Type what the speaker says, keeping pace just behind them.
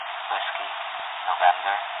Whiskey,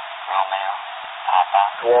 November, Romeo, Papa.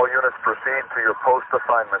 To all units, proceed to your post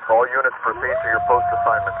assignments. All units, proceed to your post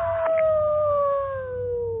assignments.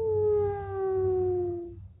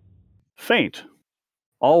 Feint.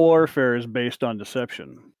 All warfare is based on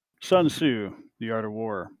deception. Sun Tzu, The Art of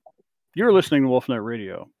War. You're listening to WolfNet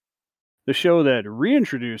Radio, the show that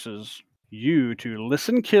reintroduces you to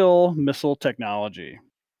listen kill missile technology.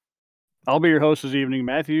 I'll be your host this evening.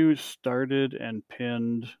 Matthew started and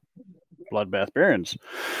pinned Bloodbath Barons.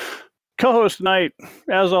 Co-host tonight,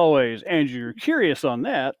 as always, Andrew, curious on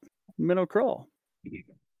that, Minnow Crawl.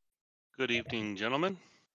 Good evening, gentlemen.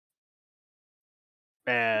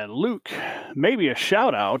 And Luke, maybe a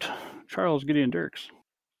shout out, Charles Gideon Dirks.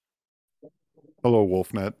 Hello,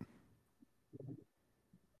 WolfNet.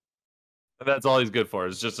 That's all he's good for.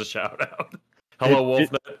 Is just a shout out. Hello,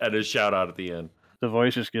 WolfNet, and his shout out at the end. The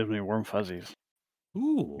voice just gives me warm fuzzies.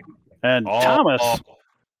 Ooh. And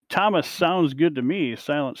Thomas sounds good to me.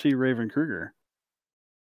 Silent C. Raven Kruger.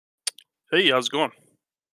 Hey, how's it going?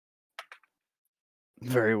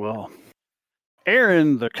 Very well.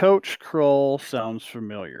 Aaron, the coach Kroll, sounds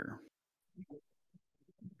familiar.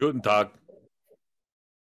 Guten Tag.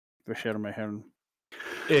 Fish out of my head.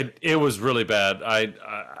 It was really bad.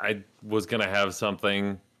 I was gonna have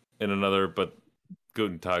something in another, but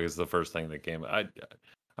Guten Tag is the first thing that came.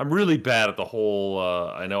 I'm really bad at the whole.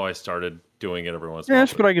 I know I started doing it every once in a while.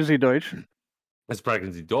 Sprechen Sie Deutsch.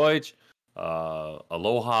 Sprechen Sie Deutsch.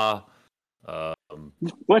 Aloha.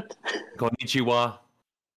 What? Konnichiwa.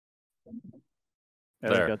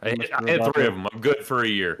 There. I hit 3 of them. I'm good for a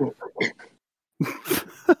year.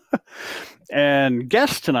 And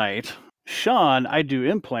guest tonight, Sean, I do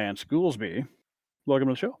implants, Goolsby. Welcome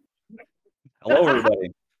to the show. Hello,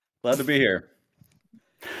 everybody. Glad to be here.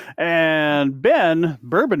 And Ben,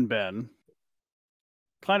 Bourbon Ben,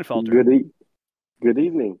 Kleinfelter. Good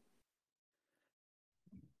evening.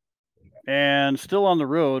 And still on the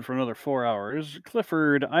road for another 4 hours,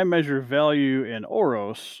 Clifford, I measure value in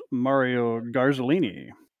Oros, Mario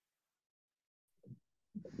Garzolini.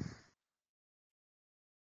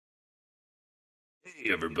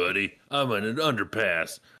 Hey, everybody. I'm on an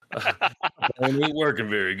underpass. I ain't working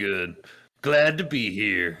very good. Glad to be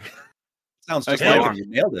here. Sounds just like you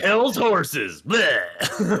nailed it. Hell's horses.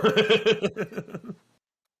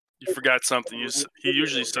 You forgot something. He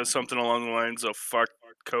usually says something along the lines of "fuck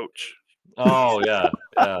coach." Oh yeah.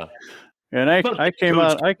 And I came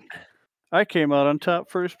out. I came out on top,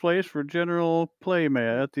 first place for general play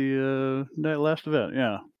at the last event.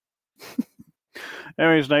 Yeah.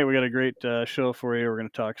 Anyways, tonight we got a great show for you. We're going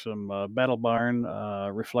to talk some Battle Barn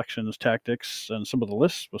reflections, tactics, and some of the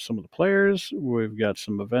lists with some of the players. We've got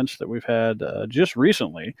some events that we've had just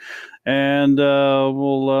recently, and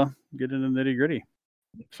we'll get into the nitty gritty.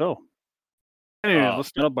 So, anyways,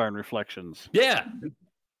 let's Battle Barn reflections. Yeah.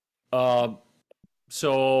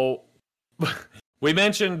 So we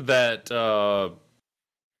mentioned that I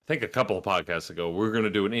think a couple of podcasts ago we're going to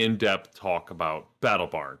do an in-depth talk about Battle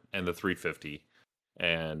Barn and the 350,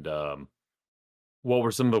 and what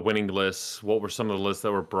were some of the winning lists? What were some of the lists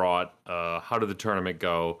that were brought? How did the tournament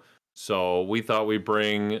go? So we thought we'd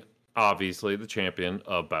bring obviously the champion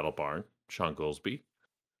of Battle Barn, Sean Goolsby,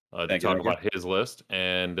 to talk about his list,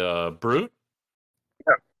 and Brute.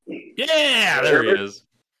 Yeah, there he is.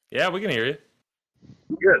 Yeah, we can hear you.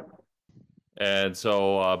 Good. And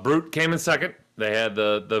so Brute came in second. They had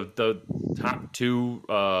the top 2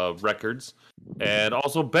 records. And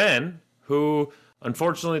also Ben, who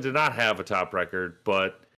unfortunately did not have a top record,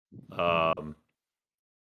 but I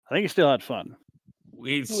think he still had fun.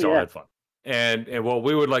 We still had fun. And what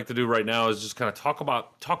we would like to do right now is just kind of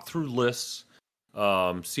talk through lists,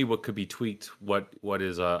 see what could be tweaked, what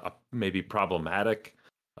is maybe problematic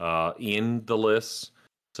in the lists,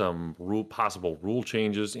 some possible rule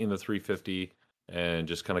changes in the 350, and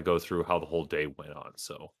just kind of go through how the whole day went on.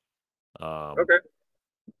 So, Okay.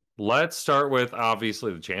 Let's start with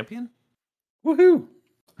obviously the champion. Woohoo!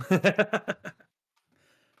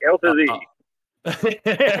 Hail to thee.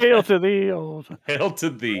 Hail to thee, old. Hail to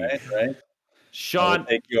thee. Right. Sean,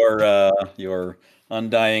 take your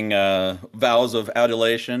undying vows of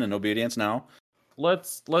adulation and obedience now.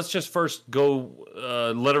 Let's just first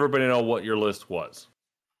go let everybody know what your list was.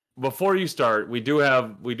 Before you start, we do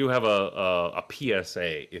have a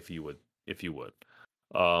PSA, if you would,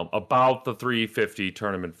 about the 350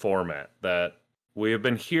 tournament format that we have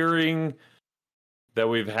been hearing that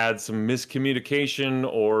we've had some miscommunication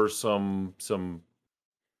or some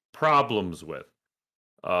problems with.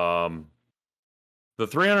 The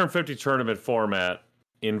 350 tournament format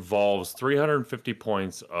involves 350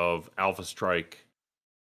 points of Alpha Strike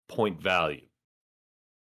point value.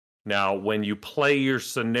 Now, when you play your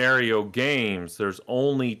scenario games, there's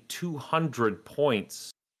only 200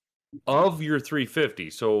 points of your 350.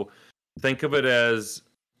 So think of it as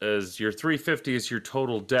your 350 is your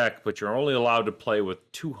total deck, but you're only allowed to play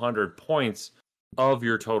with 200 points of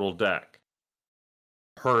your total deck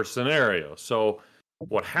per scenario. So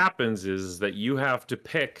what happens is that you have to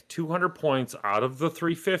pick 200 points out of the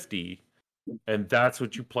 350, and that's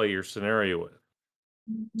what you play your scenario with.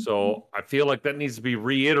 So I feel like that needs to be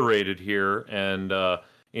reiterated here, and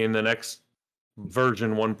in the next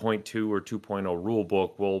version 1.2 or 2.0 rule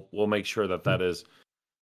book, we'll make sure that is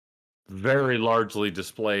very largely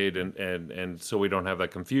displayed, and so we don't have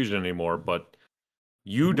that confusion anymore. But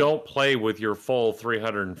you don't play with your full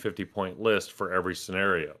 350 point list for every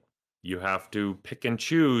scenario. You have to pick and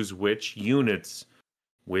choose which units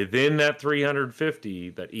within that 350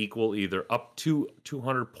 that equal either up to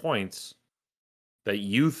 200 points that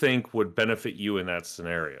you think would benefit you in that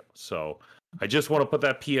scenario. So I just want to put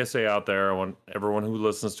that PSA out there. I want everyone who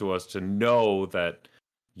listens to us to know that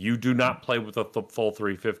you do not play with the full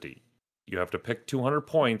 350. You have to pick 200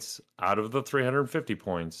 points out of the 350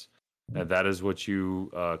 points, and that is what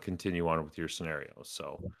you continue on with your scenarios.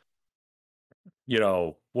 So,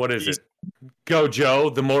 what is it? Go,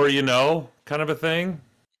 Joe, the more you know kind of a thing?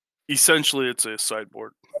 Essentially, it's a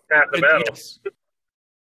sideboard. Yes.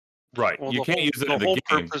 Right. Well, you can't use it in the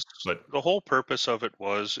game. But the whole purpose of it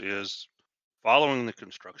is following the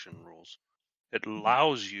construction rules. It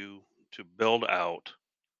allows you to build out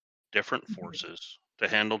different forces to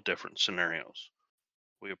handle different scenarios.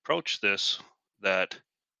 We approach this that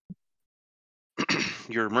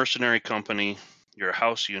your mercenary company, your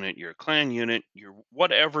house unit, your clan unit, your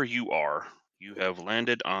whatever you are, you have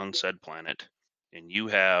landed on said planet, and you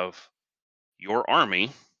have your army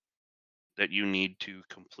that you need to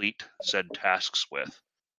complete said tasks with.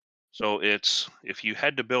 So it's, if you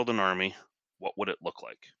had to build an army, what would it look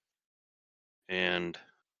like? And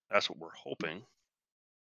that's what we're hoping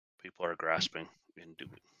people are grasping and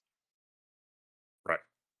doing. Right.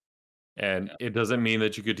 And it doesn't mean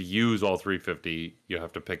that you get to use all 350. You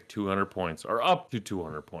have to pick 200 points or up to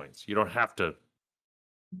 200 points. You don't have to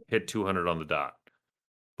hit 200 on the dot.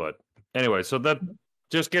 But anyway, so that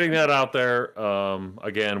just getting that out there.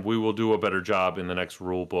 Again, we will do a better job in the next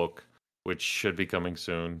rule book, which should be coming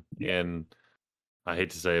soon. And I hate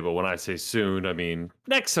to say it, but when I say soon, I mean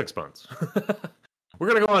next 6 months. We're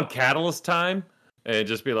going to go on Catalyst time and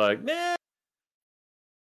just be like, nah,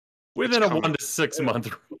 within a 1 to 6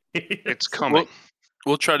 month. It's coming.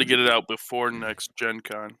 We'll try to get it out before next Gen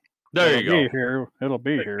Con. There you go. It'll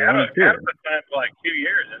be here. Catalyst time for like 2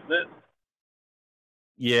 years, isn't it?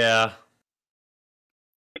 Yeah.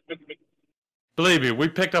 Believe me, we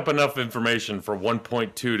picked up enough information for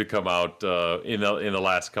 1.2 to come out in the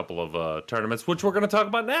last couple of tournaments, which we're going to talk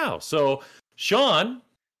about now. So, Sean,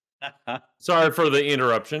 sorry for the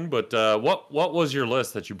interruption, but what was your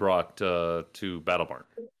list that you brought to BattleBarn?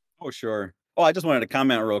 Oh, sure. Oh, I just wanted to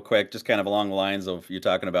comment real quick, just kind of along the lines of you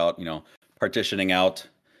talking about, partitioning out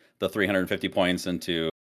the 350 points into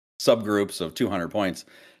subgroups of 200 points.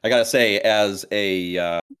 I got to say, as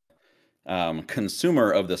a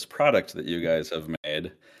consumer of this product that you guys have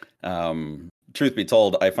made, truth be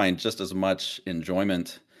told, I find just as much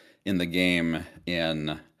enjoyment in the game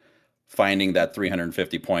in finding that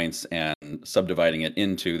 350 points and subdividing it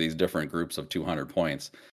into these different groups of 200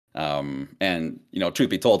 points. And truth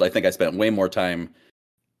be told, I think I spent way more time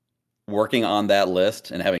working on that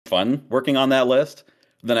list and having fun working on that list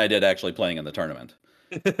than I did actually playing in the tournament.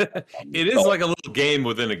 It is like a little game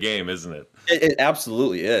within a game, isn't it? It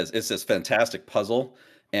absolutely is. It's this fantastic puzzle,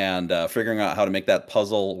 and figuring out how to make that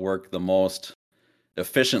puzzle work the most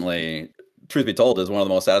efficiently, truth be told, is one of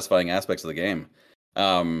the most satisfying aspects of the game.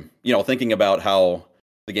 Thinking about how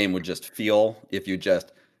the game would just feel if you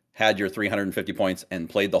just had your 350 points and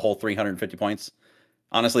played the whole 350 points.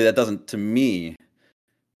 Honestly, that doesn't, to me,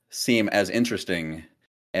 seem as interesting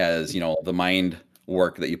as, the mind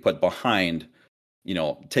work that you put behind,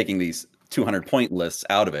 taking these 200 point lists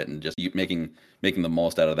out of it and just making the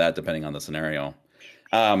most out of that, depending on the scenario.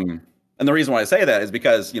 And the reason why I say that is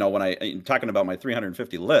because, when I'm talking about my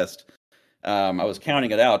 350 list, I was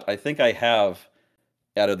counting it out. I think I have,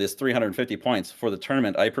 out of this 350 points for the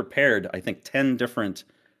tournament, I prepared, I think, 10 different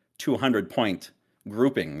 200 point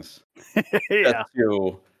groupings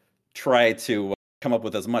to try to come up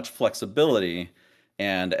with as much flexibility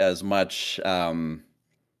and as much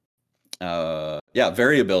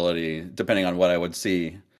variability depending on what I would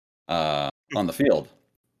see on the field.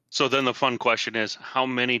 So then the fun question is, how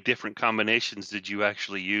many different combinations did you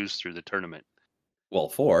actually use through the tournament? Well,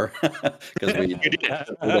 4. Because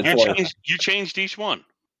you changed each one.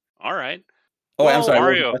 All right. Oh, I'm Well, sorry. what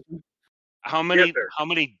was the Mario, question? Yes, sir. how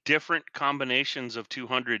many different combinations of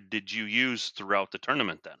 200 did you use throughout the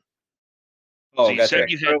tournament then? So Oh, you gotcha. said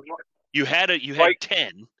you had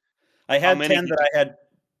 10. I How had many 10 did that I had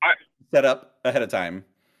I- set up ahead of time.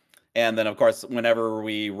 And then, of course, whenever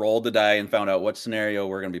we rolled the die and found out what scenario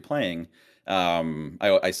we're going to be playing,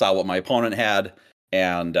 I saw what my opponent had.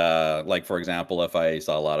 And, like, for example, if I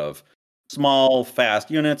saw a lot of small, fast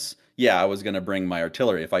units, yeah, I was going to bring my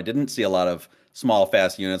artillery. If I didn't see a lot of small,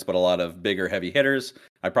 fast units, but a lot of bigger, heavy hitters,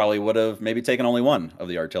 I probably would have maybe taken only one of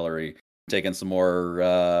the artillery, taken some more,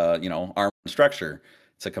 armor and structure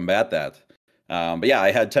to combat that. But yeah,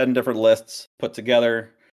 I had 10 different lists put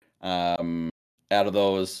together. Out of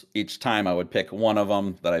those, each time I would pick one of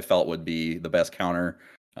them that I felt would be the best counter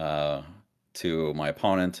to my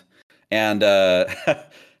opponent. And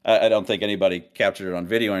I don't think anybody captured it on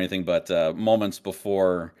video or anything, but moments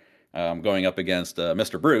before going up against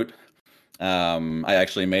Mr. Brute, I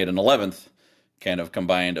actually made an 11th, kind of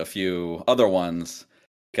combined a few other ones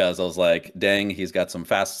because I was like, dang, he's got some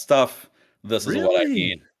fast stuff. This is what I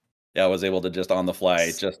need. Yeah, I was able to just on the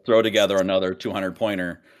fly just throw together another 200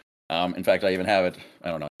 pointer. In fact, I even have it. I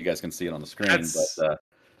don't know. You guys can see it on the screen, but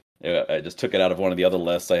yeah, I just took it out of one of the other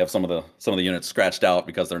lists. I have some of the units scratched out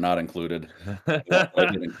because they're not included. I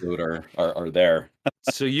didn't include are there.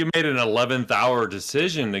 So you made an 11th hour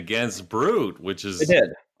decision against Brute, which is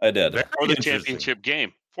I did very For the interesting. championship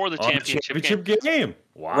game. On the championship game.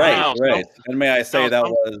 Wow. Right. And may I say Now, that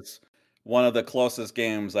was one of the closest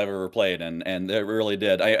games I've ever played, and it really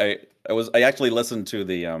did. I actually listened to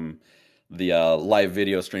the live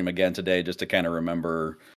video stream again today just to kind of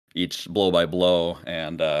remember each blow by blow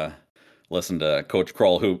and listen to Coach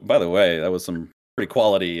Kroll, who, by the way, that was some pretty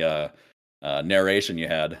quality narration you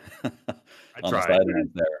had on the sidelines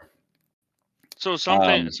there. So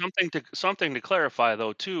something to clarify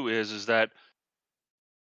though too is that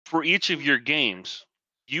for each of your games,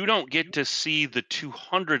 you don't get to see the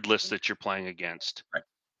 200 list that you're playing against. Right.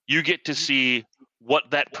 You get to see what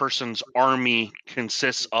that person's army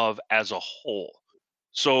consists of as a whole.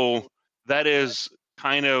 So that is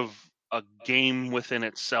kind of a game within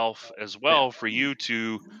itself as well for you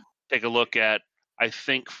to take a look at. I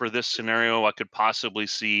think for this scenario, I could possibly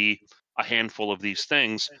see a handful of these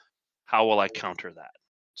things. How will I counter that?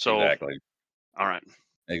 So, Exactly. all right.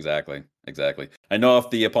 Exactly. I know if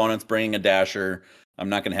the opponent's bringing a dasher, I'm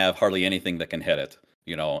not going to have hardly anything that can hit it,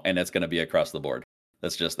 and it's going to be across the board.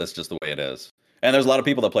 That's just the way it is. And there's a lot of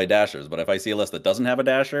people that play dashers, but if I see a list that doesn't have a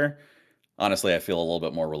dasher, honestly, I feel a little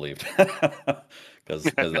bit more relieved because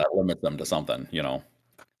that limits them to something,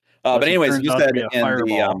 But anyways, you said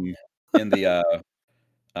in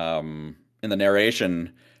the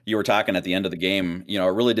narration, you were talking at the end of the game. It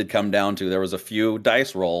really did come down to there was a few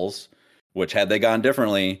dice rolls, which had they gone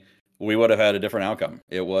differently, we would have had a different outcome.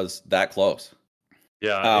 It was that close.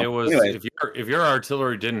 Yeah, it was. Anyways. If your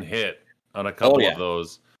artillery didn't hit on a couple of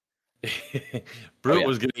those, Brute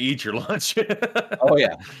was going to eat your lunch. Oh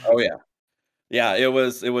yeah. Yeah, it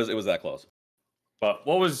was that close. But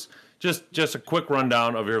what was just a quick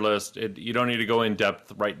rundown of your list? You don't need to go in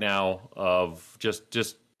depth right now. Of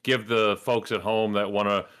just give the folks at home that want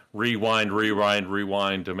to rewind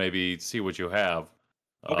to maybe see what you have.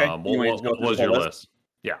 Okay. What was your list?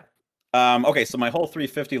 Yeah. Okay, so my whole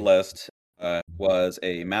 350 list was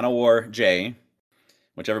a Man-O-War J,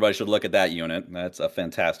 which everybody should look at that unit. That's a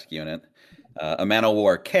fantastic unit. A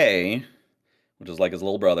Man-O-War K, which is like his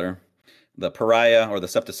little brother. The Pariah or the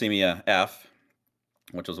Septicemia F,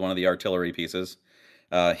 which was one of the artillery pieces.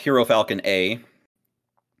 Hero Falcon A.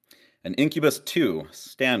 An Incubus 2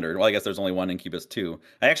 standard. Well, I guess there's only one Incubus 2.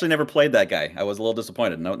 I actually never played that guy. I was a little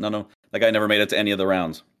disappointed. No, that guy never made it to any of the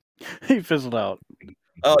rounds. He fizzled out.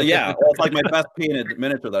 Oh yeah, well, it's like my best painted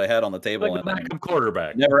miniature that I had on the table. Like a backup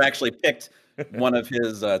quarterback. Never actually picked one of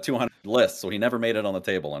his 200 lists, so he never made it on the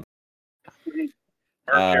table.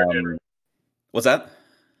 Armchair General. What's that?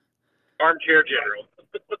 Armchair General.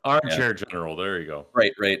 Armchair General. There you go.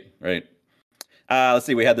 Right. Let's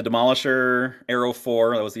see. We had the Demolisher Arrow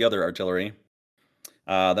 4. That was the other artillery.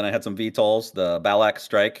 Then I had some VTOLs. The Balak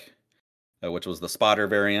Strike, which was the spotter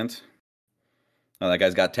variant. That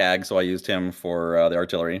guy's got tagged, so I used him for the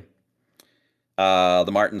artillery. The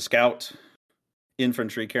Martin Scout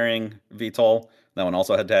infantry carrying VTOL. That one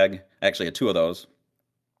also had tag. Actually, I had two of those.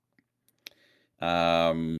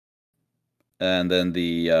 And then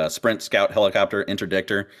the Sprint Scout helicopter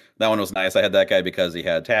interdictor. That one was nice. I had that guy because he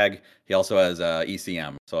had tag. He also has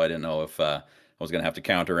ECM, so I didn't know if I was going to have to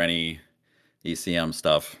counter any ECM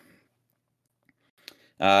stuff.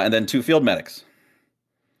 And then two field medics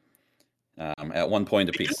at 1 point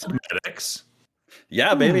apiece. Medics?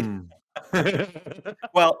 Yeah, baby.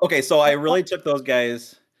 Well, okay, so I really took those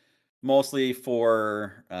guys mostly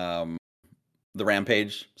for the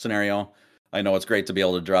rampage scenario. I know it's great to be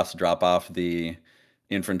able to drop off the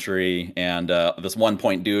infantry, and this 1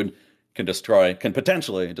 point dude can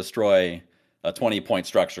potentially destroy a 20-point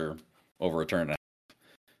structure over a turn and a half.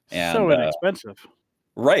 And, so inexpensive.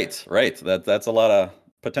 Right. That's a lot of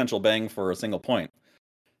potential bang for a single point.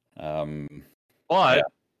 But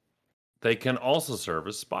they can also serve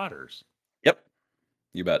as spotters. Yep,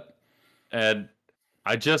 you bet. And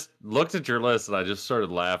I just looked at your list and I just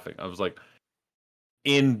started laughing. I was like,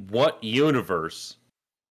 in what universe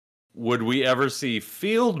would we ever see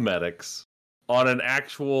field medics on an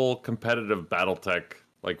actual competitive BattleTech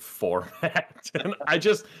like format? And I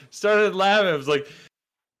just started laughing. I was like,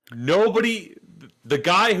 nobody, the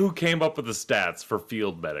guy who came up with the stats for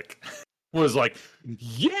field medic was like,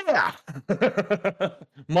 yeah,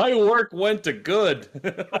 my work went to good.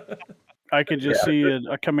 I could just see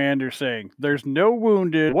a commander saying, there's no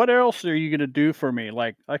wounded. What else are you going to do for me?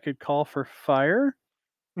 Like, I could call for fire?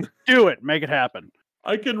 Do it. Make it happen.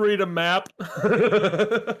 I can read a map.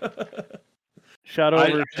 Shout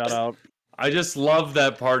out. I just love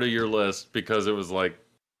that part of your list because it was like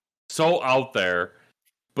so out there,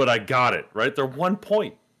 but I got it, right? They're 1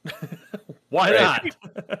 point. Why not?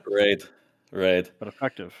 Right. But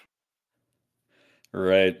effective.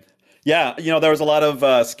 Right. Yeah, there was a lot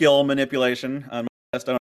of skill manipulation on my list.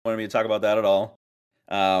 I don't want me to talk about that at all.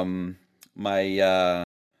 My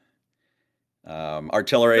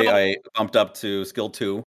artillery, I bumped up to skill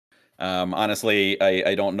 2. Honestly,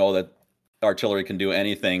 I don't know that artillery can do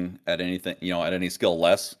anything at any skill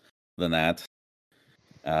less than that.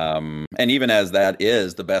 And even as that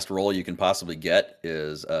is, the best roll you can possibly get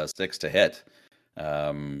is 6 to hit.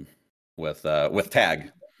 With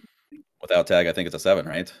tag. Without tag, I think it's a 7,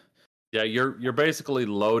 right? Yeah, you're basically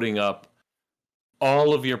loading up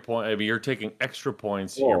all of your points. I mean, you're taking extra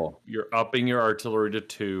points. Oh. You're upping your artillery to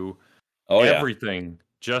 2. Oh, everything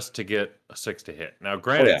just to get a 6 to hit. Now,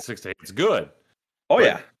 granted, 6 to hit is good. Oh,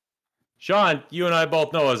 yeah. Sean, you and I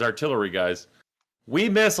both know as artillery guys, we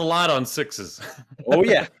miss a lot on 6s. Oh,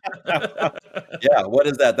 yeah. Yeah, what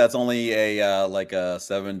is that? That's only a like a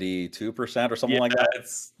 72% or something like that?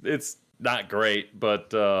 It's not great,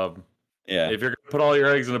 but yeah, if you're going to put all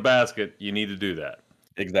your eggs in a basket, you need to do that.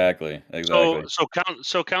 Exactly. So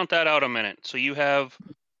count that out a minute. So you have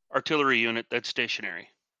artillery unit that's stationary,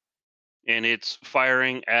 and it's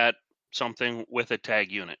firing at something with a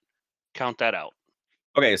tag unit. Count that out.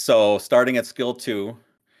 Okay, so starting at skill 2,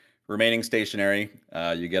 remaining stationary,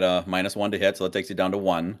 you get a -1 to hit, so that takes you down to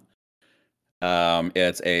 1.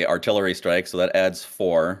 It's a artillery strike, so that adds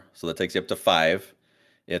 4, so that takes you up to 5.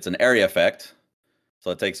 It's an area effect, so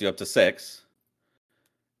that takes you up to 6.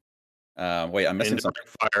 Wait, I'm missing something.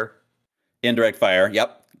 Fire. Indirect fire.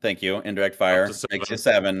 Yep. Thank you. Indirect fire takes you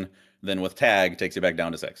 7. Then with tag takes you back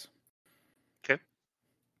down to 6. Okay.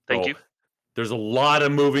 Thank you. There's a lot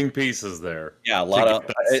of moving pieces there. Yeah, a lot of.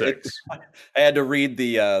 I had to read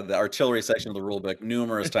the artillery section of the rulebook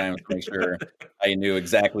numerous times to make sure I knew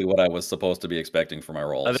exactly what I was supposed to be expecting for my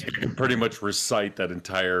rolls. I think I can pretty much recite that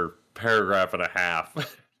entire paragraph and a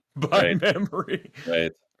half by memory.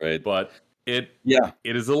 Right. But it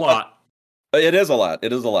is a lot. It is a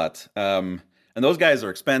lot. And those guys are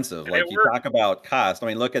expensive. Like you talk about cost. I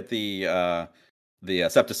mean, look at the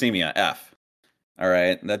Septicemia F. All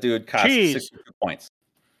right, that dude costs 62 points.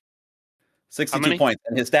 62 points,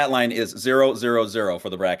 and his stat line is 0-0-0 for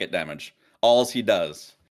the bracket damage. All he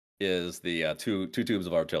does is the two tubes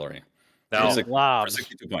of artillery. Now, for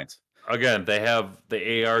 62 points. Again, they have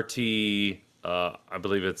the ART. I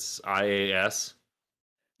believe it's IAS.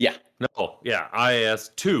 Yeah. No. Yeah. IAS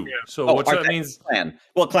 2. Yeah. So what that means? Clan.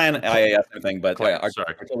 Well, clan IAS everything, but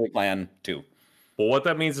artillery clan 2. Well, what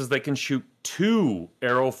that means is they can shoot 2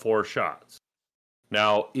 arrow 4 shots.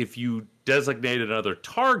 Now, if you designate another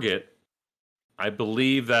target, I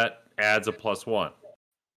believe that adds a +1.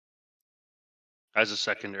 As a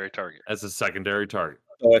secondary target. So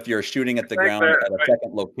if you're shooting at the ground at a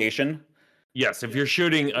second location? Yes, if you're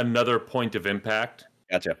shooting another point of impact.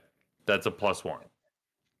 Gotcha. That's a +1.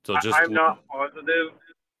 So I'm not positive,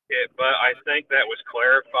 but I think that was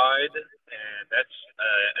clarified, and that's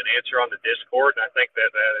an answer on the Discord, and I think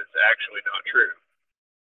that is actually not true.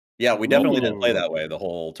 Yeah, we definitely didn't play that way the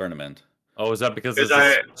whole tournament. Oh, is that because it's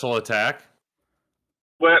a special attack?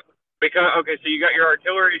 Well, so you got your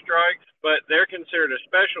artillery strikes, but they're considered a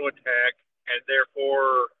special attack, and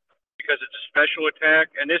therefore, because it's a special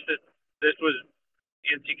attack, and this was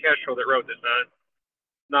NC Kestrel that wrote this,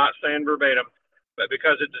 not saying verbatim, but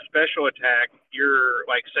because it's a special attack, you're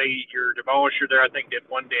like, say your demolisher there, I think did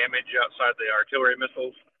 1 damage outside the artillery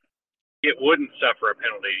missiles. It wouldn't suffer a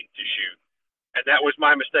penalty to shoot, and that was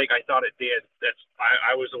my mistake. I thought it did.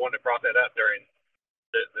 I was the one that brought that up during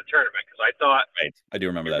the tournament because I thought Right. I do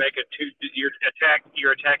remember you're that. making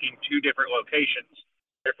you're attacking 2 different locations.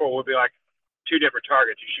 Therefore, it would be like 2 different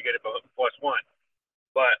targets. You should get a +1.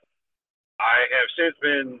 But I have since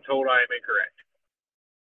been told I am incorrect.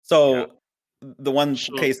 So the one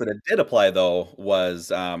case that it did apply though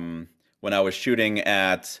was when I was shooting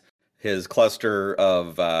at his cluster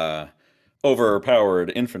of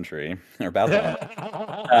overpowered infantry or battle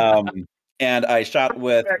armor. And I shot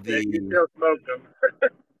with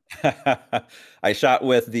I shot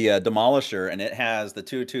with the demolisher, and it has the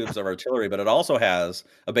 2 tubes of artillery, but it also has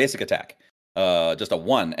a basic attack, just a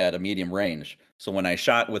 1 at a medium range. So when I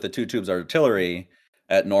shot with the 2 tubes of artillery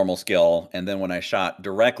at normal skill, and then when I shot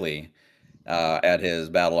directly at his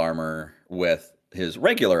battle armor with his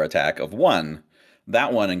regular attack of 1,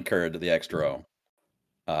 that one incurred the extra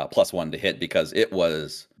 +1 to hit because it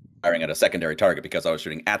was firing at a secondary target because I was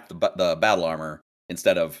shooting at the battle armor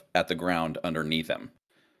instead of at the ground underneath him.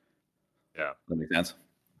 Yeah. That makes sense.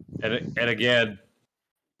 And again,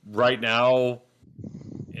 right now,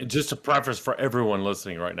 just a preface for everyone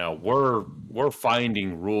listening right now, we're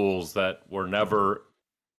finding rules that were never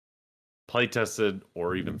play tested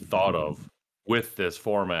or even thought of with this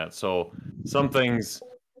format. So some things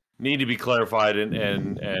need to be clarified,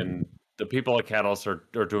 and the people at Catalyst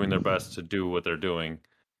are doing their best to do what they're doing.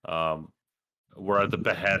 We're at the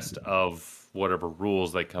behest of whatever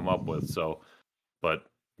rules they come up with. So, but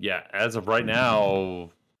yeah, as of right now,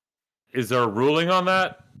 is there a ruling on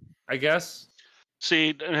that? I guess.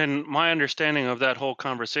 See, and my understanding of that whole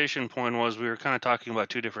conversation point was we were kind of talking about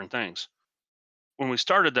 2 different things. When we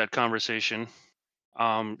started that conversation,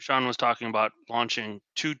 Sean was talking about launching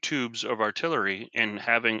 2 tubes of artillery and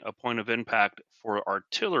having a point of impact for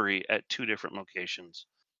artillery at 2 different locations,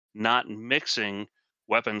 not mixing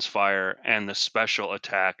weapons fire and the special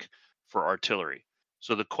attack for artillery.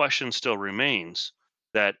 So the question still remains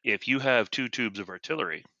that if you have 2 tubes of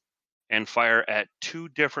artillery and fire at 2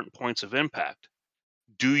 different points of impact,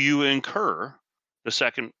 do you incur the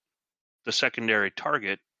secondary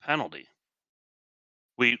target penalty?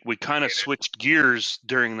 We kind of switched gears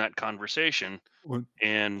during that conversation,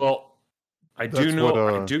 and well, I do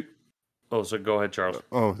know. Oh, so go ahead, Charles.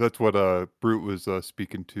 Oh, that's what Brute was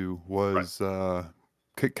speaking to was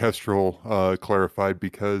Kestrel clarified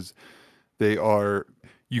because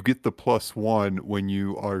you get the +1 when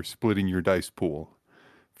you are splitting your dice pool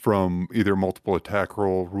from either multiple attack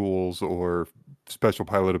roll rules or special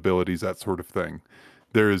pilot abilities, that sort of thing.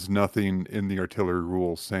 There is nothing in the artillery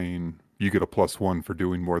rules saying you get a +1 for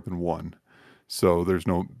doing more than 1. So there's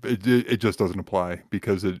it just doesn't apply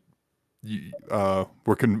because we're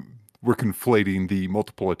conflating the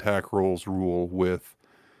multiple attack rolls rule with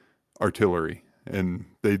artillery, and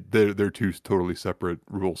they're 2 totally separate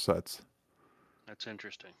rule sets. That's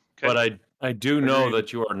interesting. Okay. But I do know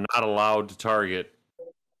that you are not allowed to target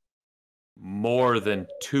more than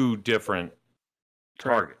 2 different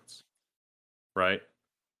targets, right?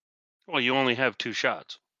 Well, you only have 2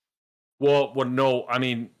 shots. Well, no, I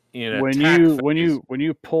mean when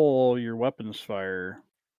you pull your weapons fire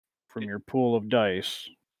from your pool of dice,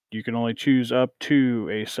 you can only choose up to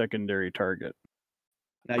a secondary target.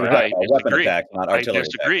 Now you have a weapon attack, not artillery. I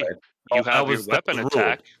disagree. Attack, right? You have your weapon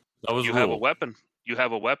attack. You have a weapon. You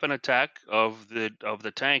have a weapon attack of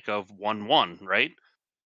the tank of 1/1, right?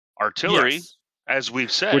 Artillery, yes, as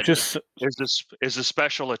we've said, which is a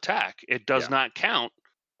special attack. It does not count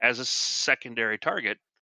as a secondary target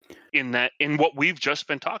in what we've just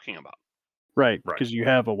been talking about. Right, because you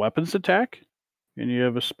have a weapons attack and you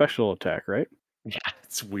have a special attack, right? Yeah,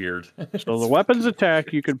 it's weird. So the weapons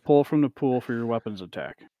attack you can pull from the pool for your weapons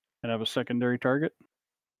attack and have a secondary target.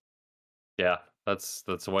 Yeah, that's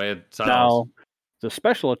the way it sounds. Now, the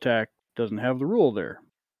special attack doesn't have the rule there.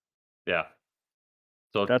 Yeah.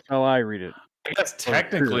 So that's how I read it. I guess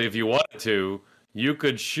technically, if you wanted to, you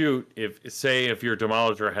could shoot if your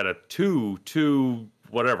demolisher had a 2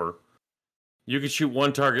 whatever, you could shoot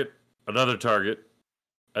 1 target, another target,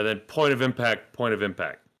 and then point of impact.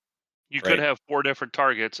 You could have 4 different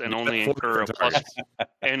targets and only incur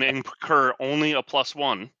incur only a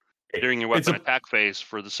 +1 during your weapon attack phase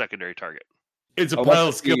for the secondary target. It's a pile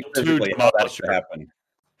of skill 2 demolisher.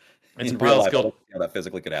 It's a pile of skill. How that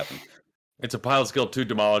physically could happen. It's a pile of skill 2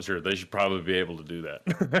 demolisher. They should probably be able to do that.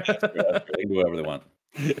 They can do whatever they want.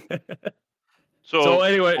 So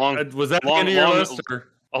anyway, was that the end of your list?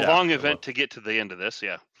 A long event to get to the end of this.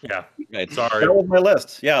 Yeah. Yeah. Right. Sorry. That was my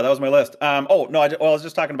list. Yeah, that was my list. Oh no, I was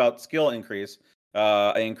just talking about skill increase.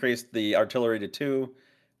 I increased the artillery to 2.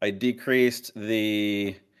 I decreased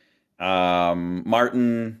the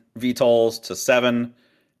Martin VTOLs to 7,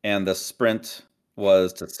 and the sprint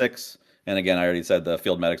was to 6. And again, I already said the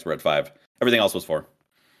field medics were at 5. Everything else was 4.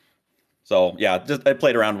 So yeah, just I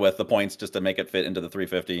played around with the points just to make it fit into the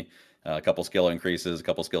 350. A couple skill increases, a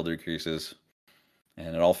couple skill decreases,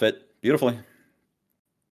 and it all fit beautifully.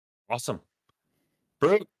 Awesome.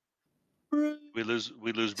 Brute. We lose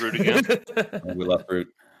Brute again. We left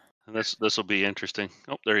Brute. And this will be interesting.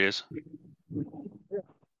 Oh, there he is.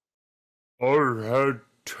 I had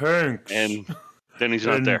tanks. And then he's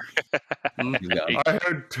not there. I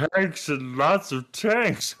had tanks and lots of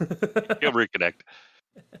tanks. He'll reconnect.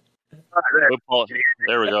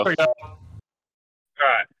 There we go. All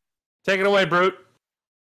right. Take it away, Brute.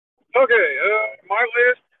 Okay, my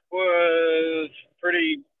list was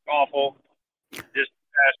pretty awful. Just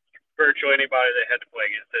ask virtually anybody that had to play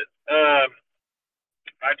against it.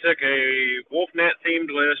 I took a WolfNet themed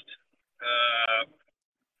list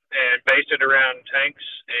and based it around tanks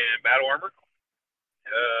and battle armor.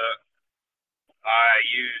 I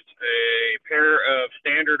used a pair of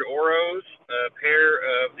standard Oros, a pair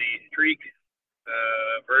of the Streak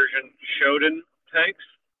version Shodan tanks.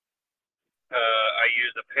 I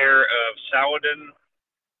used a pair of Saladin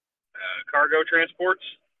cargo transports,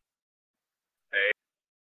 a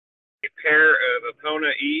pair of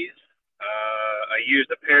Epona E's. I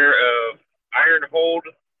used a pair of Ironhold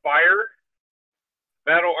Fire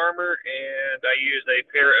battle armor, and I used a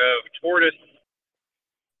pair of Tortoise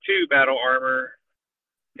 2 battle armor.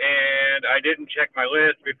 And I didn't check my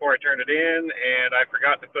list before I turned it in, and I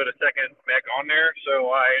forgot to put a second mech on there, so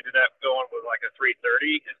I ended up going with like a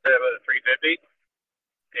 330 instead of a 350.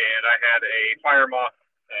 And I had a Fire Moth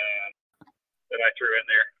that I threw in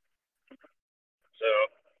there. So,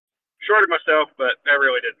 shorted myself, but that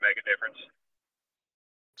really didn't make a difference.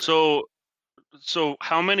 So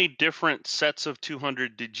how many different sets of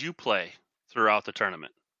 200 did you play throughout the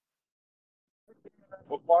tournament?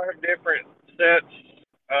 Well, 5 different sets.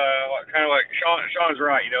 Kind of like Sean's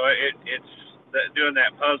right. You know, it's that doing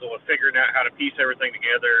that puzzle of figuring out how to piece everything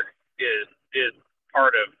together is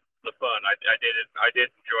part of the fun. I did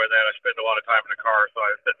enjoy that. I spent a lot of time in the car, so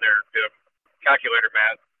I was sitting there doing calculator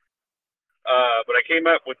math. But I came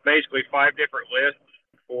up with basically 5 different lists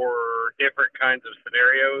for different kinds of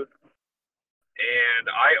scenarios,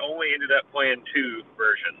 and I only ended up playing 2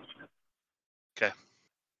 versions. Okay.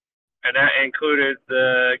 And that included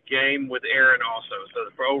the game with Aaron also. So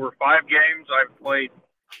for over 5 games I've played,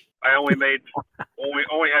 I only had 1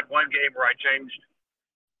 game where I changed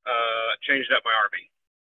up my army.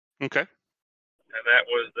 Okay. And that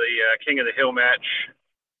was the King of the Hill match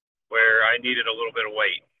where I needed a little bit of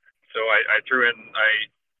weight. So I threw in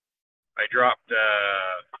I dropped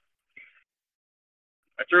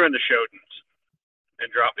I threw in the Shodans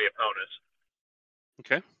and dropped the Eponas.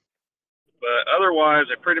 Okay. But otherwise,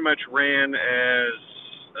 I pretty much ran as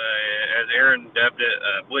Aaron dubbed it,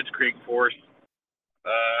 Blitzkrieg Force,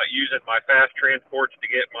 using my fast transports to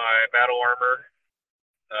get my battle armor,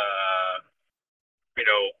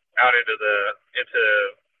 out into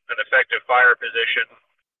an effective fire position,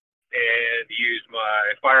 and use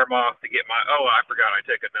my Fire Moth to get my. Oh, I forgot I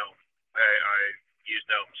took a gnome. I used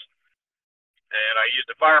gnomes, and I used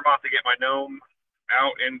the Fire Moth to get my gnome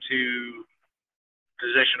out into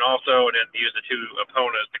position also, and then use the 2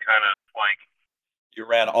 opponents to kind of flank. You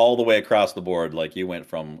ran all the way across the board, like you went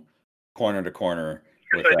from corner to corner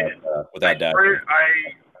without dash.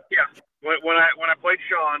 When I played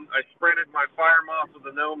Sean, I sprinted my Fire Moth with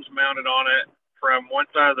the gnomes mounted on it from one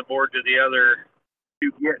side of the board to the other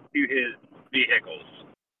to get to his vehicles.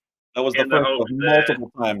 That was the first of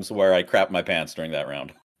multiple times where I crapped my pants during that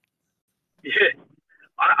round. Yeah,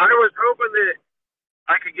 I was hoping that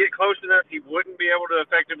I could get close enough he wouldn't be able to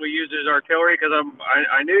effectively use his artillery, because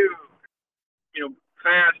I knew,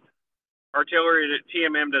 fast artillery that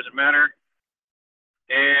TMM doesn't matter,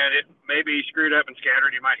 and it maybe screwed up and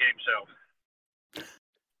scattered, he might hit himself.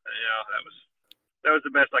 That was the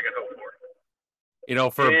best I could hope for.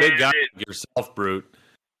 For a big guy like yourself, Brute,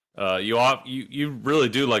 you really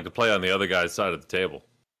do like to play on the other guy's side of the table.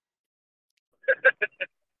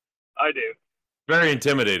 I do. Very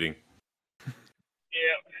intimidating.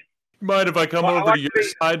 Yeah. Mind if I come over to your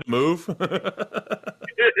side to move? I'd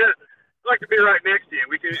like to be right next to you.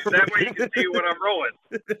 That way you can see what I'm rolling.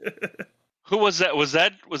 Who was that? Was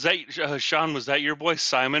that Sean? Was that your boy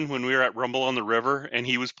Simon when we were at Rumble on the River and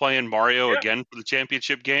he was playing Mario again for the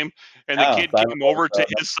championship game? And the kid Simon came over was, to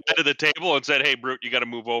his side of the table and said, "Hey, Brute, you got to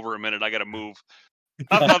move over a minute. I got to move."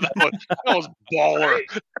 I thought that was baller.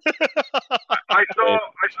 I saw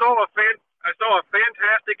a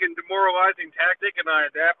fantastic and demoralizing tactic, and I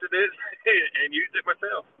adapted it and used it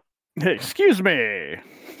myself. Excuse me. Yeah,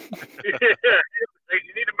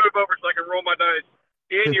 you need to move over so I can roll my dice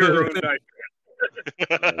in your own dice.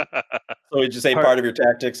 So would you say part of your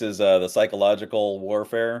tactics is the psychological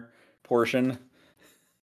warfare portion?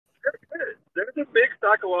 There's a big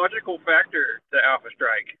psychological factor to Alpha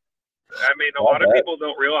Strike. I mean, a lot of people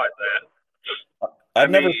don't realize that. I've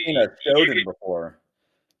never seen a Shodan before.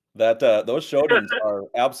 That those Shodans are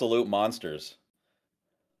absolute monsters.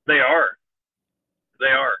 They are.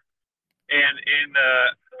 And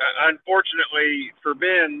unfortunately for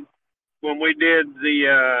Ben, when we did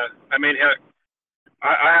the,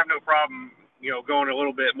 I have no problem, going a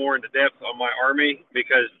little bit more into depth on my army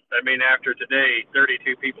because, after today,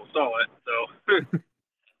 32 people saw it. So,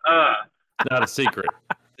 not a secret.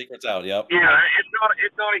 Secret's out. Yep. Yeah,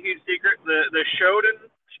 it's not a huge secret. The Shodan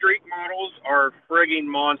streak models are frigging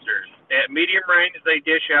monsters. At medium range, they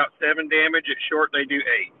dish out 7 damage. At short, they do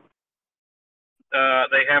 8.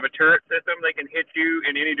 They have a turret system. They can hit you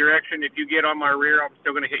in any direction. If you get on my rear, I'm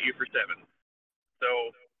still going to hit you for 7.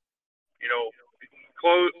 So,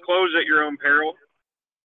 close at your own peril.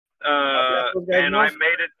 And I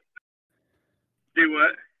made it. Do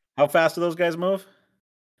what? How fast do those guys move?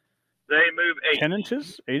 They move 8. 10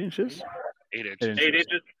 inches? 8 inches? 8 inches. 8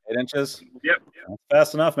 inches. 8 inches? Yep. That's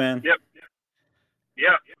fast enough, man. Yep.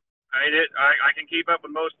 Yeah. I can keep up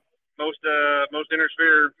with most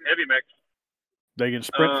Intersphere heavy mechs. They can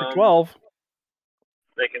sprint for 12.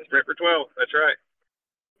 They can sprint for 12. That's right.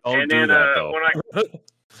 Don't do that, though.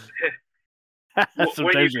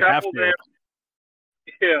 Sometimes you have to. Them,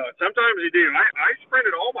 yeah, sometimes you do. I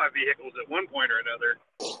sprinted all my vehicles at one point or another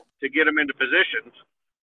to get them into positions.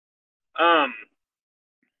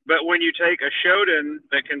 But when you take a Shodan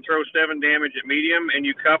that can throw 7 damage at medium and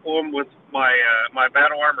you couple them with my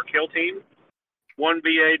battle armor kill team, 1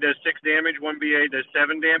 BA does 6 damage, 1 BA does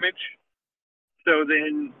 7 damage. So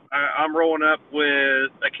then I'm rolling up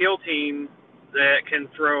with a kill team that can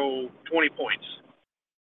throw 20 points.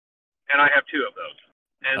 And I have 2 of those.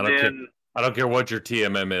 And I don't care what your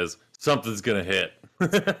TMM is. Something's going to hit.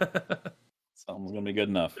 Something's going to be good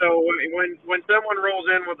enough. So when someone rolls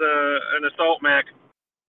in with an assault mech,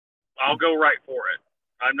 I'll go right for it.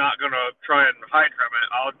 I'm not going to try and hide from it.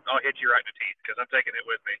 I'll hit you right in the teeth because I'm taking it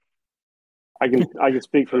with me. I can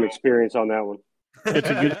speak from experience on that one.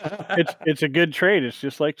 It's a good trade. It's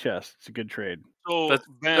just like chess. It's a good trade. So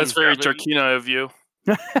that's very Tarkina of you.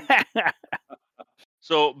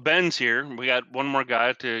 So Ben's here. We got one more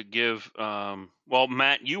guy to give. Well,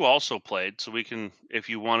 Matt, you also played, so we can, if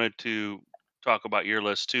you wanted to talk about your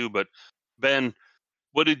list too. But Ben,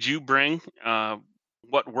 what did you bring?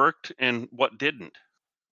 What worked and what didn't?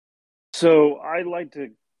 So I like to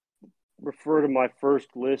refer to my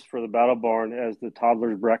first list for the Battle Barn as the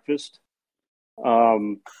toddler's breakfast.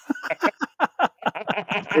 It's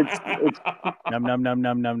num num num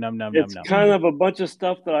num num num num. It's kind of a bunch of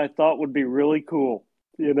stuff that I thought would be really cool,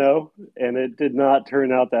 and it did not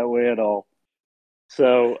turn out that way at all.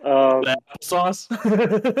 So sauce.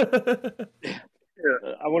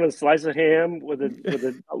 I want a slice of ham with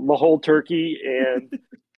a whole turkey and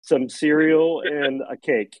some cereal and a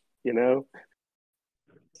cake,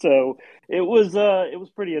 So it was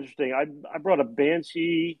pretty interesting. I brought a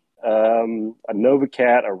Banshee, a Nova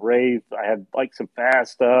Cat, a Wraith. I had some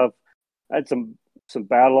fast stuff. I had some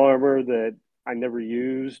battle armor that I never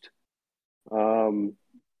used. So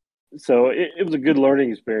it was a good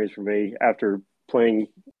learning experience for me after playing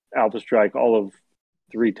Alpha Strike all of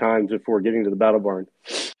 3 times before getting to the Battle Barn.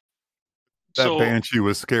 That Banshee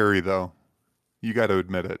was scary, though. You got to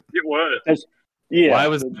admit it. It was. Yeah. Why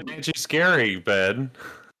was the Banshee scary, Ben?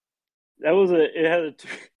 That was it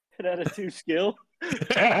had a 2 skill.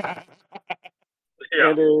 Yeah.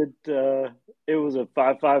 And it was a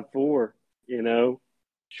 5.54,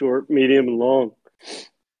 short, medium, and long.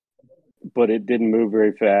 But it didn't move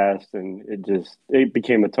very fast, and it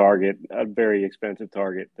became a very expensive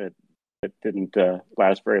target that didn't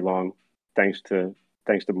last very long. Thanks to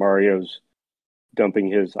Mario's dumping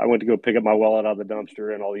his. I went to go pick up my wallet out of the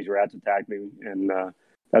dumpster, and all these rats attacked me, and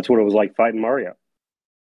that's what it was like fighting Mario.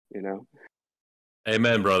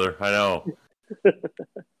 Amen, brother. I know.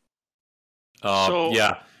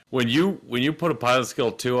 Yeah, when you put a pilot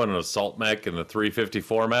skill 2 on an assault mech in the 350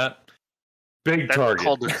 format, big target.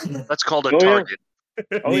 That's called a target.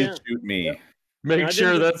 Oh, Me yeah. shoot me. Make I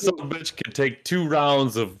sure didn't that just son of a bitch can take 2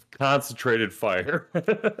 rounds of concentrated fire.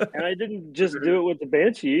 And I didn't just do it with the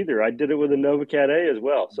Banshee either. I did it with the Nova Cat A as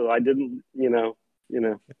well. So I didn't,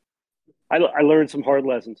 I learned some hard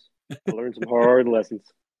lessons. Well, That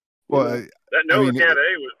Nova Cat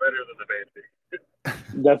A was better than the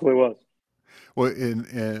Banshee. Definitely was.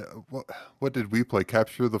 well, what did we play?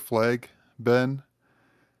 Capture the Flag, Ben?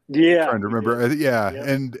 Yeah. Trying to remember.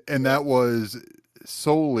 And that was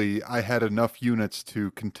solely I had enough units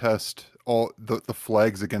to contest all the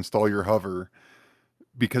flags against all your hover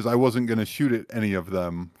because I wasn't going to shoot at any of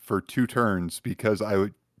them for 2 turns because I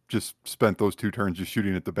would just spent those 2 turns just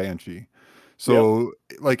shooting at the Banshee. So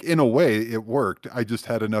like in a way it worked. I just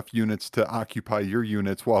had enough units to occupy your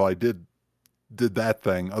units while I did that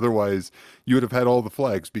thing. Otherwise you would have had all the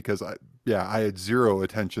flags because I had 0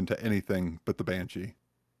 attention to anything but the Banshee.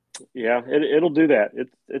 Yeah, it'll do that.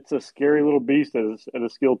 It's a scary little beast at a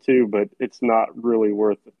skill 2, but it's not really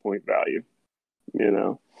worth the point value.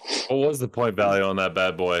 What was the point value on that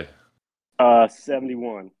bad boy?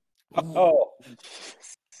 71. Oh,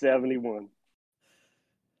 71.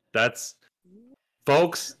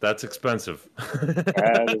 Folks, that's expensive.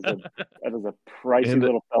 That is a pricey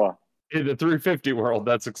little fella. In the 350 world,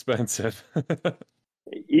 that's expensive.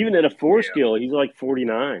 Even at a 4 skill, he's like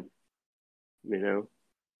 49.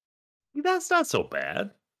 That's not so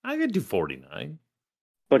bad. I could do 49.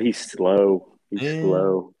 But he's slow. He's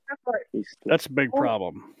slow. That's a big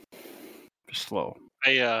problem. Just slow.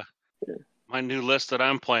 My new list that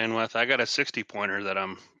I'm playing with, I got a 60 pointer that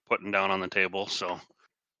I'm putting down on the table. So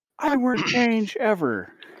I won't change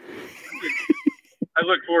ever. I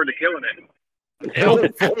look forward to killing it.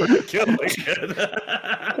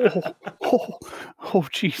 Oh,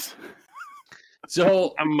 jeez.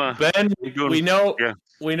 So Ben, we know yeah.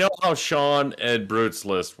 we know how Sean and Brute's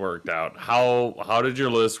list worked out. How did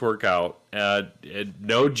your list work out?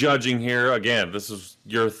 No judging here. Again, this is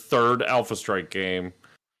your 3rd Alpha Strike game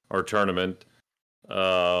or tournament.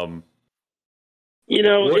 What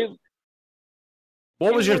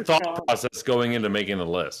was your thought process going into making the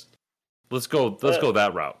list? Let's go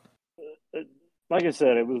that route. Like I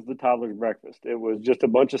said, it was the toddler's breakfast. It was just a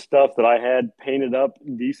bunch of stuff that I had painted up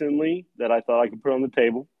decently that I thought I could put on the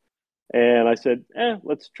table. And I said,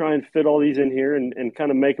 let's try and fit all these in here and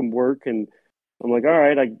kind of make them work. And I'm like, all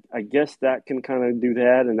right, I guess that can kind of do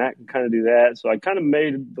that and that can kind of do that. So I kind of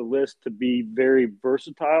made the list to be very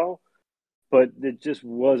versatile, but it just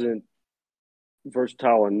wasn't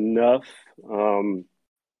versatile enough. I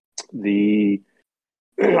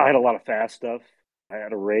had a lot of fast stuff. I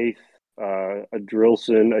had a Wraith, a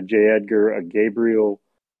Drillson, a J. Edgar, a Gabriel,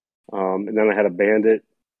 and then I had a Bandit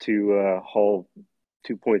to haul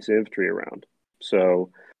 2 points of infantry around.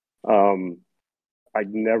 So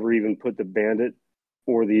I'd never even put the Bandit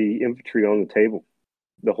or the infantry on the table,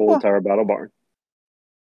 the whole entire battle barn,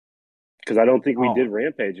 because I don't think we did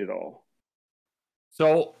Rampage at all.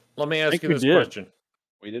 So let me ask you this question.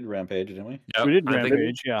 We did Rampage, didn't we? Yep, We did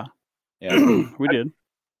Rampage, yeah. We did.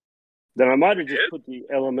 Then I might have just put the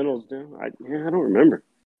elementals down. I don't remember.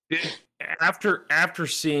 After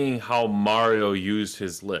seeing how Mario used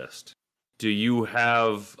his list, do you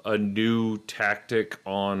have a new tactic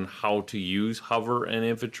on how to use hover and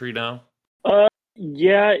infantry now?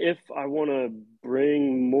 Yeah, if I want to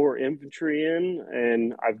bring more infantry in,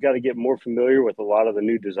 and I've got to get more familiar with a lot of the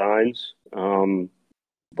new designs.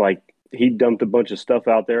 Like he dumped a bunch of stuff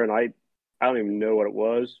out there, and I don't even know what it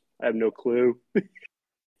was. I have no clue.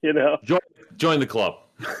 Join the club.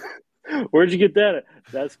 Where'd you get that at?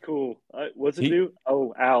 That's cool. What's it do?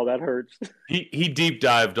 Oh, ow, that hurts. He deep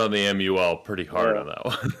dived on the MUL pretty hard on that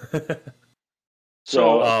one.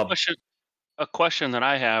 So a question that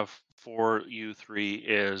I have for you 3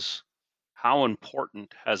 is, how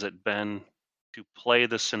important has it been to play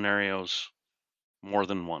the scenarios more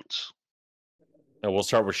than once? And we'll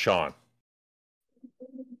start with Sean.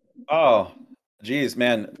 Oh, geez,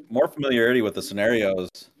 man, more familiarity with the scenarios,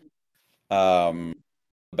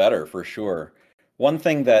 better for sure. One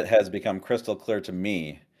thing that has become crystal clear to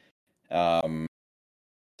me,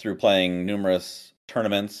 through playing numerous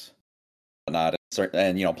tournaments, and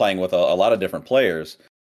playing with a lot of different players,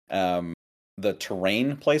 the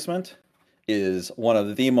terrain placement is one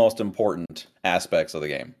of the most important aspects of the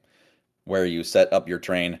game, where you set up your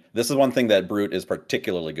terrain. This is one thing that Brute is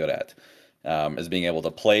particularly good at. Is being able to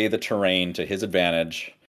play the terrain to his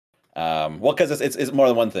advantage. Because it's more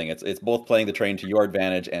than one thing. It's both playing the terrain to your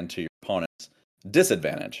advantage and to your opponent's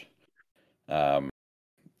disadvantage. And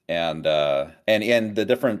the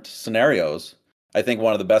different scenarios, I think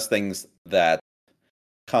one of the best things that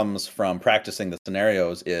comes from practicing the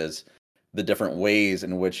scenarios is the different ways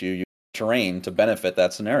in which you use terrain to benefit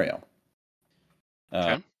that scenario.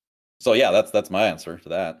 Okay. So yeah, that's my answer to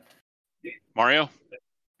that. Mario?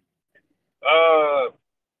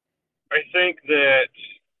 I think that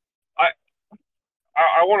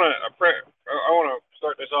I want to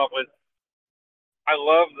start this off with, I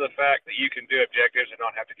love the fact that you can do objectives and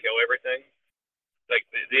not have to kill everything. Like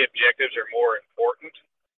the objectives are more important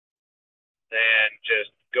than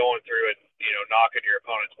just going through and knocking your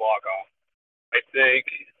opponent's block off. I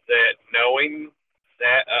think that knowing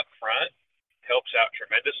that up front helps out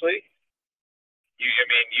tremendously.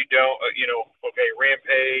 You don't, okay,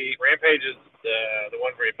 Rampage is the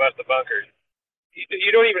one where you bust the bunkers.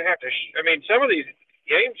 You don't even have to, some of these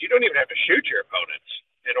games, you don't even have to shoot your opponents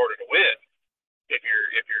in order to win if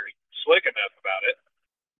you're slick enough about it.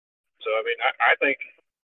 So, I think,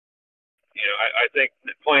 I think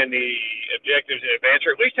that playing the objectives in advance,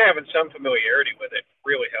 or at least having some familiarity with it,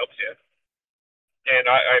 really helps you. And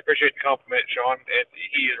I appreciate the compliment, Sean, and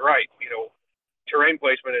he is right. Terrain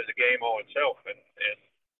placement is a game all itself, and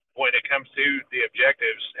when it comes to the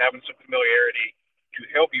objectives, having some familiarity to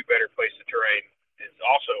help you better place the terrain is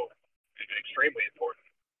also extremely important.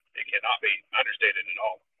 It cannot be understated at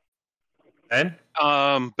all.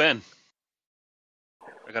 Ben?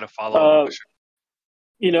 I got a follow-up question.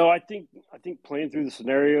 I think playing through the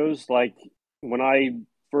scenarios, like when I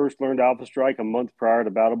first learned Alpha Strike a month prior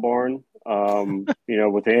to Battle Barn,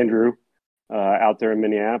 with Andrew out there in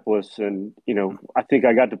Minneapolis, and I think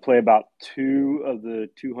I got to play about 2 of the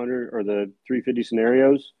 200 or the 350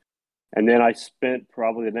 scenarios, and then I spent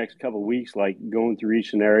probably the next couple of weeks like going through each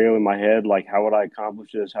scenario in my head, like how would I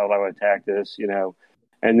accomplish this, how would I attack this,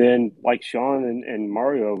 and then like Sean and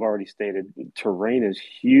Mario have already stated, terrain is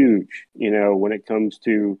huge, when it comes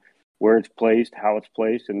to where it's placed, how it's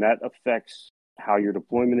placed, and that affects how your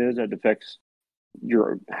deployment is. That affects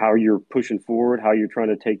how you're pushing forward, how you're trying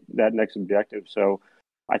to take that next objective. So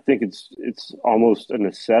I think it's almost a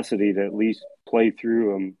necessity to at least play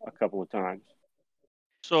through them a couple of times.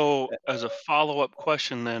 So, as a follow-up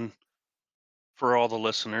question then, for all the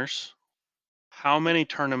listeners, how many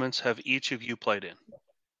tournaments have each of you played in?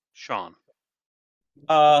 Sean?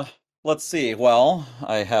 Let's see. Well,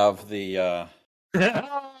 I have the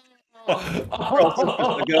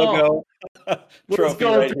Go-Go Let's trophy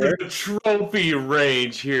go right through here. the trophy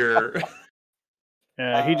range here.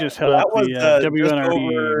 He just held up the just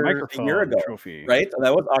WNRD over microphone a year ago, trophy. right?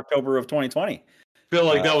 That was October of 2020. Feel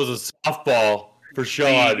like that was a softball for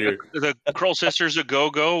Sean here. The Kroll Sisters A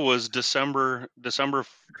Go-Go was December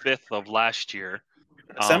 5th of last year.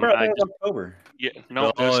 December? I think it was October. Yeah, no,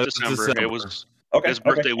 it was December. It was his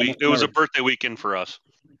birthday week. It was a birthday weekend for us.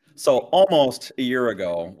 So almost a year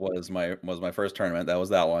ago was my first tournament. That was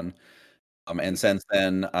that one. And since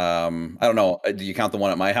then, I don't know. Do you count the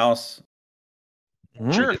one at my house?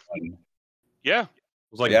 Sure. Yeah. It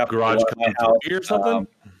was like Garage Con or something.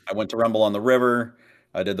 I went to Rumble on the River.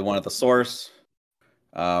 I did the one at the Source,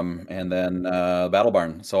 and then Battle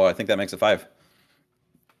Barn. So I think that makes it 5.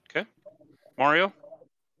 Okay, Mario.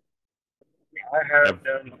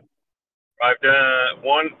 I've done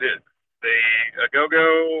one, the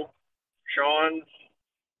Go-Go, Sean's,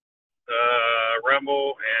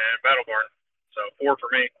 Rumble, and Battle Barn. So 4 for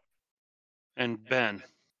me. And Ben?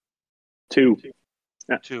 2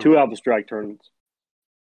 Alpha Strike tournaments.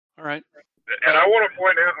 All right. And I want to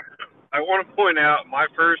point out my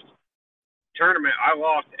first tournament, I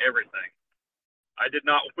lost everything. I did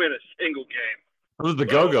not win a single game. It was the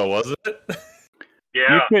Go-Go, wasn't it?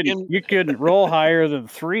 Yeah. You couldn't roll higher than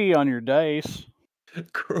 3 on your dice.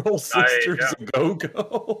 Kroll Sisters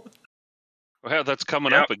Go-Go. Well, that's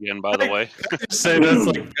coming up again, by the way. Say that's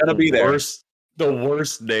like gotta be there. The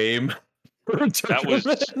worst name.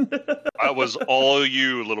 That was all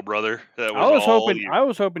you, little brother. That was I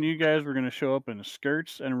was hoping you guys were going to show up in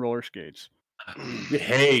skirts and roller skates.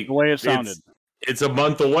 Hey, the way it sounded. It's a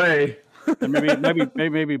month away. And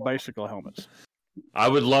maybe bicycle helmets. I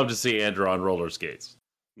would love to see Andrew on roller skates.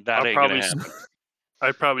 That ain't gonna happen.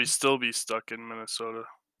 I'd probably still be stuck in Minnesota.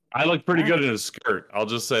 I look pretty good in a skirt. I'll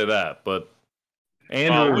just say that. But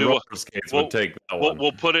Andrew roller skates would take that one.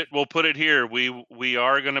 We'll put it here. We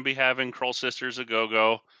are going to be having Kroll Sisters A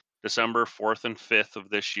Go-Go December 4th and 5th of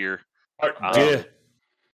this year.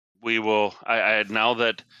 We will. Now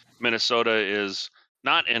that Minnesota is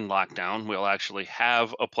not in lockdown, we'll actually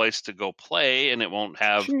have a place to go play, and it won't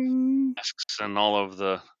have masks and all of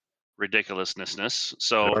the ridiculousness.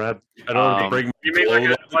 So I don't have to bring. You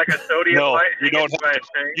mean like a sodium light? You don't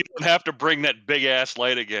have to bring that big ass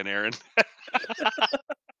light again, Aaron.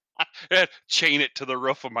 Chain it to the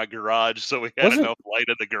roof of my garage so we had enough light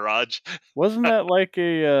in the garage. Wasn't that like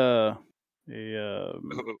a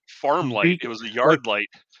farm light. beak- It was a yard light.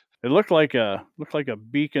 It looked like a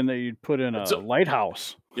beacon that you'd put in a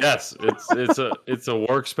lighthouse. Yes, it's a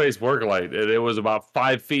workspace work light, and it was about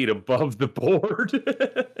 5 feet above the board.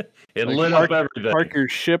 It Like, lit up everything. Park your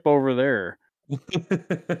ship over there.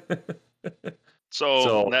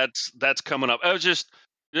 So that's coming up. I was just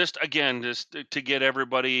again to get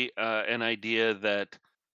everybody an idea that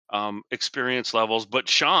experience levels. But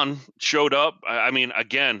Sean showed up. I mean,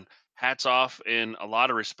 again, hats off in a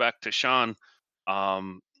lot of respect to Sean.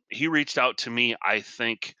 He reached out to me, I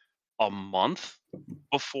think, a month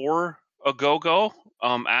before a go-go,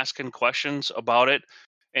 asking questions about it.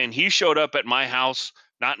 And he showed up at my house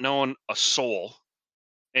not knowing a soul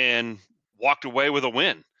and walked away with a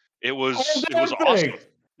win. It was awesome.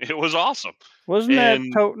 It was awesome. Wasn't that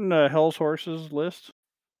toting Hell's Horses list?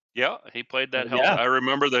 Yeah, he played that hell. Yeah. I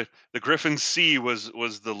remember the Griffin C was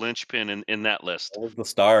the linchpin in that list. That was the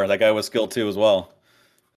star. That guy was skilled too as well.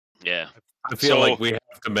 Yeah. I feel like we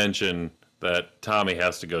have to mention that Tommy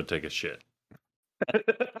has to go take a shit.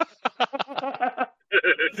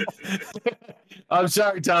 I'm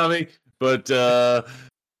sorry, Tommy, but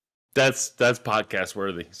that's podcast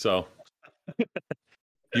worthy. So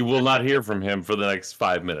you will not hear from him for the next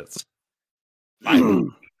 5 minutes. All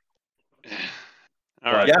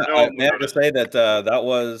right. Yeah, may I just say that that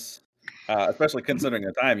was, especially considering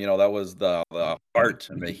the time, that was the heart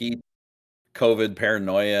and the heat, COVID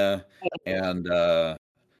paranoia, and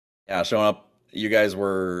showing up. You guys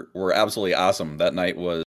were absolutely awesome. That night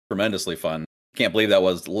was tremendously fun. Can't believe that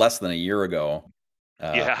was less than a year ago.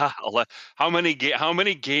 Yeah, how many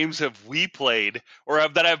games have we played, or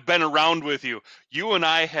that I've been around with you? You and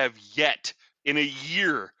I have yet in a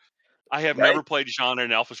year. I have never played Sean in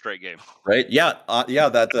an Alpha Strike game. Right? Yeah,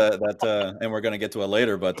 that, and we're gonna get to it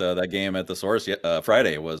later. But that game at the Source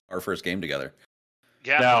Friday was our first game together.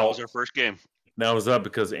 Yeah, that was our first game. Now, is that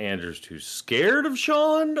because Andrew's too scared of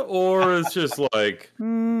Sean, or it's just like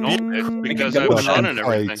no? It's because I've been running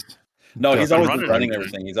everything. No, he's always been running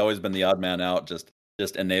everything. He's always been the odd man out, just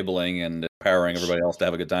enabling and empowering everybody else to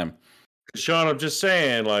have a good time. Sean, I'm just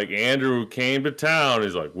saying, like, Andrew came to town.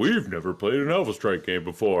 He's like, we've never played an Alpha Strike game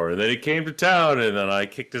before. And then he came to town, and then I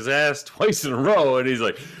kicked his ass twice in a row, and he's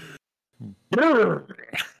like, you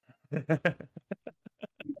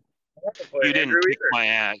didn't kick my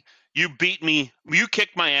ass. You beat me. You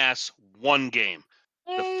kicked my ass one game.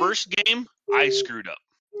 The first game, I screwed up.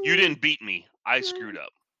 You didn't beat me. I screwed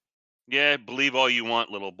up. Yeah, believe all you want,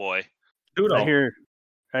 little boy. I hear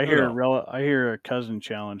a cousin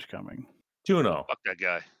challenge coming. Tuno. Fuck that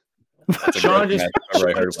guy. Sean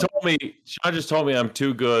just told me I'm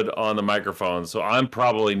too good on the microphone, so I'm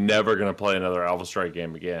probably never going to play another Alpha Strike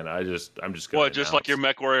game again. I'm just going to. What, just like your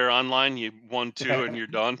Mech Warrior Online, you 1-2 and you're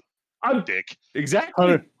done? I'm dick.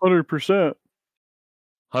 Exactly. 100%.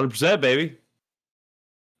 100%, baby.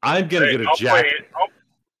 I'm going to get a jack.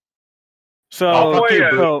 So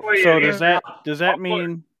does that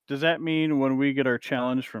mean when we get our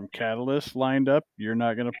challenge from Catalyst lined up, you're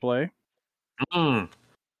not going to play? Oh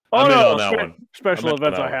no! One. Special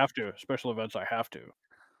events, I have to. Special events, I have to.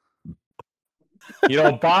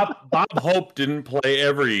 Bob Hope didn't play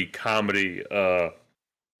every comedy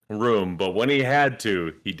room, but when he had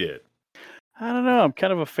to, he did. I don't know. I'm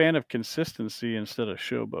kind of a fan of consistency instead of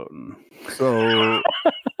showboating. So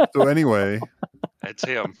anyway, that's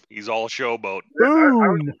him. He's all showboat.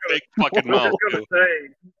 Big fucking mouth.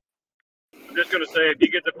 I'm just gonna say, if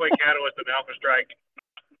you get to play Catalyst and Alpha Strike,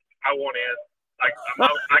 I want in. I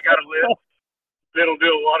got a list that'll do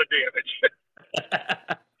a lot of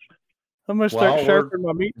damage. I'm gonna start sharpening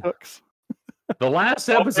my meat hooks. The last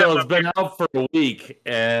episode's been out for a week,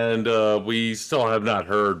 and we still have not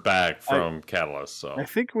heard back from Catalyst. So I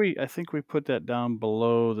think we put that down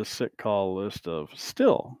below the sick call list of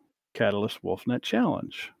still Catalyst Wolfnet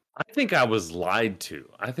Challenge. I think I was lied to.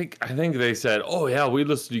 I think they said, "Oh yeah, we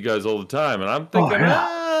listen to you guys all the time," and I'm thinking,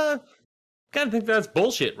 kind of think that's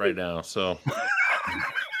bullshit right now. So,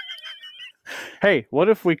 hey, what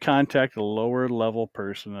if we contact a lower level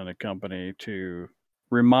person in a company to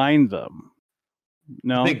remind them?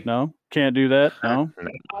 No, can't do that. No. Is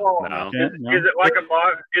it like a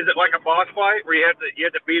boss? Is it like a boss fight where you have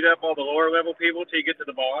to beat up all the lower level people till you get to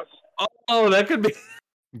the boss? Oh, that could be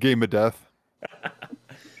game of death.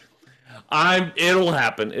 It'll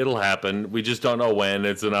happen. We just don't know when.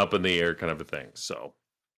 It's an up in the air kind of a thing. So,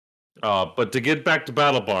 but to get back to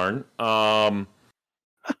Battle Barn,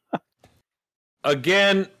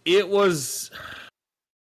 again, it was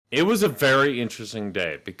a very interesting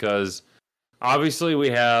day because obviously we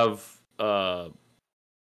have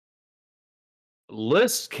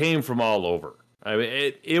lists came from all over. I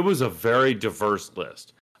mean, it was a very diverse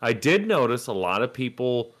list. I did notice a lot of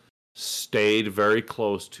people stayed very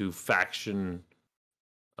close to faction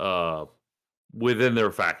within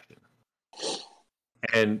their faction.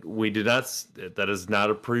 And we did not, that is not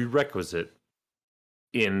a prerequisite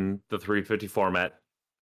in the 350 format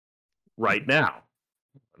right now.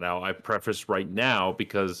 Now, I preface right now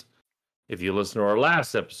because if you listen to our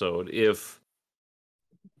last episode, if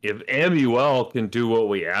MUL can do what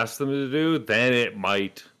we asked them to do, then it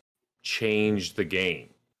might change the game.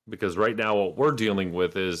 Because right now what we're dealing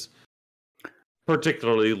with is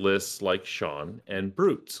particularly lists like Sean and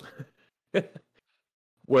Brutes.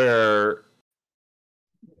 Where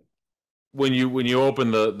when you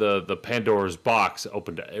open the Pandora's box,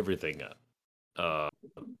 open to everything up.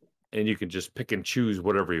 And you can just pick and choose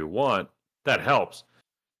whatever you want, that helps.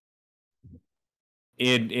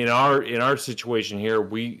 In our situation here,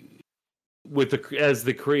 as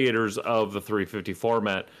the creators of the 350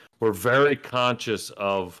 format, we're very conscious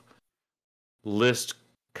of list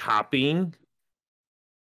copying,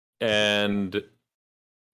 and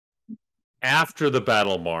after the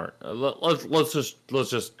battle mark, let's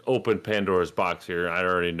just open Pandora's box here. I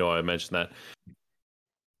already know I mentioned that.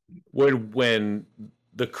 When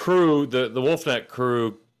the crew, the Wolfnet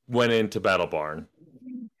crew, went into Battle Barn,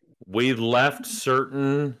 we left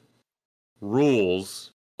certain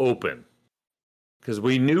rules open because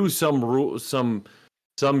we knew some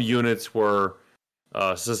units were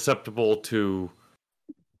susceptible to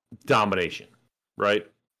domination, right?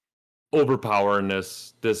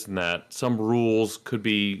 Overpowerness, this and that. Some rules could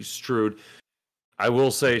be strewed. I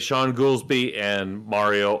will say Sean Goolsby and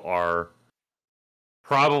Mario are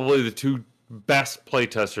probably the two best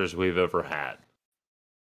playtesters we've ever had.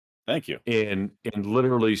 Thank you. In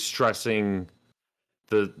literally stressing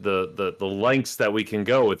the lengths that we can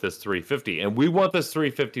go with this 350. And we want this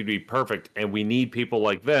 350 to be perfect, and we need people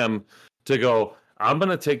like them to go, I'm going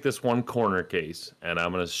to take this one corner case and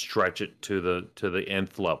I'm going to stretch it to the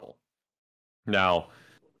nth level. Now,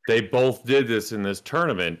 they both did this in this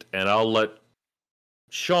tournament, and I'll let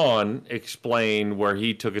Sean explain where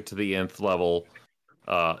he took it to the nth level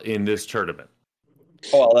in this tournament.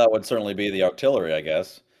 Well, that would certainly be the artillery, I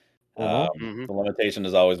guess. Mm-hmm. The limitation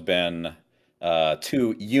has always been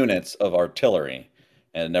 2 units of artillery,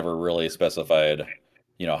 and it never really specified,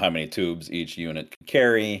 how many tubes each unit could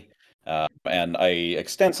carry. And I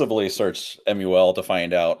extensively searched MUL to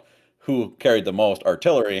find out who carried the most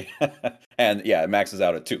artillery, and yeah, it maxes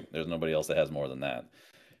out at 2. There's nobody else that has more than that.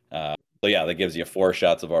 So yeah, that gives you 4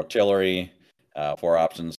 shots of artillery, 4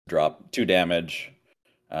 options to drop 2 damage.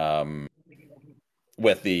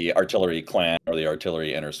 With the artillery clan or the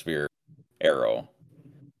artillery inner sphere arrow,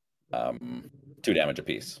 2 damage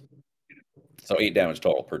apiece. So 8 damage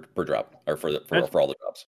total per drop, or for all the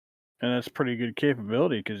drops. And that's pretty good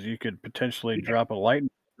capability because you could potentially drop a light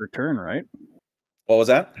per turn, right? What was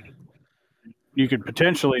that? You could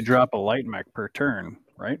potentially drop a light mech per turn,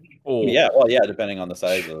 right? Oh. Yeah, well, yeah, depending on the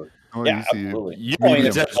size of. Yeah, absolutely.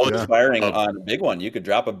 Firing on a big one, you could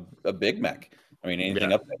drop a big mech. I mean,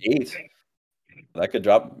 anything up to 8. That could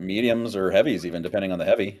drop mediums or heavies, even depending on the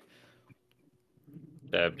heavy.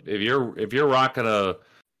 If you're rocking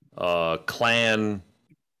a clan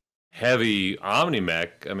heavy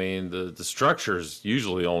Omni-Mech, I mean the structure's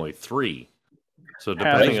usually only 3. So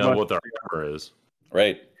depending on what the armor is.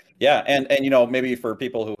 Right. Yeah, and maybe for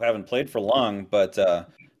people who haven't played for long, but the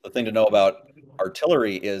thing to know about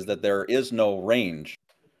artillery is that there is no range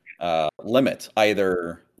limit,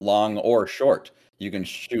 either long or short. You can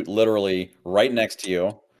shoot literally right next to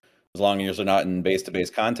you, as long as you're not in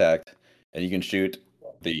base-to-base contact, and you can shoot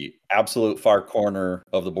the absolute far corner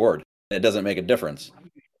of the board. It doesn't make a difference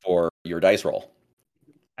for your dice roll.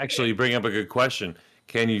 Actually, you bring up a good question.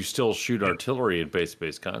 Can you still shoot artillery in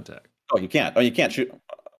base-to-base contact? Oh, you can't. Oh, you can't shoot.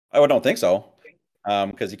 I don't think so,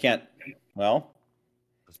 because you can't. Well,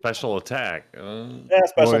 special attack.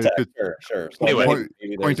 Special attack. Sure. So anyway,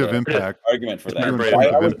 point of impact. Argument for that.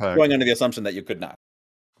 I was going under the assumption that you could not.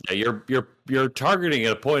 Yeah, you're targeting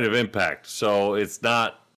a point of impact, so it's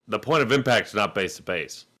not the point of impact is not base to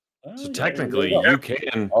base. So technically, you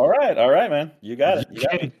can. All right, man. You got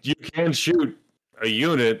it. You can shoot a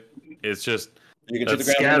unit. It's just you can shoot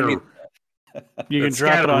the ground. You can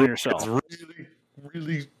drop it on yourself. It's really,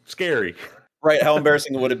 really scary. Right? How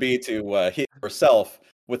embarrassing would it be to hit yourself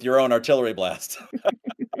with your own artillery blast? Hey,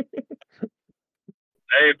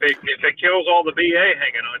 if it kills all the BA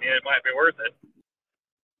hanging on you, it might be worth it.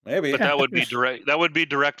 Maybe. But that would be direct. That would be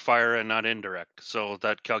direct fire and not indirect. So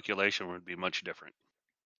that calculation would be much different.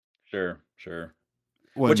 Sure.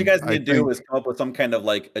 What you guys need to do is come up with some kind of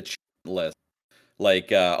like achievement list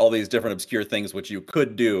like all these different obscure things which you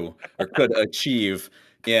could do or could achieve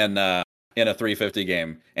in a 350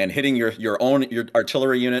 game, and hitting your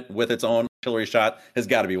artillery unit with its own artillery shot has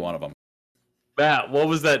got to be one of them. Matt, what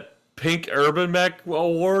was that Pink Urban Mech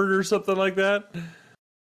Award or something like that?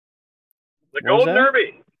 The Golden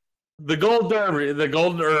Derby. The Golden Derby. The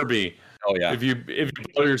Golden Derby. Oh yeah. If you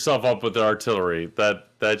blow yourself up with the artillery,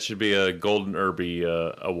 that should be a Golden Derby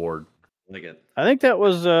award. Like it. I think that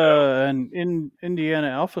was an Indiana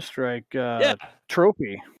Alpha Strike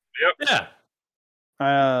trophy. Yep. Yeah.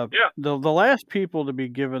 The last people to be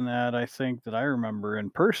given that, I think, that I remember in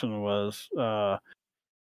person was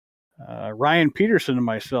Ryan Peterson and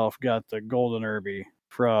myself got the Golden Derby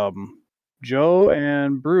from Joe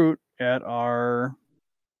and Brute at our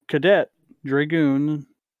Cadet Dragoon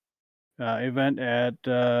event at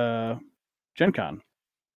Gen Con.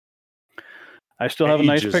 I still have a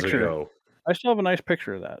nice Ages picture. ago. I still have a nice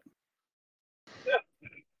picture of that.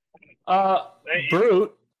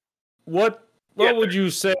 Brute, what would you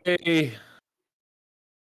say?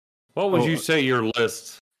 What would you say your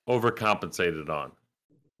list overcompensated on?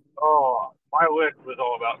 Oh, my list was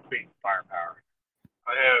all about speed and firepower.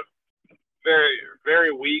 I have very,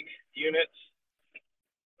 very weak units,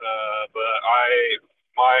 but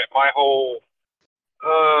my whole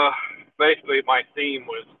basically my theme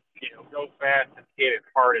was, go fast and hit as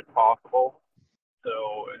hard as possible.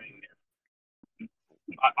 So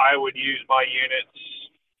I would use my units.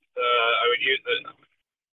 I would use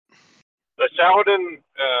the Saladin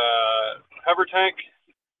hover tank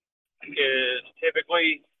is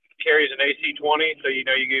typically carries an AC-20, so you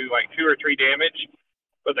do like 2 or 3 damage.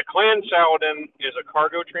 But the Clan Saladin is a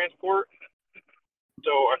cargo transport,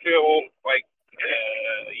 so I feel like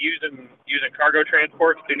using cargo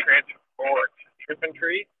transports to transport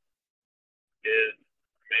infantry is,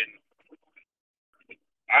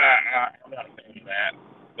 I'm not a fan of that,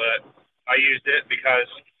 but I used it because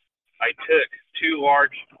I took 2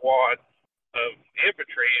 large squads of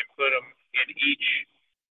infantry and put them in each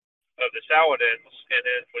of the Saladins, and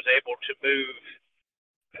then was able to move,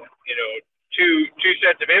 two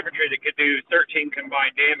sets of infantry that could do 13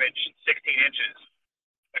 combined damage, 16 inches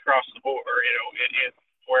across the board, in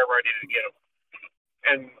wherever I needed to get them.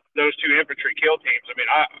 And those 2 infantry kill teams,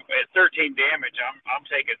 at 13 damage, I'm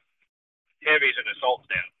taking heavies and assaults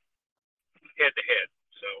down, head to head.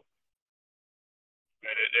 So,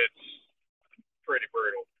 and it's pretty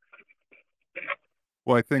brutal.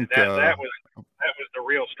 Well, I think that was the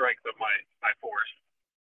real strength of my force.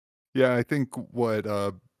 Yeah, I think what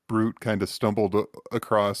Brute kind of stumbled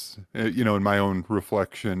across, in my own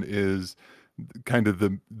reflection, is kind of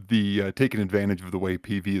the taking advantage of the way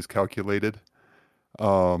PV is calculated.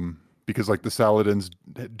 Because like the Saladins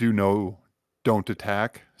don't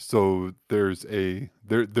attack, so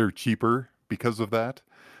they're cheaper because of that.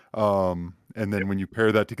 And then when you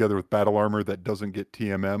pair that together with battle armor that doesn't get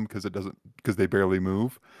TMM because they barely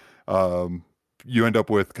move, you end up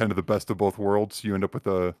with kind of the best of both worlds. You end up with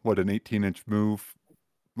an 18-inch move,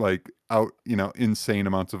 like insane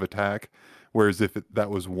amounts of attack. Whereas if that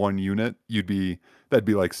was one unit, that'd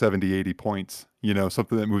be like 70, 80 points,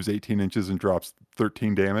 something that moves 18 inches and drops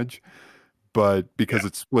 13 damage. But because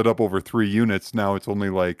it's split up over 3 units, now it's only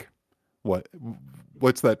like,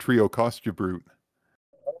 what's that trio cost you, Brute?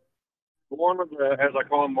 One of the, as I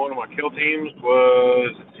call them, one of my kill teams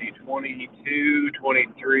was, 22,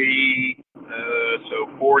 23, so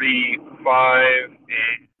 45,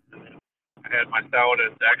 and I had my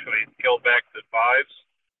Saladins actually scaled back to 5s,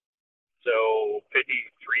 so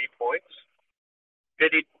 53 points.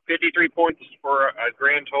 53 points for a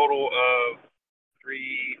grand total of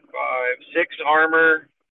 6 armor,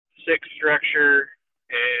 6 structure,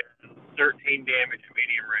 and 13 damage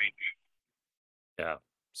medium range. Yeah.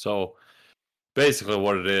 So basically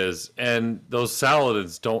what it is, and those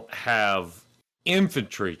Saladins don't have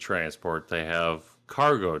infantry transport, they have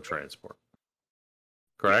cargo transport.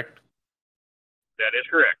 Correct? That is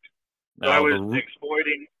correct. So Now, I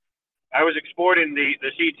was exploiting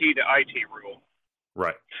the CT to IT rule.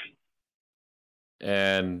 Right.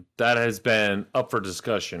 And that has been up for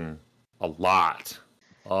discussion a lot.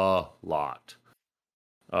 The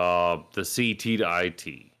CT to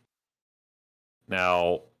IT.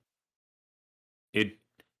 Now,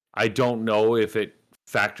 I don't know if it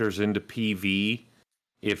factors into PV,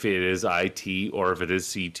 if it is IT or if it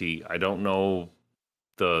is CT. I don't know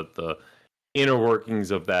the inner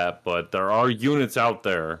workings of that, but there are units out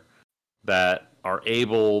there that are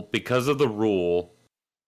able, because of the rule,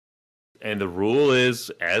 and the rule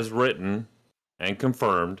is as written and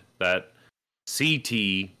confirmed, that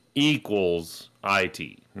CT equals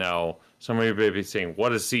IT. Now, Some of you may be saying,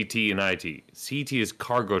 what is CT and IT? CT is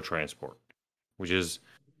cargo transport, which is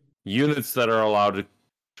units that are allowed to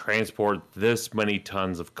transport this many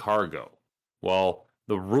tons of cargo. Well,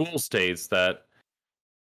 the rule states that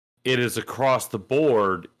it is across the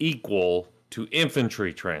board equal to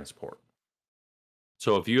infantry transport.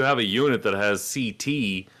 So if you have a unit that has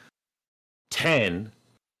CT 10,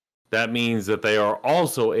 that means that they are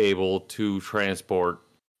also able to transport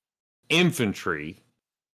infantry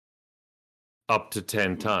up to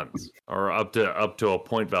 10 tons, or up to a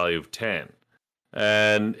point value of 10.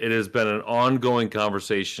 And it has been an ongoing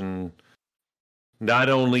conversation, not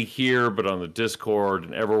only here, but on the Discord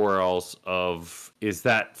and everywhere else, of, is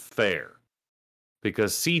that fair?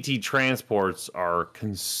 Because CT transports are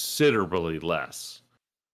considerably less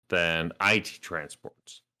than IT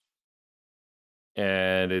transports.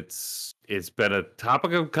 And it's been a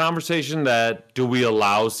topic of conversation that, do we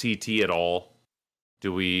allow CT at all?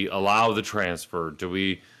 Do we allow the transfer? Do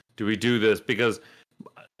we do this? Because,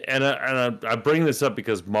 and I bring this up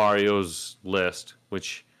because Mario's list,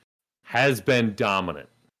 which has been dominant,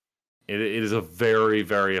 it is a very,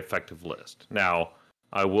 very effective list. Now,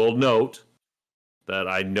 I will note that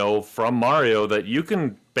I know from Mario that you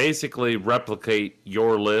can basically replicate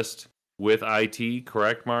your list with IT,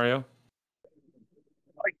 correct, Mario?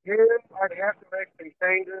 I can. I'd have to make some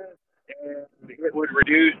changes, and it would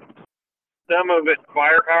reduce some of its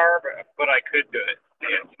firepower, but I could do it.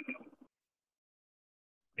 Yeah.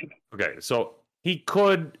 Okay, so he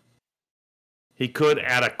could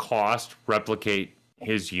at a cost replicate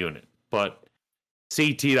his unit, but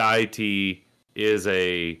CT to IT is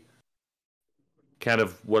a kind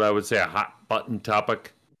of what I would say a hot button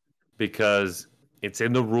topic, because it's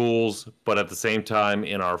in the rules, but at the same time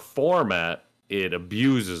in our format it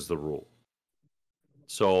abuses the rule.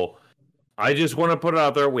 So I just want to put it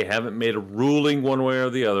out there. We haven't made a ruling one way or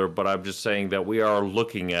the other, but I'm just saying that we are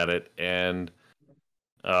looking at it, and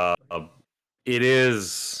it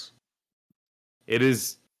is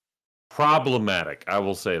problematic. I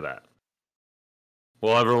will say that.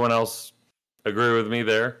 Will everyone else agree with me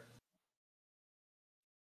there?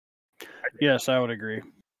 Yes, I would agree.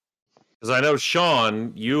 Because I know,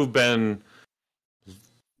 Sean, you've been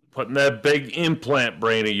putting that big implant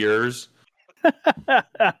brain of yours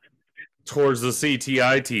towards the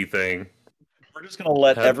CTIT thing. We're just going to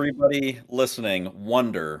let everybody listening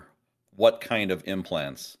wonder what kind of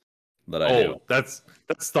implants that I do. That's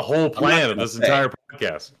the whole plan of this entire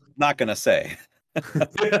podcast. Not going to say.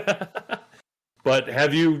 But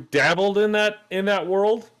have you dabbled in that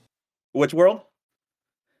world? Which world?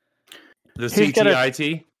 The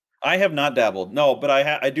CTIT? I have not dabbled. No, but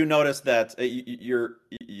I do notice that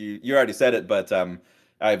you already said it, but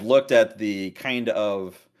I've looked at the kind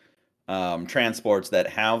of transports that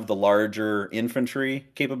have the larger infantry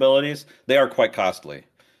capabilities. They are quite costly.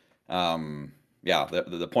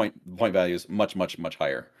 The point value is much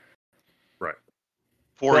higher. Right.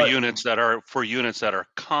 For units that are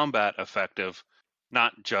combat effective,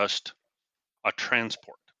 not just a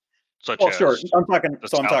transport. Sure. I'm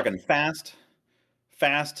talking fast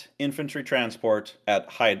infantry transport at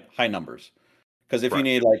high numbers. Because if you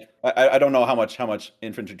need, like, I don't know how much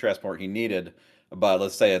infantry transport he needed, but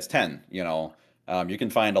let's say it's 10. You can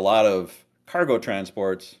find a lot of cargo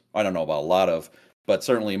transports. I don't know about a lot of, but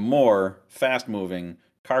certainly more fast-moving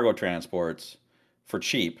cargo transports for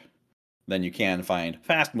cheap than you can find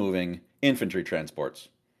fast-moving infantry transports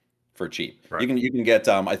for cheap. Right. You can get.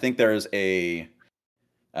 I think there's a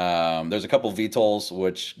couple VTOLs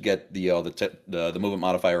which get the movement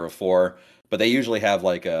modifier of 4, but they usually have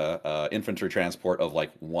like a infantry transport of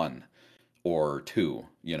like 1 or 2,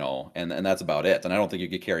 and that's about it. And I don't think you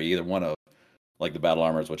could carry either one of like the battle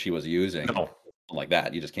armors which he was using. No. Something like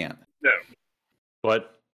that. You just can't. No.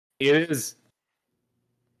 But it is,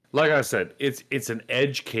 like I said, it's an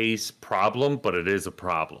edge case problem, but it is a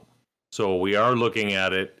problem. So we are looking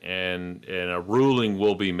at it, and a ruling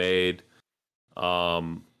will be made.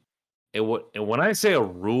 And when I say a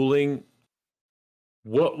ruling,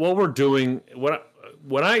 what we're doing,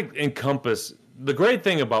 when I encompass, the great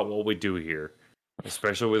thing about what we do here,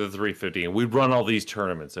 especially with the 350, and we run all these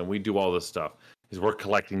tournaments and we do all this stuff, is we're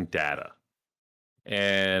collecting data.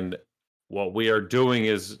 And what we are doing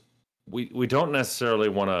is we don't necessarily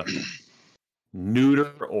want to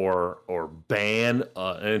neuter or ban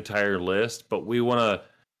an entire list, but we want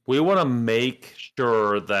to make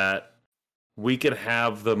sure that we can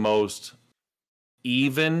have the most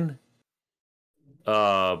even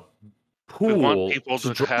pool. We want people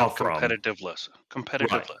to draw have from. competitive lists.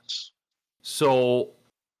 So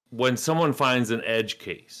when someone finds an edge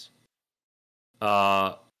case,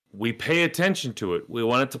 we pay attention to it. We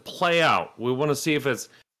want it to play out. We want to see if it's.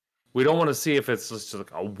 We don't want to see if it's just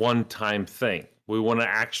like a one-time thing. We want to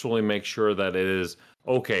actually make sure that it is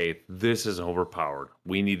okay. This is overpowered.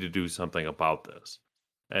 We need to do something about this,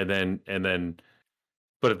 and then,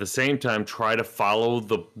 but at the same time, try to follow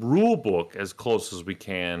the rule book as close as we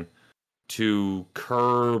can to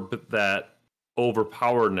curb that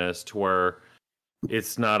overpoweredness to where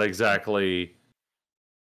it's not exactly.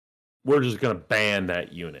 We're just going to ban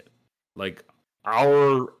that unit. Like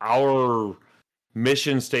our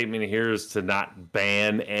mission statement here is to not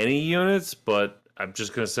ban any units, but I'm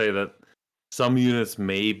just going to say that some units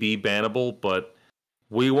may be bannable, but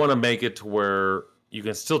we want to make it to where you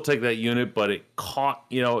can still take that unit, but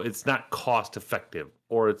it's not cost effective,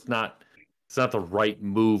 or it's not the right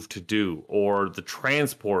move to do, or the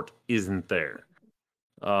transport isn't there.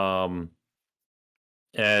 And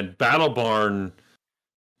Battle Barn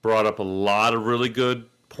brought up a lot of really good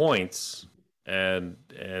points, and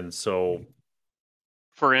so,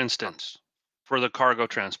 for instance, for the cargo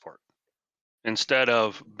transport, instead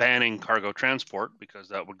of banning cargo transport because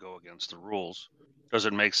that would go against the rules, does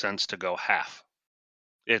it make sense to go half?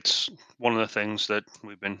 It's one of the things that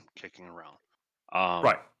we've been kicking around.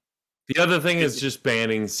 Right. The other thing is just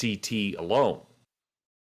banning CT alone,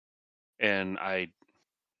 and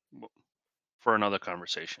for another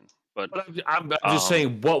conversation. But I'm just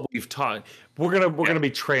saying what we've talked. We're gonna be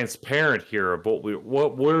transparent here of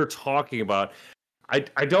what we're talking about.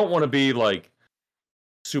 I don't want to be like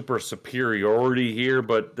super superiority here,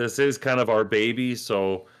 but this is kind of our baby,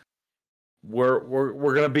 so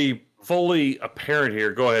we're gonna be fully apparent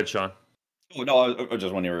here. Go ahead, Sean. Oh, no,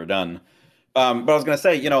 just when you were done. But I was gonna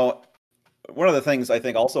say, one of the things I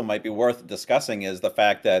think also might be worth discussing is the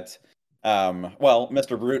fact that,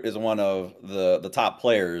 Mr. Brute is one of the top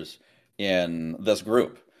players in this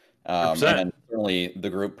group, and certainly the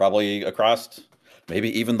group probably across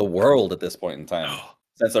maybe even the world at this point in time.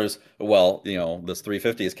 Since there's this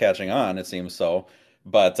 350 is catching on, it seems so.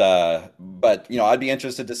 But I'd be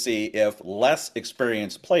interested to see if less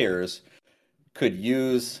experienced players could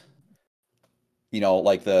use,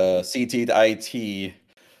 like the CT to IT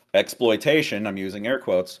exploitation. I'm using air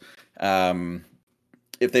quotes.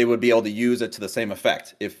 If they would be able to use it to the same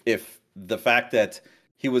effect. If the fact that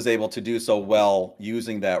he was able to do so well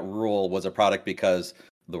using that rule was a product because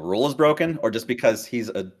the rule is broken, or just because he's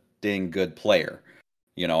a dang good player.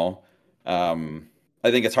 I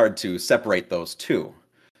think it's hard to separate those two.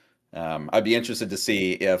 I'd be interested to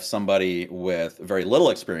see if somebody with very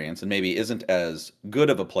little experience and maybe isn't as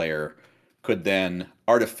good of a player could then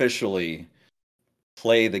artificially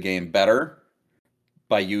play the game better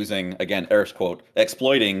by using, again, air quote,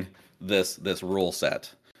 exploiting this rule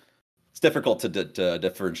set. It's difficult to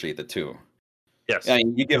differentiate the two. Yes. I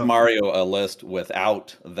mean, you give Mario a list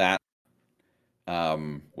without that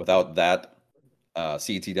CT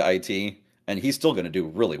to IT, and he's still going to do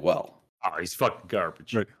really well. Oh, he's fucking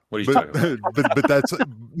garbage. Right. What are you talking about? But that's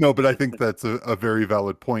no. But I think that's a very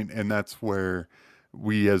valid point, and that's where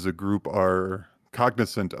we as a group are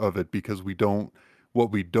cognizant of it, because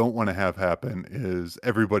what we don't want to have happen is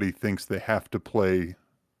everybody thinks they have to play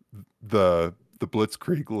the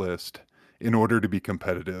Blitzkrieg list in order to be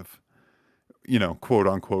competitive. Quote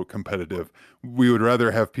unquote competitive. We would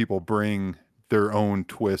rather have people bring their own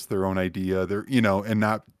twist, their own idea, and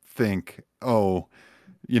not think, I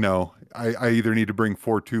either need to bring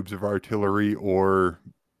 4 tubes of artillery or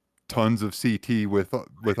tons of CT with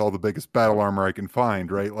all the biggest battle armor I can find,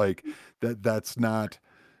 right? Like that's not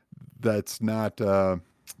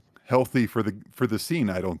healthy for the scene,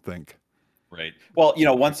 I don't think. Right. Well,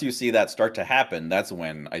 once you see that start to happen, that's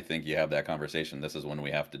when I think you have that conversation. This is when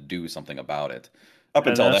we have to do something about it. Up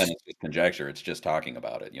until then, it's just conjecture. It's just talking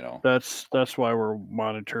about it, That's why we're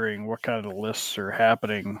monitoring what kind of lists are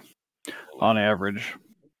happening on average.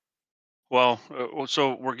 Well,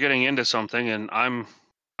 so we're getting into something, and I'm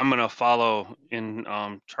going to follow in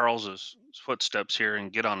Charles's footsteps here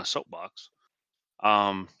and get on a soapbox.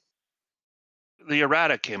 The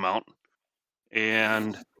errata came out,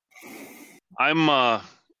 and I'm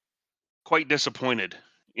quite disappointed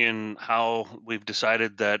in how we've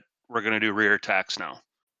decided that we're going to do rear attacks now.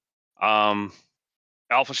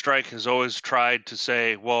 Alpha Strike has always tried to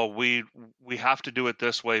say, well, we have to do it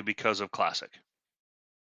this way because of Classic.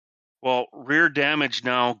 Well, rear damage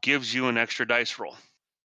now gives you an extra dice roll.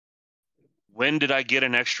 When did I get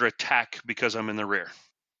an extra attack because I'm in the rear?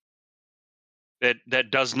 That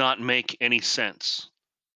does not make any sense.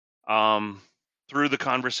 Through the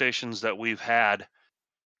conversations that we've had,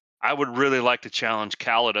 I would really like to challenge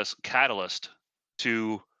Catalyst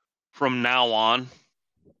to, from now on,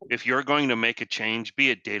 if you're going to make a change, be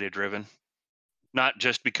it data driven, not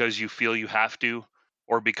just because you feel you have to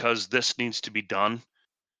or because this needs to be done.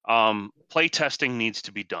 Play testing needs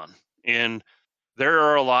to be done. And there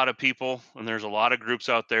are a lot of people and there's a lot of groups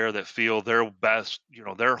out there that feel their best,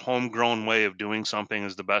 their homegrown way of doing something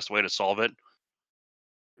is the best way to solve it.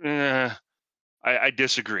 I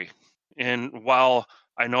disagree. And while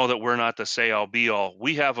I know that we're not the say-all be-all,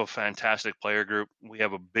 we have a fantastic player group. We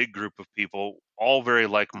have a big group of people, all very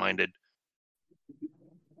like-minded.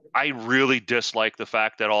 I really dislike the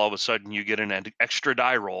fact that all of a sudden you get an extra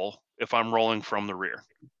die roll if I'm rolling from the rear.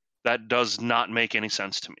 That does not make any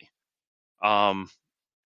sense to me.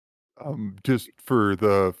 Just for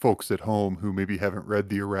the folks at home who maybe haven't read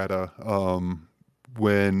the errata,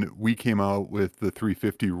 when we came out with the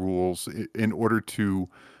 350 rules, in order to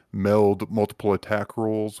meld multiple attack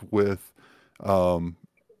rolls with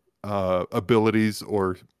abilities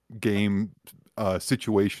or game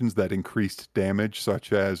situations that increased damage,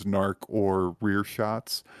 such as narc or rear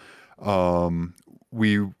shots,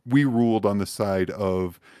 we ruled on the side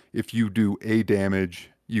of if you do a damage,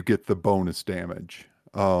 you get the bonus damage.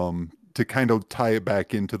 To kind of tie it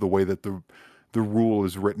back into the way that the rule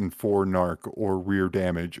is written for narc or rear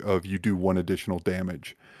damage of you do one additional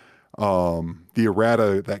damage. The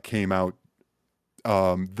errata that came out,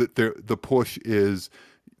 the push is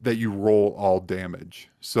that you roll all damage.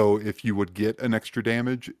 So if you would get an extra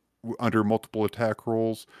damage under multiple attack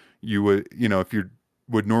rolls, you would, if you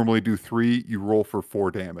would normally do 3, you roll for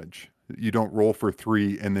 4 damage. You don't roll for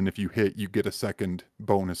 3, and then if you hit, you get a second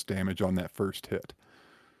bonus damage on that first hit.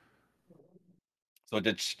 So it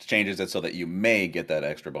just changes it so that you may get that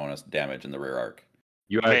extra bonus damage in the rear arc.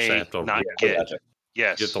 You actually have to not roll. get. Gotcha.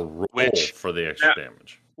 Yes. You have to roll Which- for the extra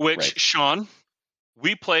damage. Which, Right. Sean,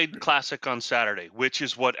 we played Classic on Saturday, which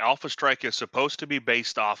is what Alpha Strike is supposed to be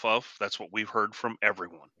based off of. That's what we've heard from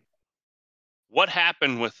everyone. What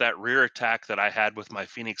happened with that rear attack that I had with my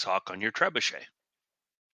Phoenix Hawk on your Trebuchet?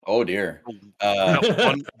 Oh dear.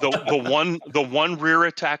 The one rear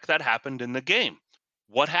attack that happened in the game.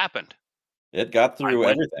 What happened? It got through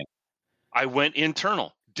everything. I went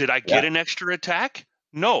internal. Did I get an extra attack?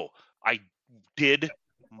 No. I did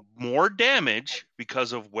more damage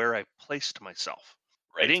because of where I placed myself.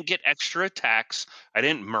 I didn't get extra attacks. I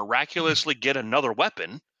didn't miraculously get another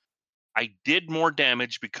weapon. I did more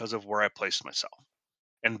damage because of where I placed myself.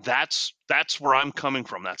 And that's where I'm coming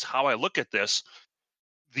from. That's how I look at this.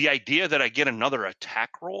 The idea that I get another attack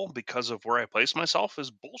roll because of where I place myself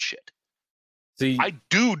is bullshit. See, I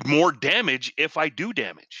do more damage if I do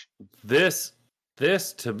damage. This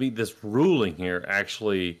to me, this ruling here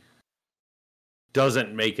actually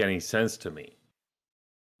doesn't make any sense to me.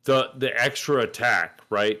 The extra attack,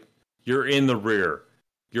 right? You're in the rear.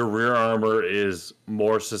 Your rear armor is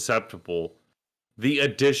more susceptible. The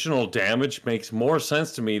additional damage makes more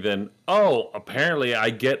sense to me than, apparently I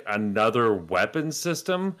get another weapon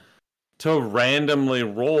system to randomly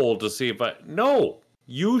roll to see if No,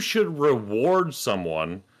 you should reward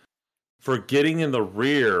someone for getting in the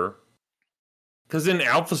rear. Because in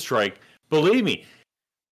Alpha Strike, believe me,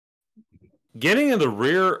 getting in the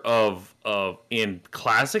rear of in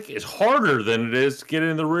Classic is harder than it is to get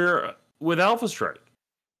in the rear with Alpha Strike.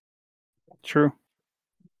 True.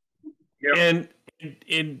 Yep. And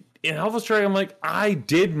in Alpha Strike, I'm like, I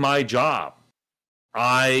did my job.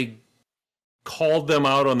 I called them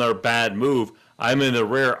out on their bad move. I'm in the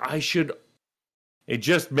rear. It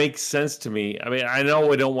just makes sense to me. I mean, I know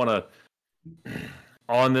we don't want to.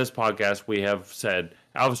 On this podcast, we have said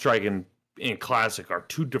Alpha Strike and Classic are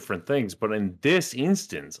two different things. But in this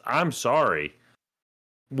instance, I'm sorry.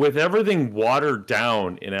 With everything watered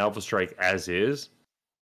down in Alpha Strike as is,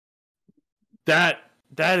 that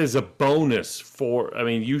is a bonus for. I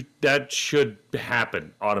mean, that should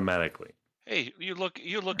happen automatically. Hey, you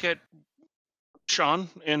look at Sean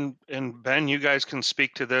and Ben. You guys can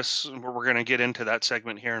speak to this. We're going to get into that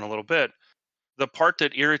segment here in a little bit. The part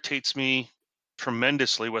that irritates me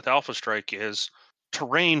tremendously with Alpha Strike is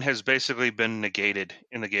terrain has basically been negated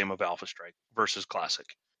in the game of Alpha Strike versus Classic.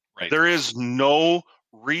 Right. There is no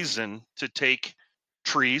reason to take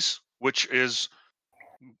trees, which is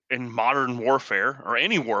in modern warfare or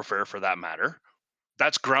any warfare for that matter.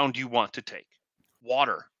 That's ground you want to take.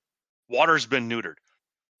 Water's been neutered.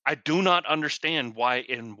 I do not understand why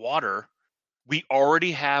in water we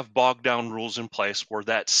already have bogged down rules in place where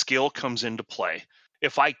that skill comes into play.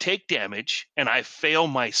 If I take damage and I fail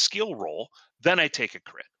my skill roll, then I take a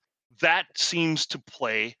crit. That seems to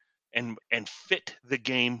play and fit the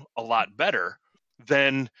game a lot better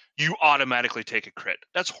than you automatically take a crit.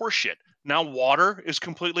 That's horseshit. Now water is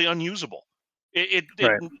completely unusable. It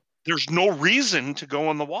there's no reason to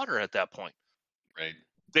go in the water at that point. Right.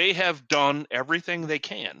 They have done everything they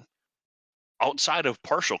can outside of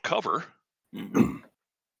partial cover.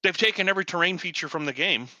 They've taken every terrain feature from the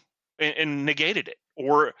game and negated it,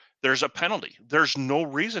 or there's a penalty. There's no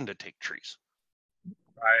reason to take trees.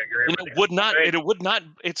 I agree. And it would not. It would not.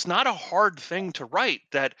 It's not a hard thing to write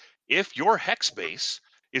that if your hex base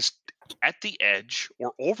is at the edge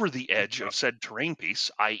or over the edge of said terrain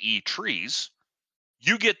piece, i.e., trees,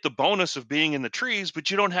 you get the bonus of being in the trees,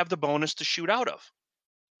 but you don't have the bonus to shoot out of,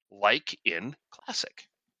 like in Classic.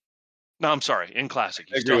 No, I'm sorry, in Classic.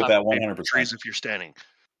 You I still agree with have that to pay for 100%. trees if you're standing,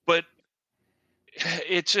 but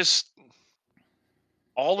it's just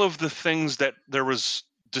all of the things that there was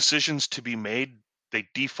decisions to be made. They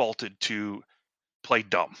defaulted to play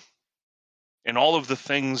dumb, and all of the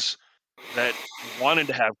things that you wanted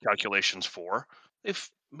to have calculations for, they've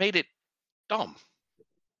made it dumb.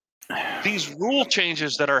 These rule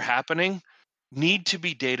changes that are happening need to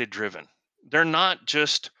be data driven. They're not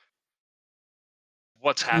just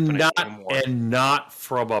what's happening anymore. And not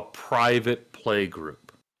from a private play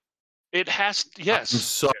group. It has, yes. I'm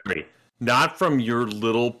sorry, not from your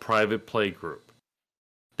little private play group.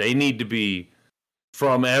 They need to be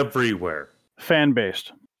from everywhere. Fan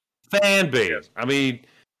based. Fan based. I mean,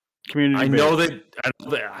 community. I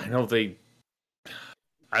know they.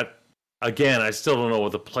 Again, I still don't know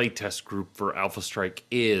what the playtest group for Alpha Strike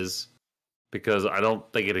is, because I don't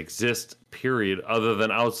think it exists. Period. Other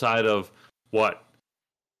than outside of what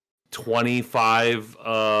 25.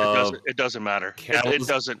 It doesn't matter.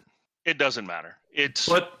 It doesn't matter.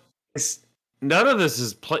 None of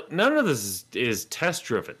this is test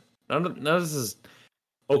driven. None of this is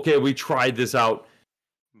okay. We tried this out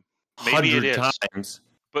maybe 100 times,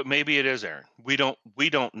 but maybe it is, Aaron. We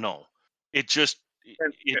don't know. It just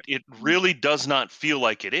it really does not feel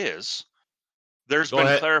like it is. There's been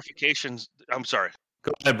clarifications. I'm sorry.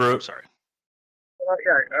 Go ahead, bro. I'm sorry.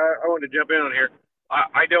 I want to jump in on here.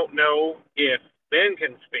 I don't know if Ben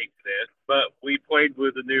can speak to this, but we played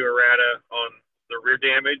with the new errata on the rear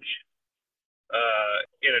damage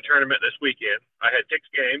in a tournament this weekend. I had 6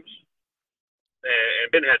 games,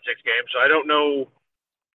 and Ben had 6 games, so I don't know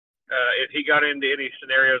if he got into any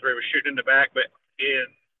scenarios where he was shooting in the back, but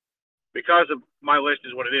because of my list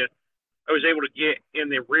is what it is, I was able to get in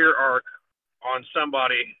the rear arc on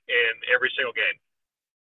somebody in every single game.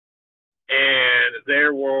 And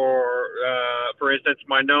there were, for instance,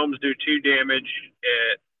 my gnomes do 2 damage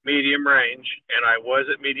at medium range, and I was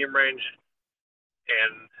at medium range,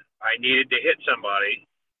 and I needed to hit somebody,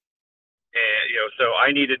 and so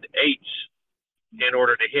I needed 8s in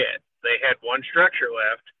order to hit. They had 1 structure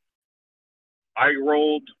left. I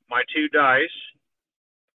rolled my 2 dice,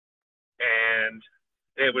 and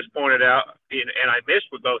it was pointed out, and I missed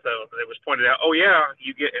with both of them. It was pointed out, oh yeah,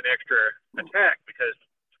 you get an extra attack because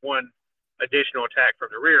it's 1 additional attack from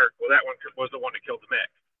the rear. Well, that one was the one that killed the mech.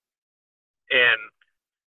 And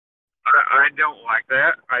I don't like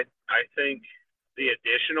that. I think the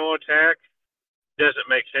additional attack doesn't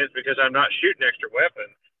make sense because I'm not shooting extra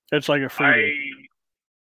weapons. It's like a freebie.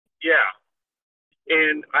 Yeah.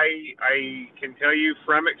 And I can tell you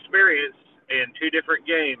from experience in 2 different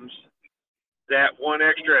games that 1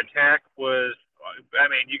 extra attack was, I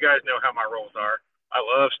mean, you guys know how my rolls are. I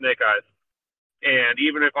love Snake Eyes. And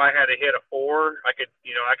even if I had to hit a 4, I could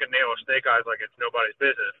nail a Snake Eyes like it's nobody's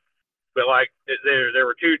business. But like there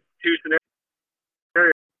were two scenarios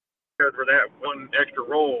where that 1 extra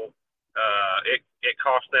roll, it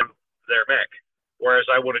cost them their mech, whereas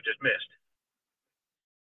I would have just missed.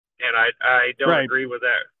 And I don't agree with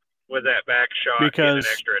that back shot and an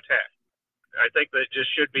extra attack. I think that just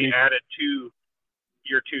should be added to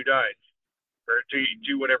your 2 dice, or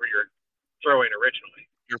to whatever you're throwing originally.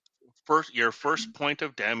 Your first point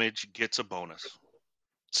of damage gets a bonus.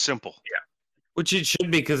 Simple. Yeah. Which it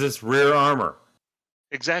should be because it's rear armor.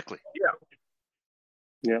 Exactly.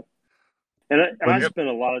 Yeah. And I spent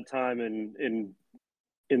a lot of time in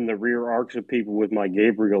the rear arcs of people with my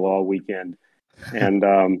Gabriel all weekend, and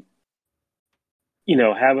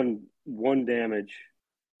having 1 damage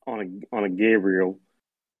on a Gabriel,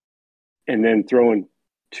 and then throwing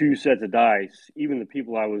 2 sets of dice. Even the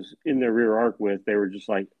people I was in their rear arc with, they were just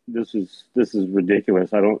like, "This is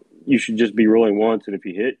ridiculous. You should just be rolling once, and if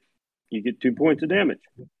you hit, you get 2 points of damage."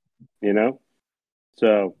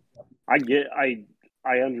 So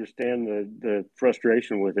I understand the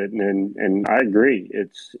frustration with it, and I agree.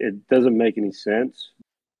 It doesn't make any sense.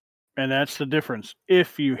 And that's the difference.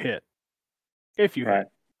 If you hit, hit,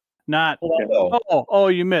 not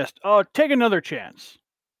you missed. Oh, take another chance.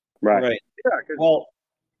 Right. Yeah.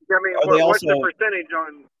 What's the percentage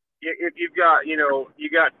on if you've got, you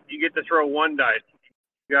get to throw one dice,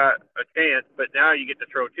 you got a chance, but now you get to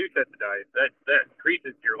throw two sets of dice. That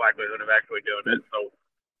increases your likelihood of actually doing it. So,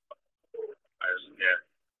 yeah.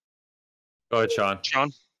 Go ahead, Sean.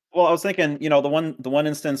 Sean? Well, I was thinking, the one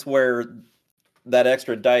instance where that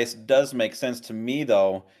extra dice does make sense to me,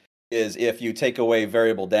 though, is if you take away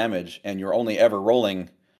variable damage and you're only ever rolling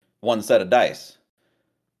one set of dice.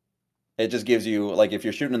 It just gives you, like, if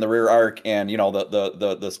you're shooting in the rear arc, and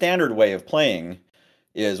the standard way of playing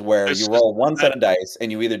is where you roll one set of dice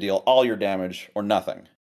and you either deal all your damage or nothing,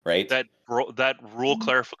 right? That rule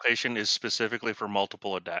clarification is specifically for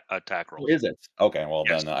multiple attack rolls. Is it? Okay, well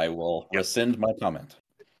Yes. then I will rescind my comment.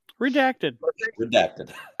 Redacted.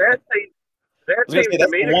 Redacted. That seems to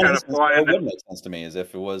That's me the to one kind of instance fly where in it would make sense to me, is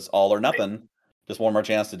if it was all or nothing, just one more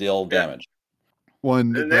chance to deal damage.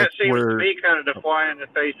 And that seems to me kind of to fly in the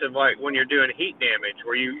face of, like, when you're doing heat damage,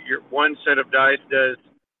 where your one set of dice does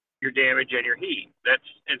your damage and your heat. That's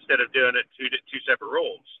instead of doing it two separate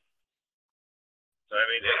rolls. So I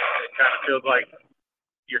mean, it kind of feels like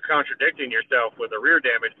you're contradicting yourself with the rear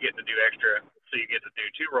damage getting to do extra, so you get to do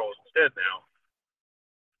two rolls instead now.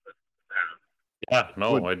 Yeah,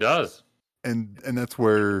 no, it does. And that's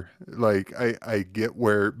where, like, I get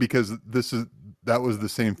where, because that was the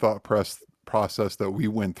same thought process that we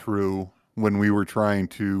went through when we were trying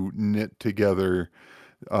to knit together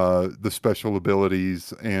the special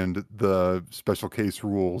abilities and the special case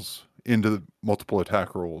rules into multiple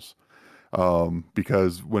attack rules.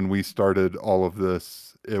 Because when we started all of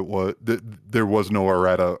this, there was no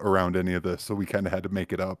errata around any of this, so we kind of had to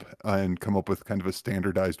make it up and come up with kind of a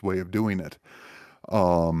standardized way of doing it.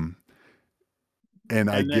 I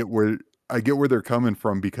get where they're coming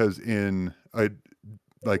from, because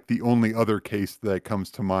like the only other case that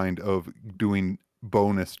comes to mind of doing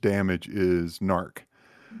bonus damage is Narc.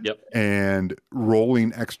 Yep. And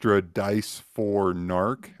rolling extra dice for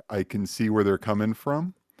Narc, I can see where they're coming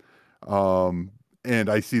from. And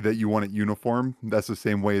I see that you want it uniform. That's the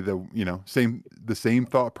same way that, the same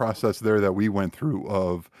thought process there that we went through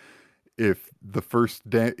of, if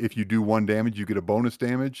you do one damage, you get a bonus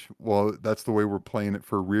damage. Well, that's the way we're playing it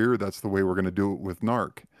for rear. That's the way we're going to do it with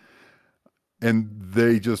Narc. And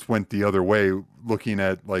they just went the other way, looking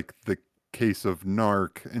at, like, the case of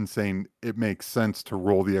Narc and saying it makes sense to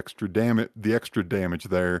roll the extra damage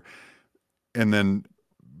there, and then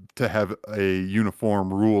to have a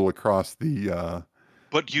uniform rule across the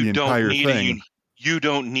But you the don't entire need thing. you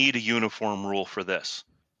don't need a uniform rule for this.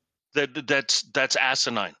 That's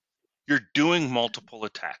asinine. You're doing multiple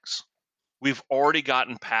attacks. We've already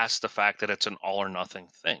gotten past the fact that it's an all or nothing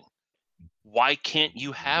thing. Why can't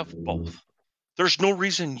you have both? There's no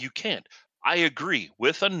reason you can't. I agree.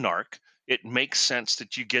 With a Narc, it makes sense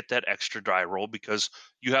that you get that extra die roll because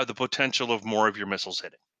you have the potential of more of your missiles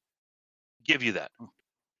hitting. Give you that.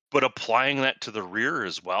 But applying that to the rear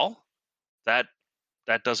as well, that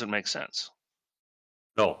doesn't make sense.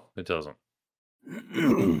 No, it doesn't.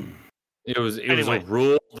 It was a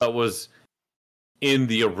rule that was in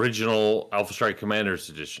the original Alpha Strike Commanders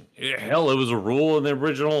edition. Hell, it was a rule in the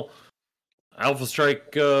original Alpha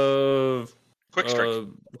Strike Quick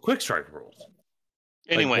Strike rules.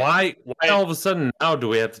 Anyway, like, why all of a sudden now do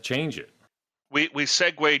we have to change it? We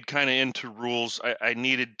segued kind of into rules. I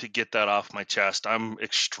needed to get that off my chest. I'm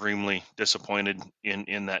extremely disappointed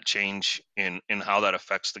in that change in how that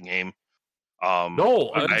affects the game.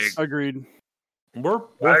 No, I agreed. We're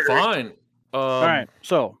fine. All right,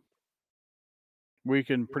 so we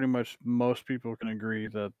can most people can agree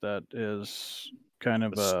that is kind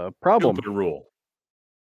of a problem.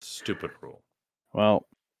 Stupid rule. Well,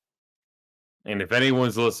 and if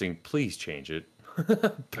anyone's listening, please change it.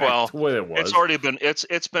 Well, to what it was. It's already been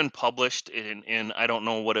it's been published, and I don't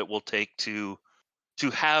know what it will take to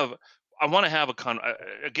have. I want to have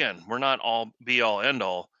again. We're not all be all end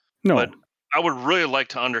all. No. But I would really like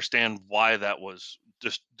to understand why that was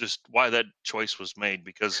just why that choice was made,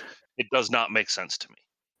 because it does not make sense to me.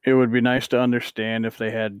 It would be nice to understand if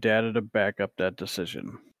they had data to back up that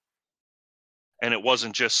decision. And it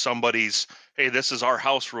wasn't just somebody's, hey, this is our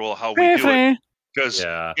house rule, how we do it. Because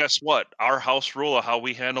guess what? Our house rule of how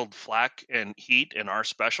we handled flak and heat in our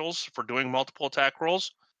specials for doing multiple attack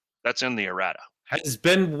rolls, that's in the errata. Has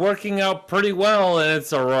been working out pretty well, and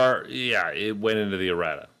it went into the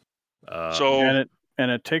errata. And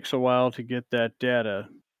it takes a while to get that data,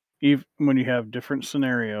 even when you have different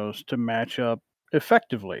scenarios, to match up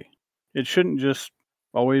effectively. It shouldn't just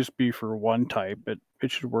always be for one type.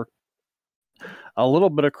 It should work a little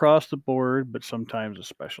bit across the board, but sometimes it's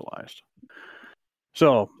specialized.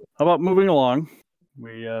 So, how about moving along?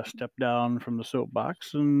 we step down from the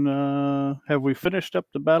soapbox, and have we finished up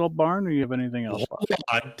the battle barn, or you have anything else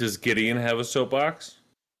left? Does Gideon have a soapbox?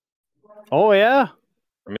 Oh yeah.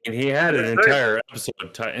 I mean, he had an entire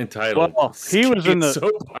episode entitled. Well, he was in the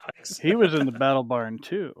soapbox. He was in the battle barn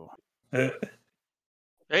too. Hey,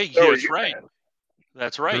 So that's you- right.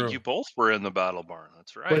 That's right. True. You both were in the battle barn.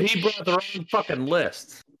 That's right. But he brought the wrong fucking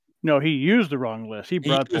list. No, he used the wrong list. He He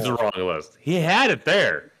brought used the both. wrong list. He had it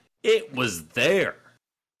there. It was there.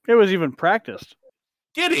 It was even practiced.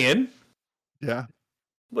 Gideon, Yeah.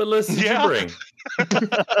 what list did Yeah. you bring?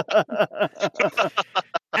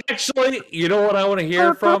 Actually, you know what I want to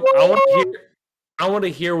hear from? I want to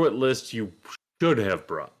hear what list you should have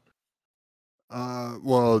brought.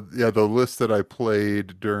 Well, yeah, the list that I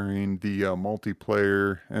played during the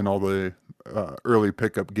multiplayer and all the early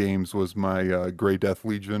pickup games was my Grey Death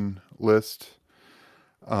Legion list.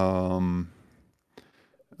 1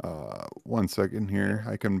 second here.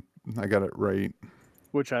 I got it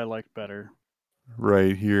Which I like better.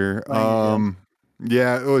 right here. Fine,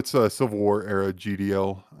 Yeah, it's a Civil War era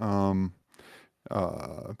GDL.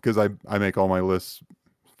 Because I make all my lists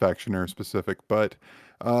factioner specific, but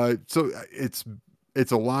so it's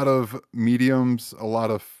a lot of mediums, a lot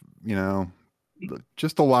of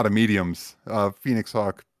just a lot of mediums. Phoenix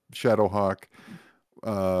Hawk, Shadowhawk,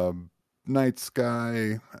 Night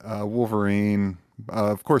Sky, Wolverine.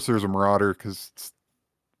 Of course, there's a Marauder because it's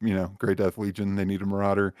Grey Death Legion. They need a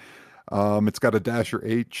Marauder. It's got a Dasher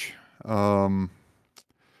H.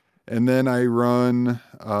 And then I run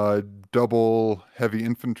double heavy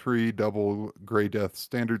infantry, double Grey Death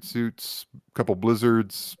standard suits, a couple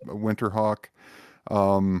blizzards, a Winterhawk.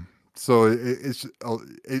 So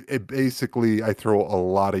it basically, I throw a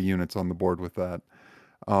lot of units on the board with that.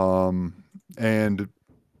 And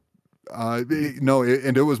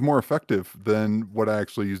it was more effective than what I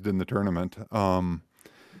actually used in the tournament.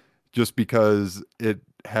 Just because it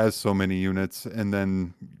has so many units, and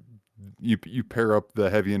then you pair up the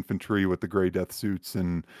heavy infantry with the Grey Death suits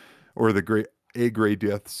or the Grey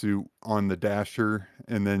Death suit on the Dasher,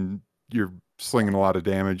 and then you're slinging a lot of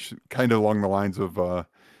damage, kind of along the lines of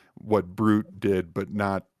what Brute did, but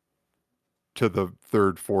not to the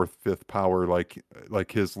 3rd, 4th, 5th power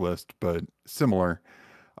like his list, but similar.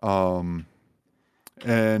 And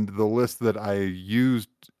the list that I used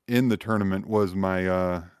in the tournament was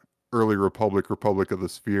my early Republic of the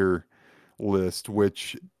Sphere list,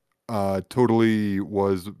 which totally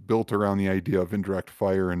was built around the idea of indirect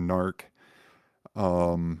fire and narc.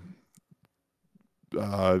 Kind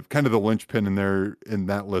of the linchpin in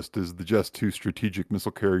that list is the Just 2 strategic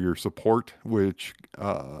missile carrier support, which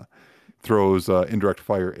throws indirect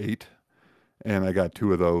fire 8, and I got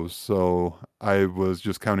 2 of those. So I was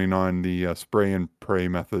just counting on the spray and pray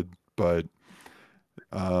method, but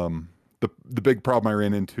the big problem I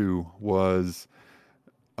ran into was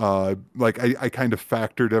I kind of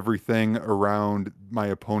factored everything around my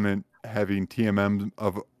opponent having TMM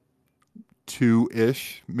of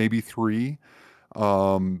 2-ish, maybe 3.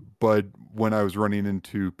 But when I was running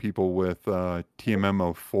into people with TMM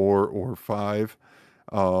of 4 or 5,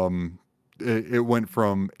 it went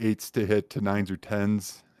from 8s to hit to 9s or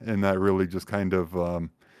 10s, and that really just kind of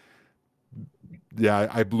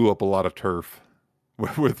I blew up a lot of turf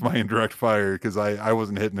with my indirect fire because I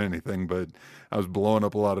wasn't hitting anything, but I was blowing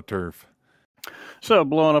up a lot of turf. So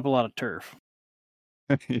blowing up a lot of turf.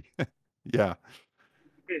 Yeah.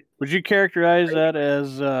 Would you characterize that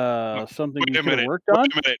as something you could have worked on?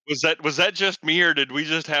 Wait a minute. Was that just me, or did we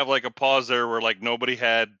just have like a pause there where like nobody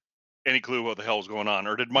had any clue what the hell was going on,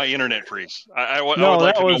 or did my internet freeze? I would like to know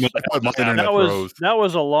what the hell just happened. That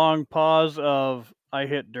was a long pause of I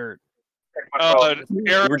hit dirt. Aaron,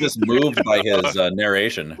 We're just moved by his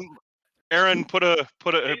narration. Aaron, put a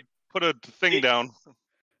thing down.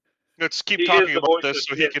 Let's keep He is talking the about voice this of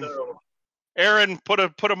so he can. Aaron, put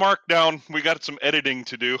a mark down. We got some editing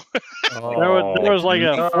to do. There was like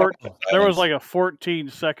a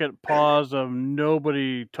 14-second pause of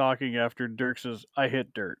nobody talking after Dirk says, "I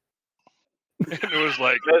hit dirt." And it was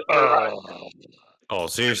like, oh,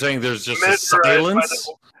 so you're saying there's just a silence?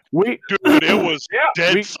 Dude, it was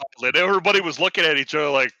dead silent. Everybody was looking at each other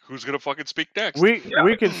like, "Who's gonna fucking speak next?" We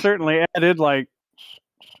could certainly add in like.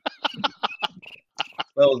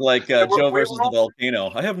 That was like Joe versus the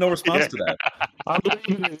volcano. I have no response to that. I'm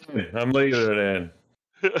leaving it in.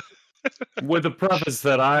 With the preface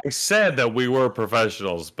that I said that we were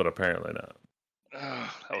professionals, but apparently not.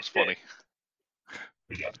 That was funny.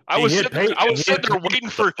 I was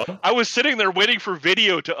sitting there waiting for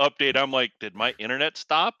video to update. I'm like, did my internet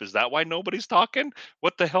stop? Is that why nobody's talking?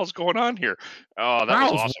 What the hell's going on here? Oh,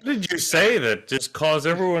 that was awesome. What did you say that just caused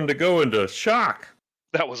everyone to go into shock?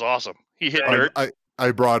 That was awesome. He hit I, dirt.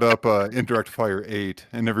 I brought up Indirect Fire 8,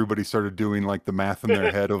 and everybody started doing like the math in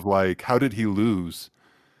their head of like, how did he lose?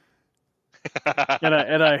 And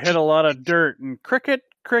I hit a lot of dirt and cricket.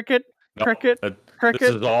 No,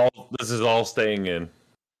 This is all staying in.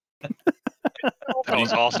 That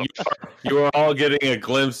was awesome. You are all getting a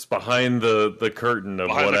glimpse behind the curtain of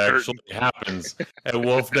what actually happens at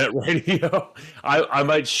WolfNet Radio. I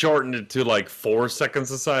might shorten it to like 4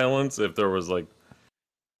 seconds of silence if there was like.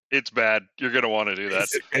 It's bad. You're gonna want to do that.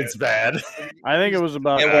 It's bad. I think it was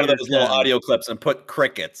about. Get one of those little audio clips and put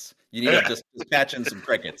crickets. You need to just patch in some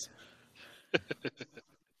crickets.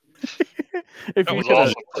 If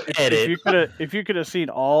you could have seen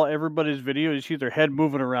everybody's video, you see their head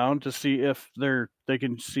moving around to see if they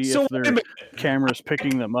can see if their camera's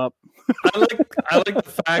picking them up. I like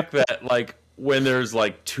the fact that like when there's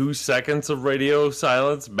like 2 seconds of radio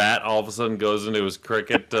silence, Matt all of a sudden goes into his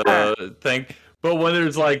cricket thing. But when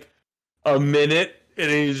there's like a minute and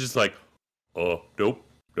he's just like, oh, nope.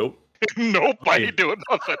 Nope, I ain't doing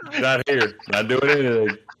nothing. Not here. Not doing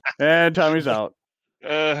anything. And Tommy's out.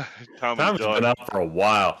 Tommy's been out for a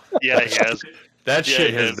while. Yeah, he has. That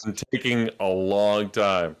shit has been taking a long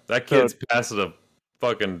time. That kid's passing a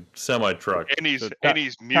fucking semi-truck. And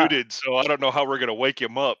he's muted, so I don't know how we're gonna wake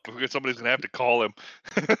him up because somebody's gonna have to call him.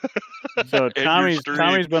 So Tommy's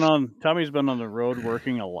been on the road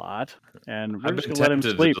working a lot, and we're just gonna let him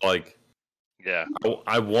sleep. Yeah,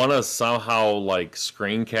 I want to somehow like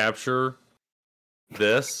screen capture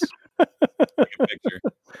this,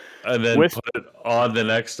 and then put it on the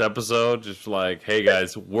next episode. Just like, hey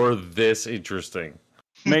guys, we're this interesting.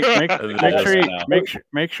 Make sure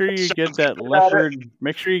you get that leopard.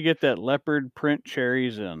 Make sure you get that leopard print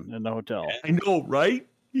cherries in the hotel. I know, right?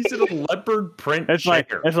 He's in a leopard print. It's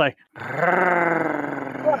like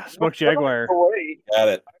smoked jaguar. Got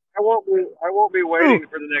it. I won't be waiting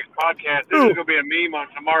for the next podcast. This is gonna be a meme on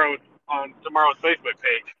tomorrow's Facebook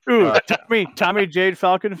page. Ooh, Tommy Jade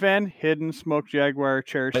Falcon fan, hidden smoked jaguar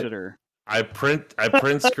chair sitter. I print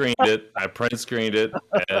screened it.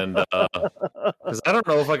 And because I don't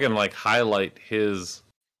know if I can like highlight his.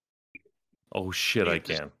 Oh shit! I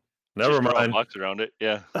can. Never mind. Box around it.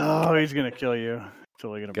 Yeah. Oh, he's gonna kill you.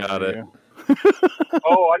 Totally gonna got it. You.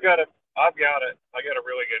 Oh, I've got it. I got a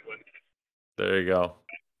really good one. There you go.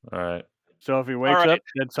 All right. So if he wakes up,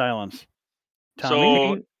 dead silence.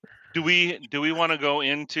 Tommy? So do we want to go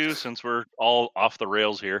into, since we're all off the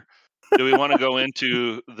rails here? Do we want to go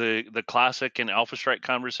into the classic and Alpha Strike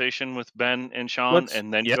conversation with Ben and Sean,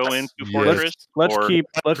 and then go into Fortress? Let's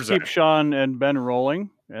keep Sean and Ben rolling,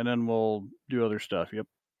 and then we'll do other stuff. Yep.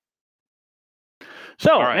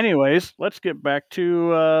 So, anyways, let's get back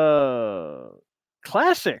to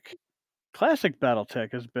classic. Classic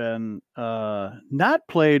BattleTech has been not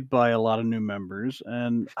played by a lot of new members.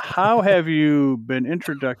 And how have you been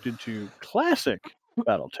introduced to classic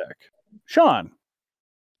BattleTech? Sean.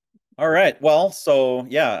 All right. Well, so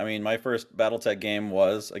yeah, I mean, my first BattleTech game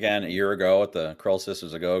was, again, a year ago at the Curl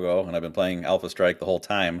Sisters of Go-Go, and I've been playing Alpha Strike the whole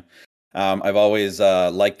time. I've always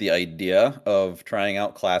liked the idea of trying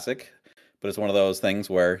out Classic, but it's one of those things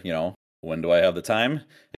where, when do I have the time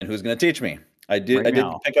and who's going to teach me? I did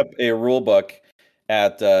pick up a rule book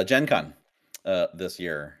at Gen Con this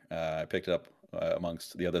year. I picked it up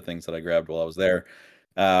amongst the other things that I grabbed while I was there.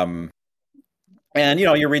 And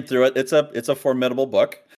you read through it. It's a formidable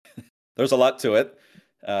book. There's a lot to it.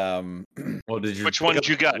 Which one did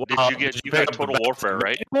you got? You got Total Warfare,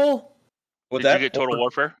 right? Did you get Total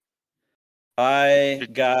Warfare? I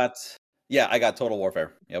got Total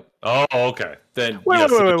Warfare. Yep. Oh, okay. Then wait.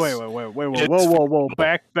 Whoa.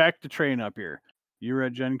 Back the train up here. You were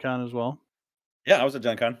at Gen Con as well? Yeah, I was at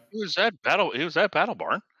Gen Con. It was at Battle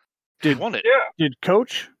Barn. Did won it? Yeah. Did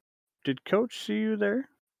Coach see you there?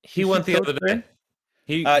 He went the other day.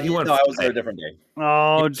 He went. No, I was there a different day.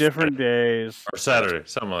 Oh, different days. Or Saturday,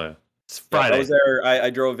 something like that. It's Friday. Friday. I was there. I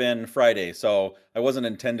drove in Friday, so I wasn't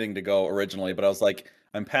intending to go originally, but I was like,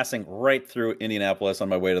 I'm passing right through Indianapolis on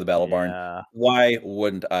my way to the Battle Barn. Why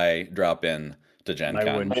wouldn't I drop in to Gen Con?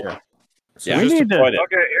 I wouldn't. Sure. Yeah, we need to.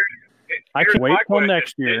 Okay, I can wait till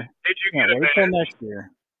next year. Did you get a badge? Next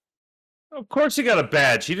year. Of course, you got a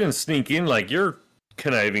badge. He didn't sneak in like you're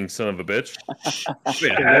conniving son of a bitch.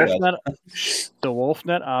 The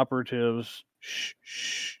WolfNet operatives.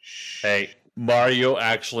 Hey, Mario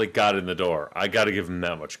actually got in the door. I got to give him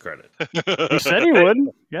that much credit. He said he would.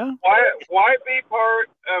 Yeah. Why be part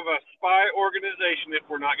of a spy organization if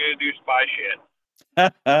we're not going to do spy shit?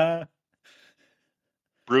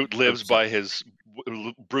 Brute lives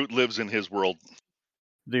in his world.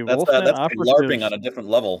 The that's WolfNet LARPing on a different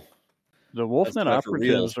level. The Wolfnet That's for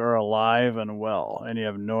reals. operatives are alive and well, and you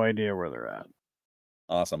have no idea where they're at.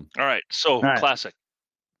 Awesome. All right. So All right. classic.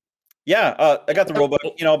 Yeah, I got the rule book,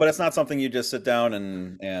 but it's not something you just sit down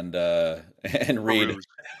and read. Peruse.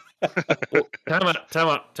 Well,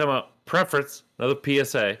 time out. Preference, another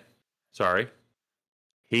PSA. Sorry.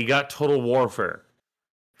 He got Total Warfare.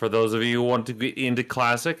 For those of you who want to get into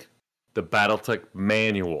Classic, the BattleTech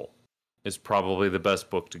Manual is probably the best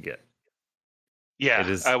book to get. Yeah, It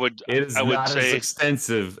is. I would not as say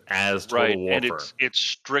extensive as Total right, Warfare. and it's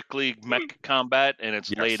strictly mech combat, and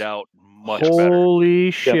it's laid out much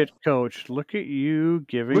Holy shit, Coach! Look at you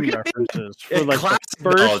giving Look at me. references for Yeah, like the classic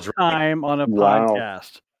first knowledge, right? time on a Wow.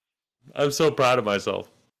 podcast. I'm so proud of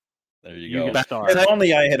myself. There You you get go. a star. If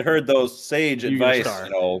only I had heard those sage You get a advice,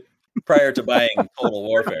 star. prior to buying Total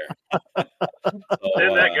Warfare. Send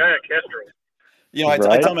that guy a Kestrel. I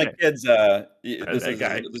Right? tell my kids, that this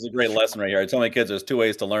guy. is a great lesson right here. I tell my kids there's two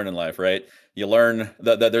ways to learn in life, right? You learn,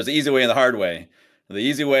 there's the easy way and the hard way. The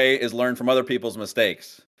easy way is learn from other people's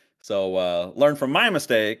mistakes. So learn from my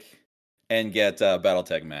mistake and get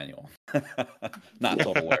BattleTech Manual. Not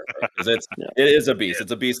Total Warfare, because it is a beast.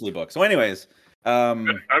 It's a beastly book. So anyways, I'm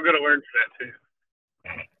going to learn from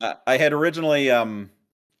that too. I had originally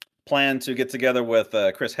planned to get together with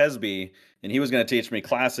Chris Hesby, and he was going to teach me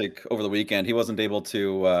Classic over the weekend. He wasn't able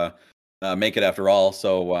to make it after all,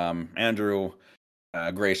 so Andrew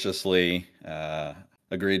graciously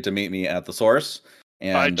agreed to meet me at the Source.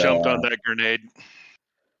 And I jumped on that grenade.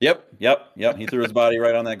 Yep. He threw his body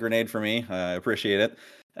right on that grenade for me. I appreciate it.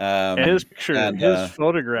 His picture, and, his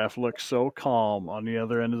photograph looks so calm on the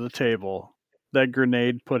other end of the table. That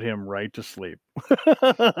grenade put him right to sleep.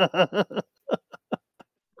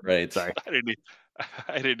 Right. Sorry.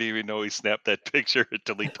 I didn't even know he snapped that picture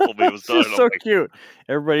until he told me it was It's done. just I'm so like, cute.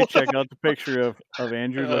 Everybody check out the picture of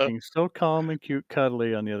Andrew looking so calm and cute,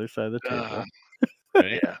 cuddly on the other side of the table.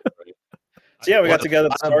 yeah. So yeah, we got together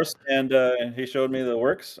at the Source, and he showed me the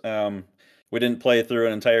works. We didn't play through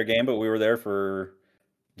an entire game, but we were there for,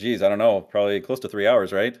 I don't know, probably close to 3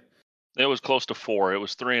 hours, right? It was close to 4. It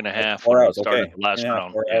was 3.5 4 when we hours. started Okay. the last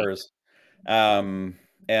round. 4 Yeah. hours.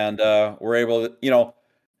 And we're able to,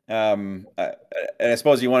 and I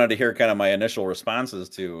suppose you wanted to hear kind of my initial responses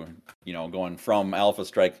to, going from Alpha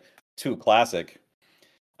Strike to Classic.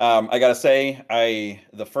 I gotta say,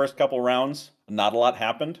 the first couple rounds, not a lot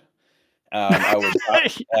happened. I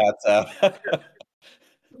was shocked at.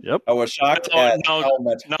 Yep. I was shocked at how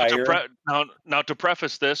much higher. Now to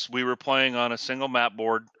preface this, we were playing on a single map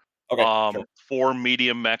board. Okay. Sure. 4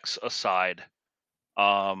 medium mechs aside.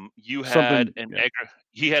 You had Something-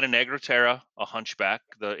 he had an Egretera, a Hunchback,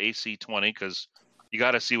 the AC-20, because you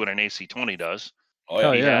got to see what an AC-20 does. Oh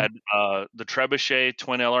Hell He yeah. had the Trebuchet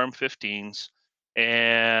twin LRM-15s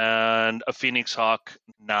and a Phoenix Hawk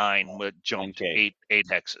 9 with jumped 9K. 8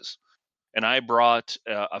 hexes. And I brought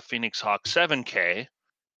a Phoenix Hawk 7K,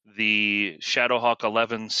 the Shadowhawk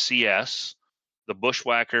 11 CS, the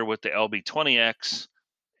Bushwhacker with the LB-20X,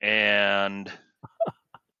 and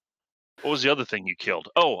what was the other thing you killed?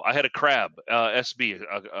 Oh, I had a crab, SB,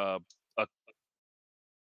 a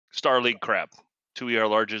Star League crab, 2 ER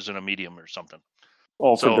larges and a medium or something.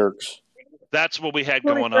 All for So- Dirks. That's what we had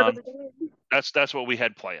going on. That's what we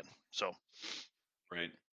had playing. So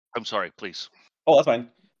Right. I'm sorry, please. Oh, that's fine.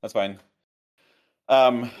 That's fine.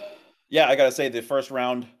 Yeah, I gotta say the first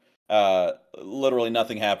round, literally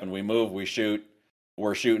nothing happened. We move, we shoot.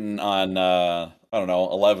 We're shooting on I don't know,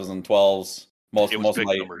 11s and 12s. Most It was of big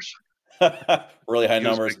my numbers. really high It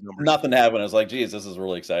was numbers. big numbers. Nothing happened. I was like, geez, this is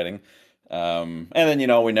really exciting. And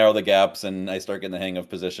then we narrow the gaps, and I start getting the hang of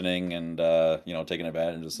positioning and taking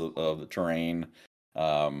advantage of the terrain.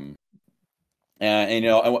 And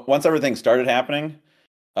once everything started happening,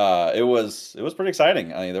 it was pretty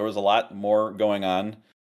exciting. I mean, there was a lot more going on.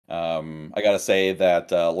 I gotta say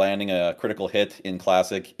that landing a critical hit in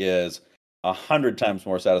Classic is 100 times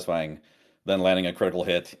more satisfying than landing a critical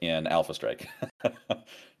hit in Alpha Strike.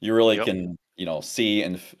 You really Yep. can, see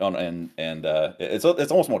and it's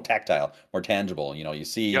almost more tactile, more tangible. You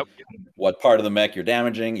see Yep. what part of the mech you're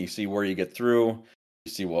damaging, you see where you get through,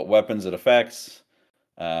 you see what weapons it affects.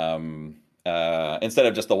 Instead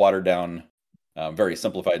of just the watered down, very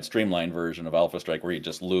simplified, streamlined version of Alpha Strike, where you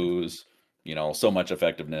just lose, so much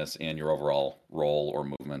effectiveness in your overall role or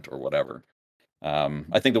movement or whatever.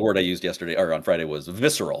 I think the word I used yesterday or on Friday was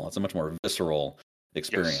visceral. It's a much more visceral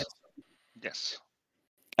experience. Yes.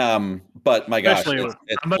 But my gosh, Especially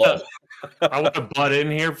I want to butt in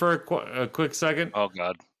here for a quick second. Oh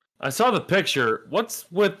God. I saw the picture. What's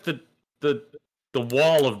with the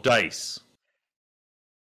wall of dice?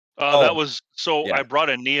 Oh, That was so. yeah. I brought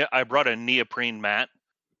a neoprene mat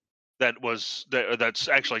that's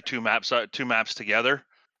actually two maps together.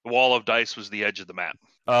 The wall of dice was the edge of the map.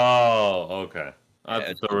 Oh, okay. I Yeah, thought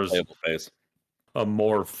it's there was playable phase. a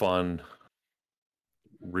more fun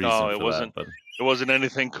reason No, it for wasn't. that. But It wasn't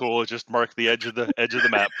anything cool. It just marked the edge of the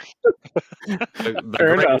map.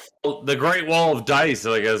 the Great Wall of Dice,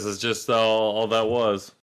 I guess, is just all that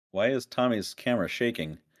was. Why is Tommy's camera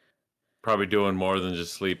shaking? Probably doing more than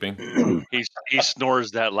just sleeping. He snores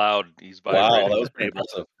that loud. He's Wow, vibrating. that was pretty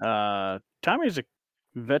impressive. Tommy's a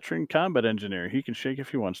veteran combat engineer. He can shake if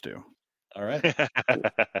he wants to. All right.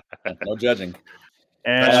 No judging.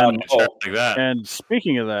 And like that. And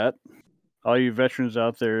speaking of that, all you veterans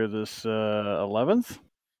out there this 11th,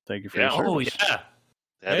 thank you for your service. Oh, yeah.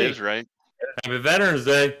 That is right. Happy Veterans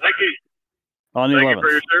Day. Thank you. On the Thank 11th. you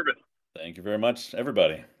for your service. Thank you very much,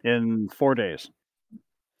 everybody. In 4 days.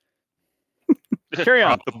 Carry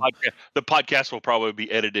on. The podcast will probably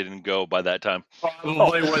be edited and go by that time.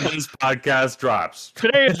 Probably when this podcast drops.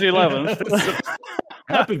 Today is the 11th.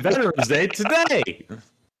 Happy Veterans Day today.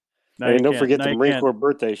 And don't forget the Marine Corps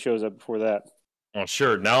birthday shows up before that. Oh,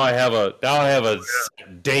 sure. Now I have a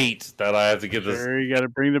date that I have to get this. Sure, you got to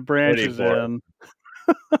bring the branches in.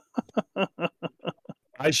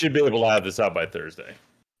 I should be able to have this out by Thursday.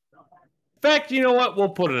 In fact, you know what? We'll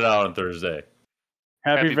put it out on Thursday.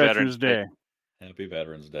 Happy Veterans Day. Happy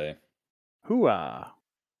Veterans Day. Hooah.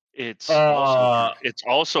 It's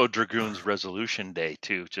also Dragoons Resolution Day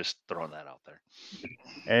too. Just throwing that out there.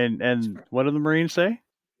 And what do the Marines say?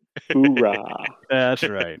 Hoorah. That's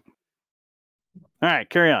right. All right,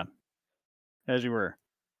 carry on. As you were.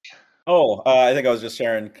 Oh, I think I was just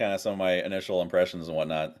sharing kind of some of my initial impressions and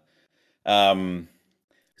whatnot.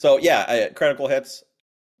 So yeah, critical hits,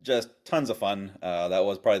 just tons of fun. That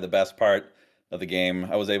was probably the best part of the game.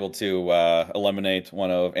 I was able to eliminate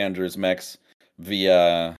one of Andrew's mechs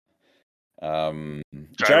via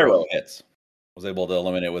gyro hits. I was able to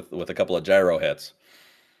eliminate with a couple of gyro hits.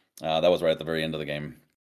 That was right at the very end of the game.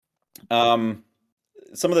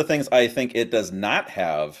 Some of the things I think it does not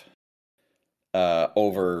have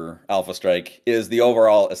over Alpha Strike is the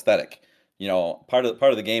overall aesthetic. You know, part of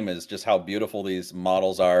the game is just how beautiful these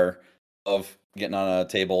models are of getting on a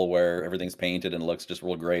table where everything's painted and looks just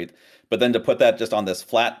real great. But then to put that just on this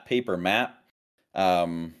flat paper map,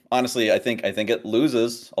 honestly, I think it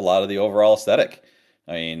loses a lot of the overall aesthetic.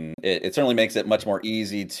 I mean, it certainly makes it much more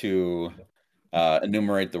easy to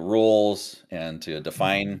enumerate the rules and to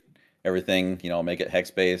define everything, you know, make it hex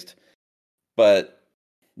based. But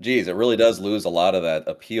geez, it really does lose a lot of that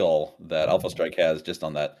appeal that Alpha Strike has just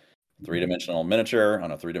on that 3-dimensional miniature on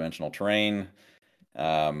a 3-dimensional terrain.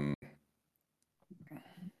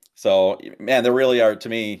 So man, there really are, to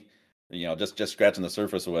me, you know, just scratching the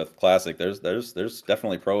surface with Classic. There's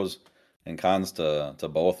definitely pros and cons to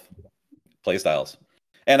both play styles.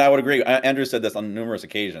 And I would agree. Andrew said this on numerous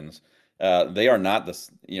occasions. They are not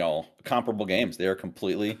comparable games. They are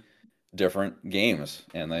completely different games,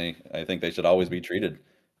 and I think they should always be treated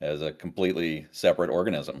as a completely separate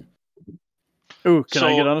organism. Ooh, can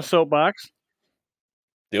I get on a soapbox?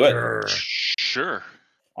 Do it. Sure.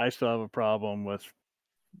 I still have a problem with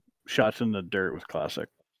shots in the dirt with Classic.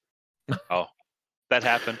 Oh, that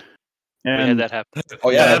happened. And we had that happen. Oh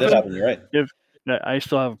yeah, that did happen. You're right. I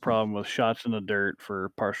still have a problem with shots in the dirt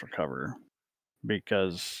for partial cover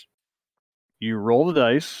because you roll the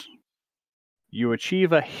dice, you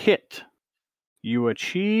achieve a hit,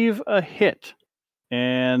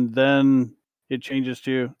 and then it changes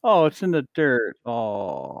to, oh, it's in the dirt.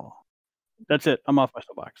 Oh, that's it. I'm off my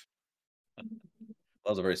soapbox. That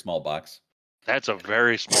was a very small box. That's a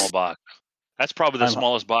very small box. That's probably the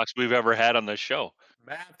smallest box we've ever had on this show.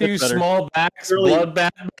 Matthew Smallbacks,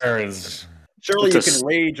 Bloodbath Barons. Surely you can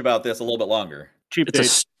rage about this a little bit longer. It's a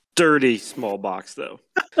sturdy small box, though.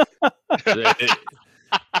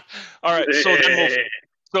 All right,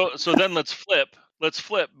 so then let's flip. Let's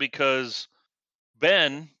flip because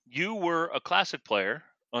Ben, you were a Classic player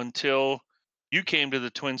until you came to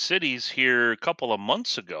the Twin Cities here a couple of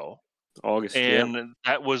months ago. August, and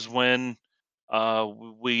that was when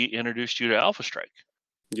we introduced you to Alpha Strike.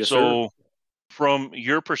 Yes, so sir. From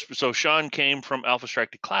your perspective, so Sean came from Alpha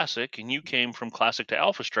Strike to Classic, and you came from Classic to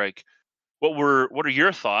Alpha Strike. What are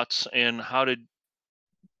your thoughts, and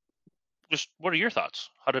what are your thoughts?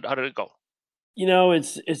 How did it go? You know,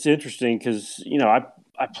 it's interesting because, you know,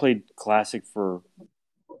 I played Classic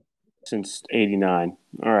since '89.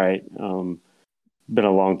 All right, been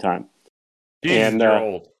a long time. Jeez, and you're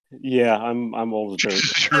old. Yeah, I'm old as dirt.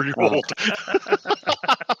 You're old.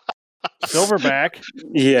 Silverback.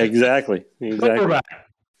 Yeah, exactly. Silverback.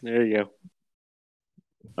 There you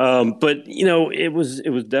go. But you know, it was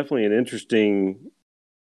definitely an interesting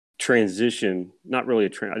transition. Not really I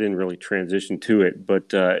didn't really transition to it,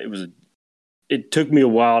 but it took me a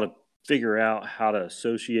while to figure out how to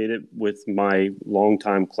associate it with my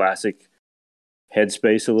longtime classic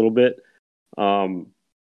headspace a little bit. And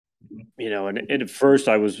at first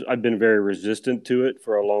I've been very resistant to it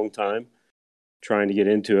for a long time, trying to get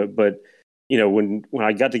into it. But, when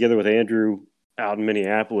I got together with Andrew out in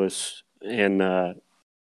Minneapolis and,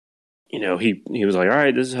 he was like, all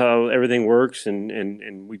right, this is how everything works.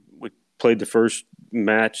 And we played the first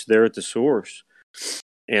match there at the Source.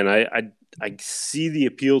 And I see the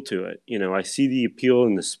appeal to it. I see the appeal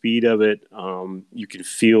and the speed of it. You can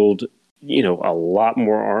field, a lot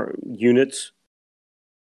more units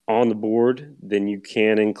on the board than you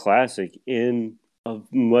can in Classic in a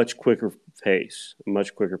much quicker pace.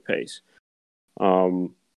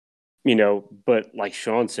 But like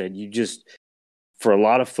Sean said, for a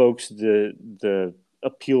lot of folks, the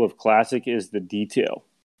appeal of Classic is the detail.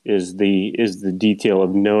 Is the detail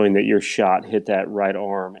of knowing that your shot hit that right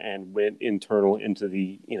arm and went internal into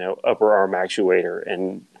the upper arm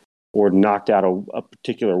actuator or knocked out a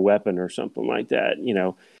particular weapon or something like that.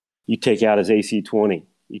 You take out his AC-20,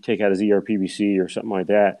 you take out his ERPBC or something like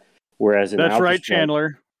that. Whereas that's right,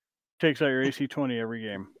 Chandler takes out your AC-20 every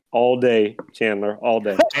game. All day, Chandler. All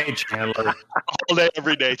day. Hey, Chandler. All day,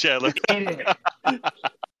 every day, Chandler.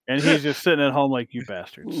 And he's just sitting at home like, you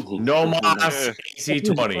bastards. No mas,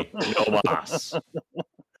 AC-20. No mas.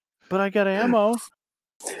 But I got ammo.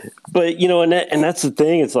 But, and that's the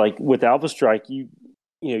thing. It's like with Alpha Strike, you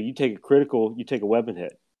take a critical, you take a weapon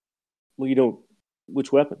hit. Well, you don't,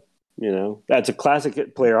 which weapon? That's a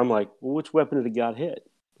Classic player. I'm like, well, which weapon did it got hit?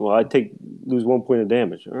 Well, I lose 1 point of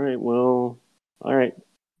damage. All right, well, I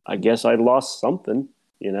guess I lost something,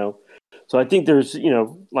 So I think there's,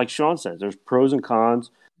 like Sean says, there's pros and cons.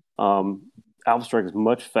 Alpha Strike is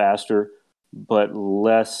much faster, but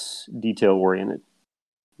less detail oriented,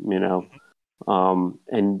 and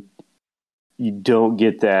you don't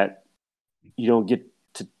get to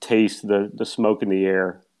taste the smoke in the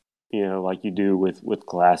air, like you do with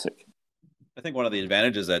Classic. I think one of the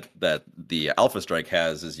advantages that the Alpha Strike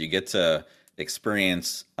has is you get to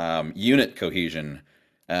experience unit cohesion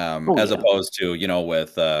as opposed to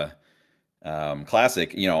with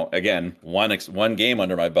Classic. Again, one game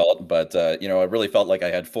under my belt, but it really felt like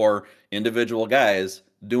I had 4 individual guys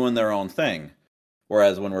doing their own thing.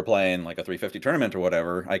 Whereas when we're playing like a 350 tournament or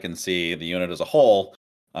whatever, I can see the unit as a whole,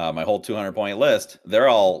 my whole 200-point list. They're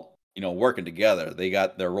all working together. They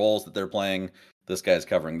got their roles that they're playing. This guy's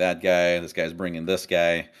covering that guy. This guy's bringing this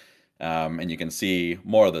guy, and you can see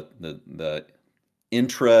more of the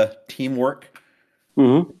intra teamwork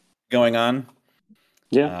going on.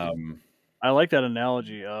 Yeah, I like that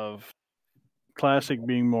analogy of Classic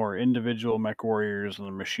being more individual mech warriors and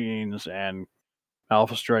the machines, and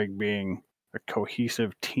Alpha Strike being a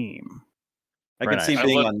cohesive team. I can see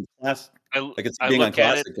being on Classic. I can see being on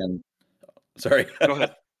Classic and sorry. Go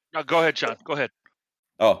ahead. No, go ahead, Sean. Go ahead.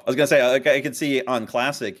 Oh, I was gonna say I can see on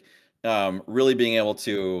Classic really being able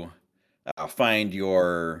to find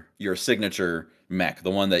your signature mech,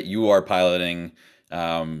 the one that you are piloting.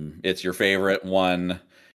 It's your favorite one,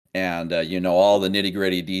 and all the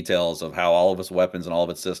nitty-gritty details of how all of its weapons and all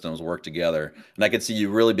of its systems work together. And I could see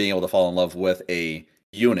you really being able to fall in love with a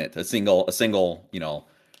unit, a single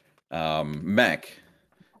mech,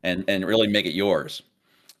 and really make it yours.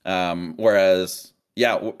 Whereas,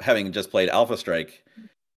 having just played Alpha Strike,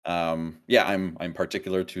 I'm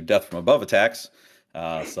particular to death from above attacks.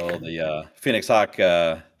 So the Phoenix Hawk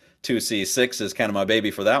 2C6 is kind of my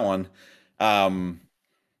baby for that one.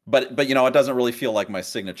 But it doesn't really feel like my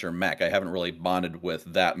signature mech. I haven't really bonded with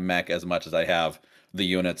that mech as much as I have the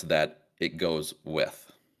units that it goes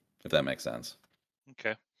with, if that makes sense.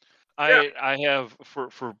 Okay. I have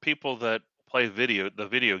for people that play the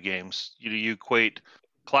video games, you equate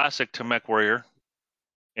Classic to Mech Warrior,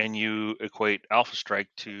 and you equate Alpha Strike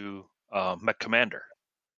to Mech Commander.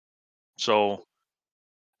 So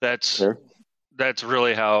that's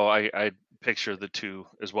really how I picture the two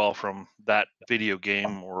as well, from that video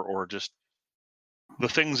game or just the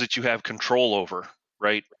things that you have control over,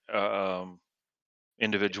 right?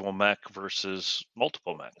 Individual mech versus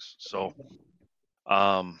multiple mechs. So,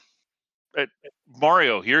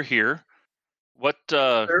 Mario, you're here. What?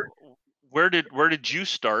 Where did you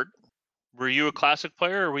start? Were you a Classic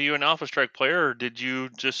player, or were you an Alpha Strike player, or did you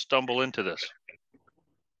just stumble into this?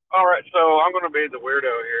 All right, so I'm going to be the weirdo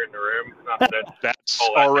here in the room. Not that that's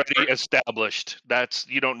already established.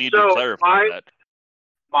 You don't need to clarify that.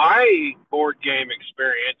 My board game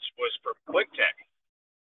experience was for QuickTech.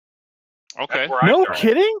 Okay. No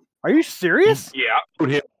kidding? Are you serious? Yeah.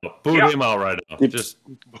 Boot him out right now. Let's just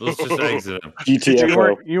exit him.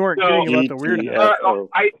 GTFO. You weren't So- kidding about the weirdness. GTFO.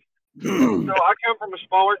 So I come from a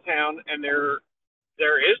smaller town, and there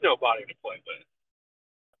is nobody to play with.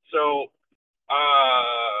 So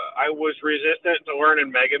I was resistant to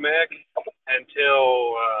learning Mega Mech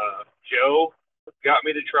until Joe got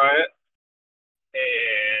me to try it,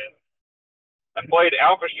 and I played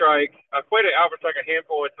Alpha Strike. I played Alpha Strike a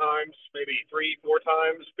handful of times, maybe 3-4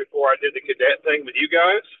 times before I did the cadet thing with you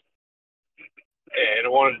guys. And I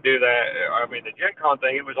wanted to do that. I mean, the Gen Con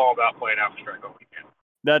thing, it was all about playing Alpha Strike all weekend.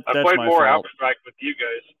 That's I played my more fault. Alpha Strike with you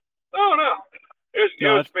guys. Oh, no. It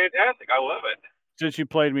was fantastic. I love it. Since you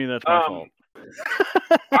played me, that's my fault.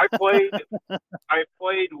 I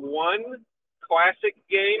played one classic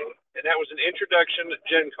game, and that was an introduction to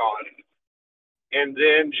Gen Con. And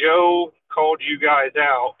then Joe called you guys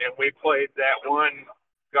out, and we played that one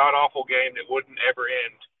god-awful game that wouldn't ever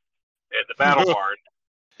end at the Battle Barn.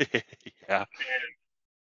 Yeah. And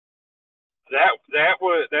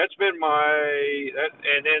that's been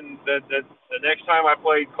and then the next time I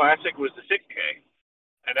played Classic was the 6K.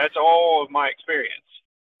 And that's all of my experience.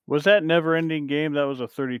 Was that never-ending game? That was a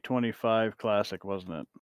 30-25 classic, wasn't it?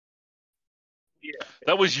 Yeah.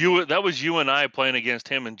 That was you and I playing against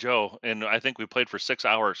him and Joe, and I think we played for 6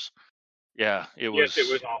 hours. Yeah, it was. Yes,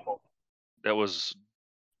 it was awful. That was.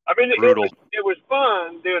 I mean, brutal. It was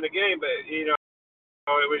fun doing the game, but it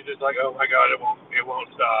was just like, oh my god, it won't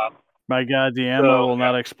stop. My God, the ammo will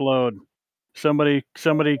not explode. Somebody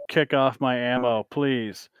kick off my ammo,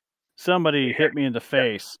 please. Somebody hit me in the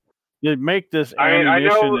face. Make this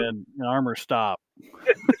ammunition and armor stop.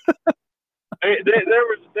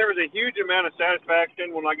 There was a huge amount of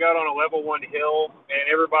satisfaction when I got on a level 1 hill and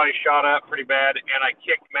everybody shot up pretty bad, and I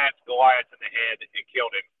kicked Matt's Goliath in the head and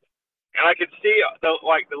killed him. And I could see the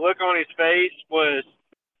look on his face was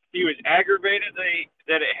he was aggravated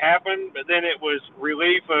that it happened, but then it was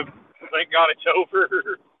relief of thank God it's over.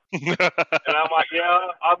 And I'm like, yeah,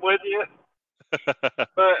 I'm with you.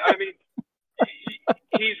 But I mean,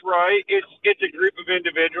 he's right. It's a group of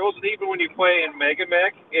individuals, and even when you play in Mega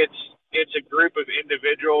Mech, it's a group of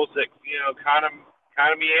individuals that kind of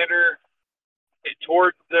meander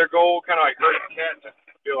toward their goal, kind of like herding cats. I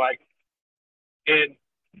feel like, and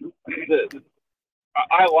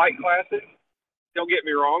I like Classic. Don't get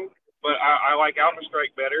me wrong, but I like Alpha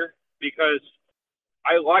Strike better because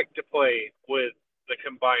I like to play with the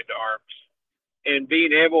combined arms. And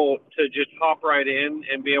being able to just hop right in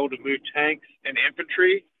and be able to move tanks and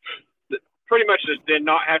infantry, pretty much then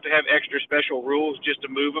not have to have extra special rules just to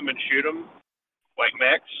move them and shoot them, like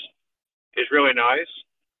mechs, is really nice.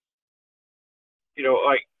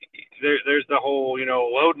 Like there's the whole,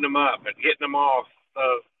 loading them up and getting them off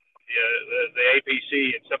of the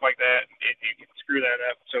APC and stuff like that. And you can screw that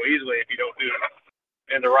up so easily if you don't do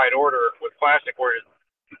it in the right order with Classic, whereas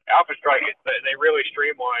Alpha Strike, they really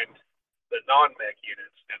streamlined the non-mech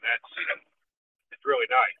units, and it's really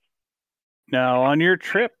nice. Now, on your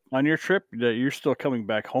trip that you're still coming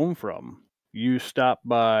back home from, you stopped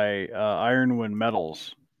by Ironwind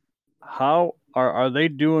Metals. How are they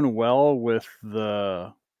doing well with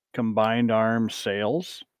the combined arms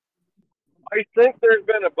sales? I think there's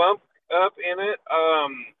been a bump up in it.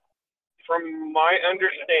 From my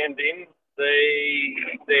understanding,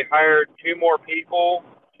 they hired 2 more people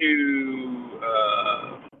to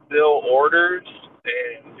fill orders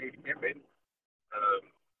and do shipping.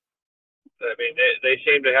 I mean, they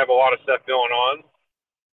seem to have a lot of stuff going on.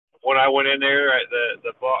 When I went in there,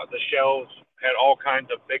 the shelves had all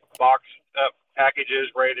kinds of big boxed up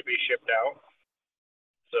packages ready to be shipped out.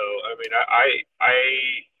 So, I mean, I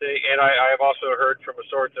think, and I have also heard from a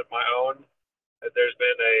source of my own that there's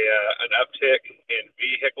been an uptick in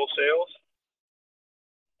vehicle sales.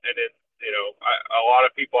 And then, a lot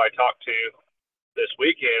of people I talked to this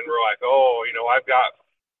weekend were like, oh, I've got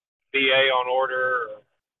VA on order,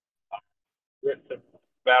 some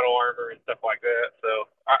battle armor and stuff like that. So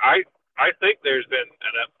I think there's been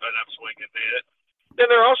an upswing in that. Then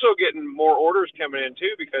they're also getting more orders coming in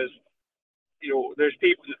too, because there's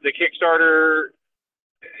people. The Kickstarter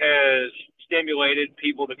has stimulated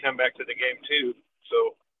people to come back to the game too.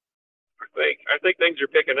 So I think things are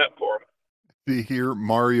picking up for them. See here,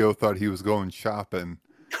 Mario thought he was going shopping,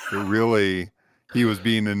 but really he was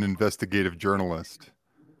being an investigative journalist.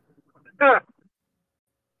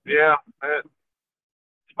 Yeah.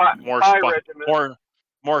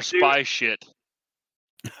 More spy shit.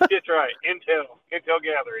 That's right. Intel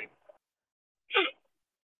gathering.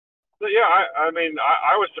 But yeah, I mean,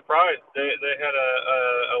 I was surprised. They had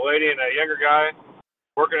a lady and a younger guy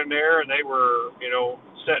working in there, and they were,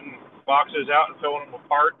 setting boxes out and filling them with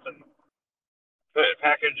parts and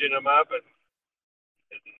packaging them up. And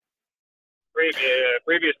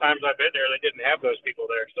previous times I've been there, they didn't have those people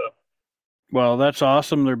there. So. Well, that's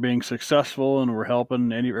awesome. They're being successful, and we're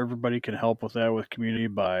helping. Everybody can help with that with community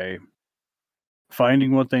by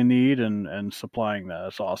finding what they need and supplying that.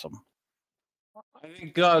 That's awesome. I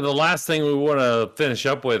think the last thing we want to finish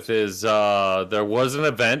up with is there was an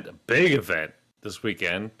event, a big event this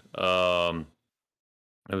weekend. It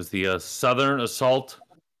was the Southern Assault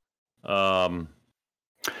Alpha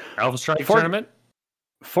Strike tournament.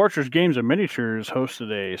 Fortress Games and Miniatures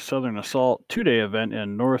hosted a Southern Assault 2-day event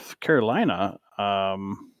in North Carolina.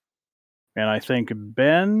 And I think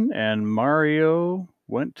Ben and Mario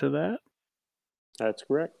went to that. That's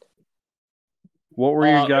correct. What were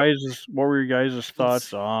your guys'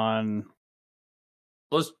 thoughts on?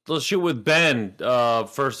 Let's shoot with Ben.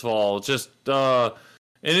 First of all, just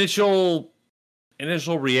initial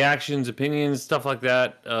reactions, opinions, stuff like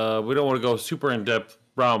that. We don't want to go super in depth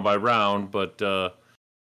round by round, but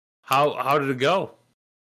how did it go?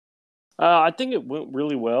 I think it went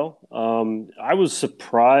really well. I was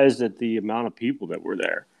surprised at the amount of people that were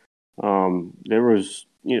there. There was,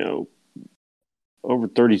 over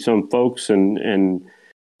 30-some folks, and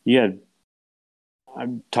I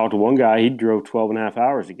talked to one guy. He drove 12 and a half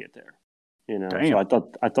hours to get there. So I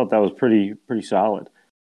thought that was pretty solid.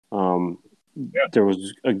 There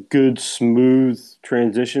was a good smooth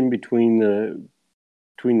transition between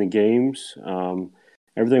the games.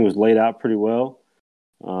 Everything was laid out pretty well.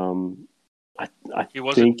 He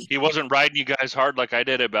wasn't riding you guys hard like I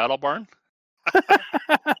did at Battle Barn.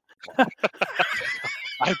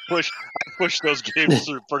 I pushed those games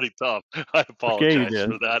through pretty tough. I apologize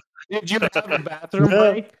for that. Did you have a bathroom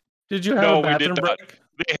break? No, we did not.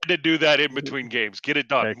 They had to do that in between games. Get it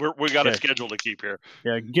done. We got a schedule to keep here.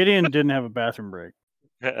 Yeah, Gideon didn't have a bathroom break.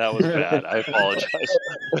 That was bad. I apologize.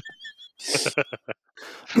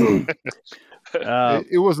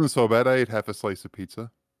 It wasn't so bad. I ate half a slice of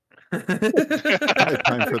pizza. I had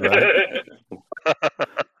time for that.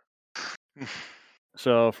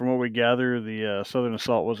 So, from what we gather, the Southern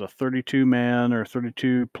Assault was a 32-man or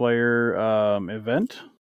 32-player event.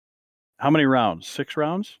 How many rounds? 6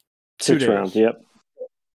 rounds? 6 rounds. Yep.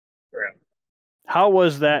 How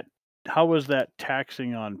was that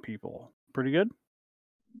taxing on people? Pretty good?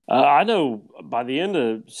 I know by the end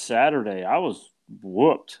of Saturday, I was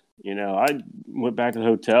whooped. I went back to the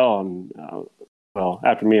hotel and,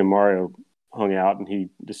 after me and Mario hung out, and he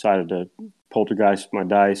decided to poltergeist my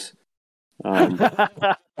dice. You can't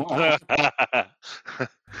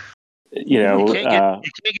get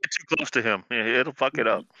too close to him. It'll fuck it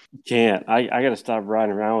up. Can't. I got to stop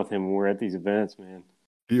riding around with him when we're at these events, man.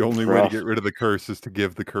 The only way to get rid of the curse is to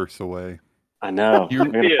give the curse away. I know. You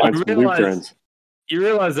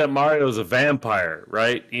realize that Mario's a vampire,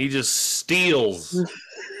 right? He just steals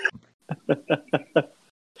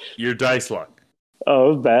your dice luck. Oh,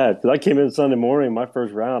 it was bad. Because I came in Sunday morning, my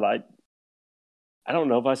first round, I don't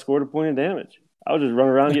know if I scored a point of damage. I was just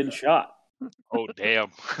running around getting shot. Oh,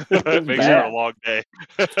 damn. That makes it a long day.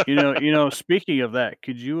 Speaking of that,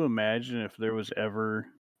 could you imagine if there was ever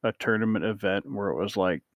a tournament event where it was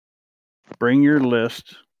like, bring your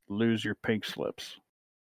list, lose your pink slips?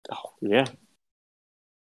 Oh, yeah.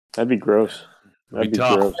 That'd be gross. That'd be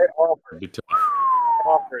tough.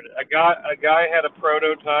 Offered. A guy had a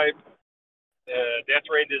prototype, Death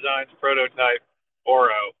Ray Designs prototype Oro,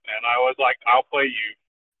 and I was like, I'll play you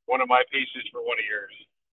one of my pieces for one of yours.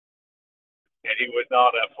 And he was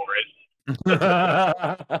not up for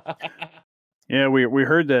it. Yeah, we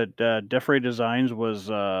heard that Death Ray Designs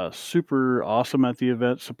was super awesome at the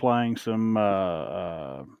event, supplying some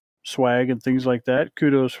swag and things like that.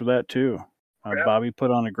 Kudos for that too. Bobby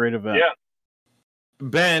put on a great event. Yeah.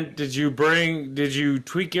 Ben, did you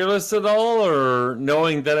tweak your list at all, or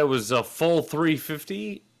knowing that it was a full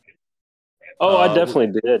 350? Oh, I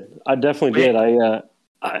definitely did. I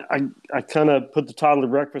kind of put the toddler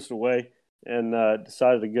breakfast away and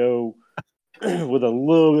decided to go with a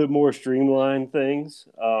little bit more streamlined things,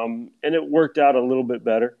 and it worked out a little bit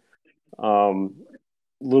better, a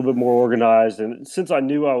little bit more organized. And since I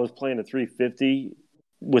knew I was playing a 350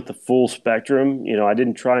 with the full spectrum, I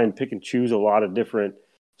didn't try and pick and choose a lot of different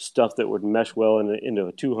stuff that would mesh well into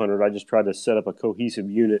a 200. I just tried to set up a cohesive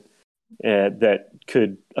unit that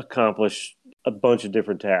could accomplish a bunch of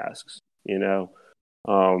different tasks,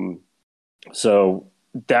 so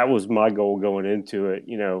that was my goal going into it,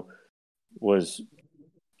 was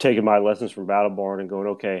taking my lessons from Battle Barn and going,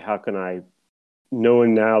 okay, how can I,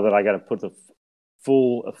 knowing now that I got to put the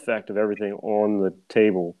full effect of everything on the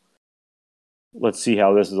table, let's see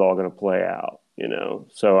how this is all going to play out.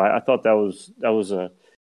 So I thought that was a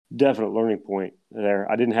definite learning point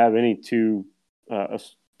there. I didn't have any two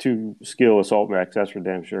skill assault mechs, that's for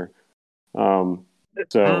damn sure. So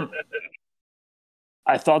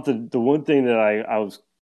I thought the one thing that I was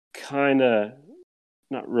kind of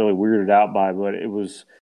not really weirded out by, but it was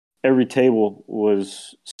every table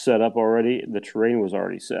was set up already. The terrain was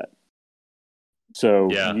already set.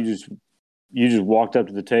 So you just walked up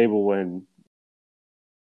to the table and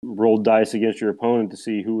rolled dice against your opponent to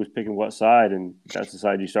see who was picking what side, and that's the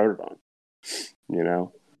side you started on.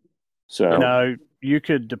 So now you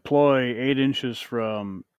could deploy 8 inches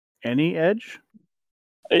from any edge.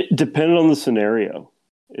 It depended on the scenario.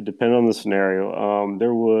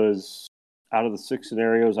 There was, out of the 6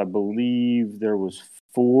 scenarios, I believe there was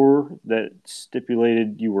 4 that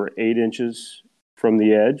stipulated you were 8 inches from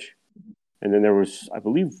the edge. And then there was, I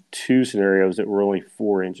believe, 2 scenarios that were only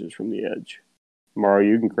 4 inches from the edge.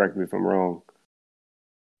 Mario, you can correct me if I'm wrong.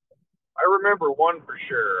 I remember one for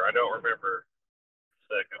sure. I don't remember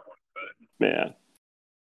the second one. But yeah.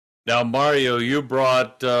 Now, Mario, you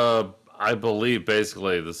brought, I believe,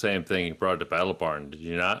 basically the same thing you brought to Battle Barn, did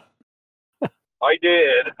you not? I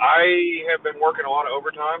did. I have been working a lot of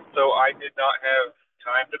overtime, so I did not have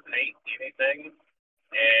time to paint anything.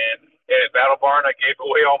 And at Battle Barn, I gave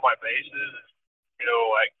away all my bases,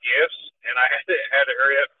 like gifts, and I had to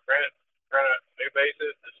hurry up and print new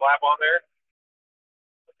bases to slap on there.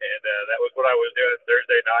 And that was what I was doing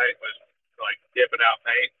Thursday night, was like dipping out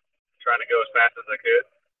paint, trying to go as fast as I could.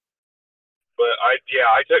 But I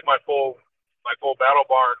took my full Battle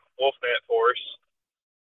Barn Wolfnet force,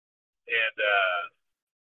 and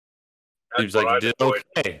seems like you did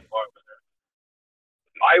okay.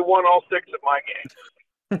 I won all 6 of my games.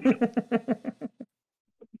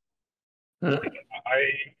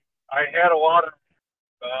 I had a lot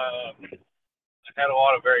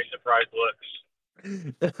of very surprised looks on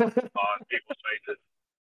people's faces.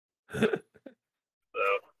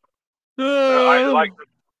 So I like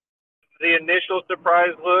the initial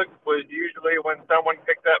surprise look was usually when someone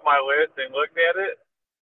picked up my list and looked at it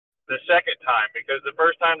the second time, because the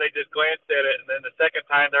first time they just glanced at it, and then the second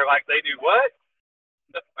time they're like, they do what?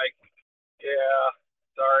 Like, yeah,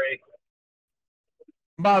 sorry.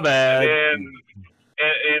 My bad. And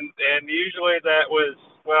usually that was,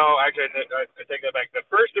 well, actually, I take that back. The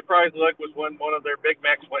first surprise look was when one of their Big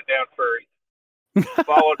Macs went down first,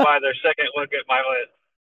 followed by their second look at my list.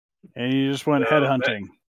 And you just went headhunting.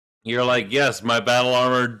 You're like, yes, my battle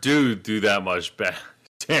armor do that much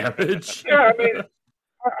damage. Yeah, I mean,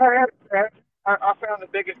 I found the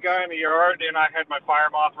biggest guy in the yard, and I had my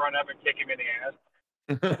fire moth run up and kick him in the ass.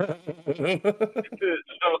 I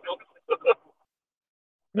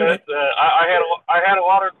had a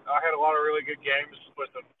lot of really good games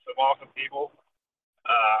with some awesome people.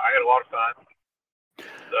 I had a lot of fun.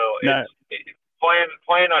 So playing.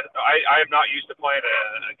 I am not used to playing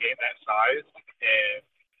a game that size and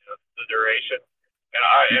the duration. And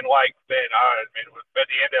at the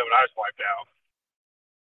end of it, I was wiped out.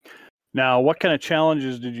 Now, what kind of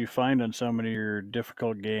challenges did you find on so many of your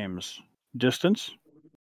difficult games? Distance?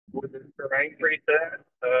 With the terrain preset,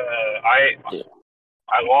 I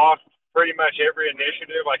lost pretty much every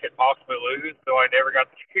initiative I could possibly lose, so I never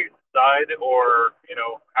got to choose the side or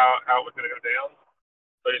how it was going to go down.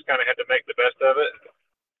 So I just kind of had to make the best of it.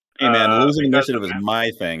 Hey man, losing initiative is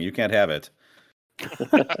my thing. You can't have it.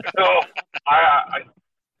 So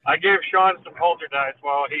I gave Sean some halter dice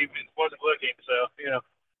while he wasn't looking. So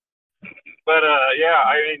but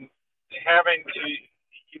I mean, you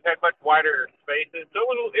had much wider spaces, so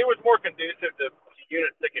it was more conducive to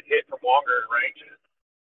units that could hit from longer ranges,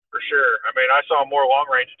 for sure. I mean, I saw more long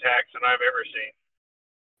range attacks than I've ever seen.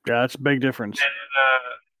 Yeah, that's a big difference. And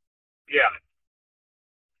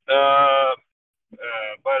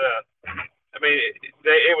I mean,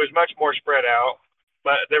 it was much more spread out,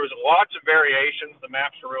 but there was lots of variations. The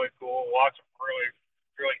maps were really cool. Lots of really,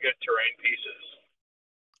 really good terrain pieces.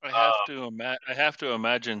 I have to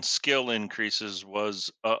imagine skill increases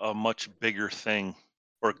was a much bigger thing,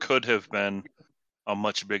 or could have been a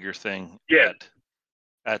much bigger thing. Yeah.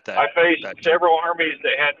 At that, I faced several armies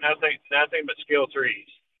that had nothing but skill 3s.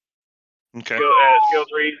 Okay. Skill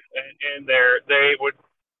 3s, and it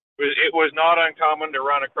was not uncommon to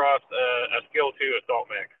run across a skill 2 assault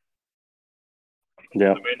mech.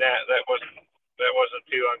 Yeah. I mean that wasn't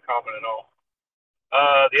too uncommon at all.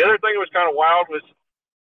 The other thing that was kind of wild was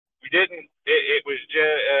it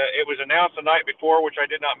was announced the night before, which I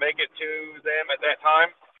did not make it to them at that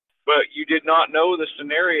time, but you did not know the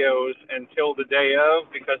scenarios until the day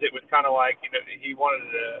of, because it was kind of like, he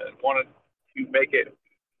wanted to make it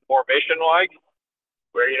more mission like,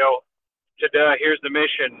 where here's the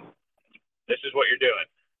mission. This is what you're doing.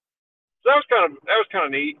 So that was kind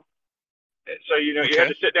of neat. So you had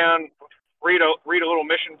to sit down, read a little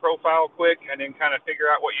mission profile quick, and then kind of figure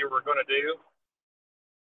out what you were going to do.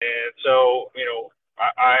 And so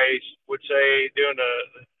I would say doing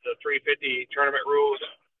the 350 tournament rules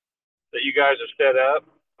that you guys have set up,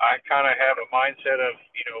 I kind of have a mindset of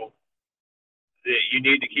that you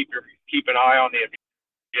need to keep an eye on the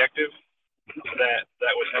objective. That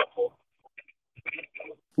was helpful.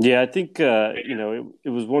 Yeah, I think it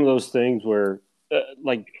was one of those things where,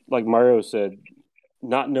 like Mario said,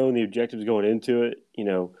 not knowing the objectives going into it,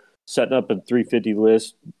 setting up a 350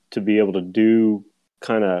 list to be able to do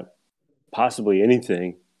kind of possibly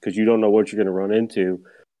anything because you don't know what you're going to run into,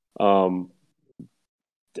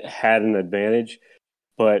 had an advantage.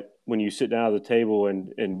 But when you sit down at the table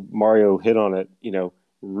and Mario hit on it,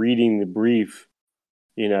 reading the brief.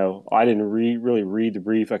 I didn't really read the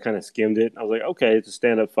brief. I kind of skimmed it. I was like, okay, it's a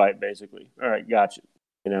stand-up fight, basically. All right, gotcha.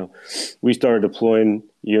 We started deploying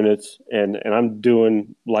units, and I'm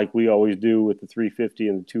doing like we always do with the 350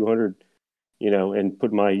 and the 200, and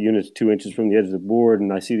put my units 2 inches from the edge of the board,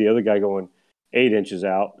 and I see the other guy going 8 inches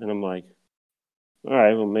out, and I'm like, all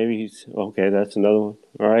right, well, maybe he's okay. That's another one.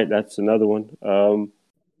 All right, that's another one.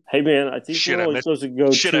 Hey, man, I think we're only supposed to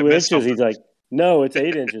go 2 inches. He's like, no, it's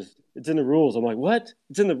 8 inches. It's in the rules. I'm like, what?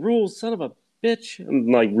 It's in the rules, son of a bitch. I'm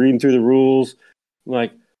like reading through the rules. I'm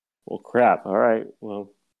like, well, crap. All right. Well,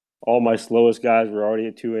 all my slowest guys were already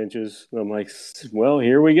at 2 inches. And I'm like, well,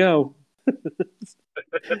 here we go. I'm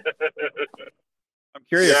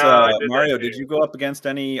curious, Mario, did you go up against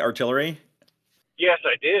any artillery? Yes,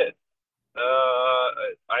 I did.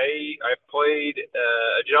 I played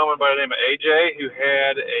a gentleman by the name of AJ who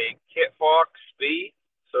had a Kit Fox B,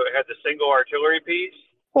 so it had the single artillery piece.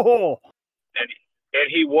 Oh. And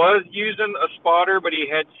he was using a spotter, but he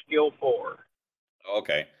had skill 4.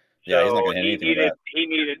 Okay. Yeah, he's not going to hit anything with that. He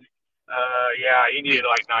needed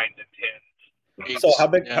like 9s and 10s. So how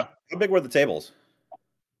big were the tables?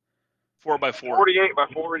 4x4. 48 by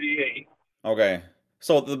 48. Okay.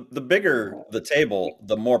 So the bigger the table,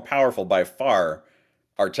 the more powerful by far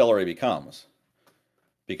artillery becomes.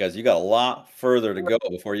 Because you got a lot further to go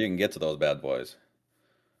before you can get to those bad boys.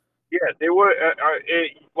 Yes, it would.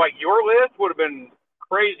 Like your list would have been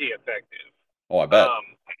crazy effective. Oh, I bet.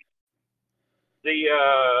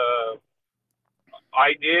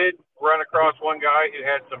 I did run across one guy who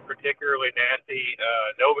had some particularly nasty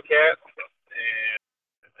Novacats,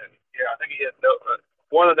 and I think he had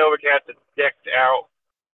one of the Novacats that decked out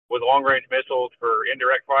with long-range missiles for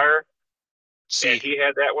indirect fire. And he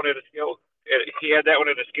had that one at a skill. He had that one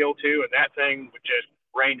at a skill 2, and that thing would just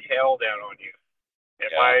rain hell down on you. And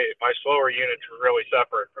my slower units were really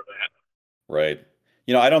suffering from that. Right.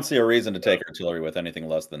 I don't see a reason to take artillery with anything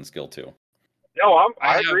less than skill 2. No,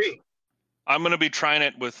 I agree. I'm going to be trying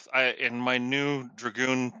it in my new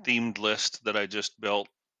Dragoon themed list that I just built.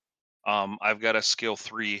 I've got a skill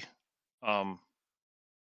 3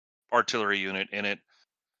 artillery unit in it.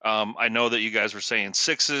 I know that you guys were saying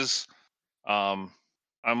 6s. I'm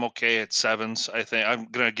okay at 7s. I think I'm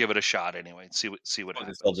going to give it a shot anyway. See what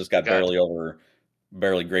happens. Still just got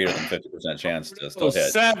barely greater than 50% chance to still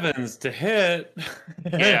hit. 7s to hit.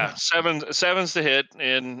 Yeah, sevens to hit,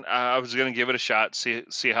 and I was going to give it a shot,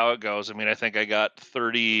 see how it goes. I mean, I think I got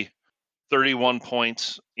 31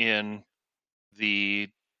 points in the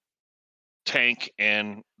tank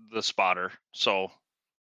and the spotter, so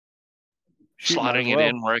slotting it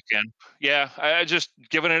in where I can. Yeah, I just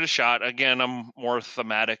giving it a shot. Again, I'm more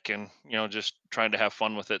thematic and just trying to have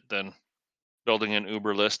fun with it than building an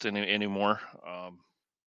Uber list anymore.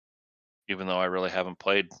 Even though I really haven't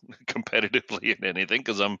played competitively in anything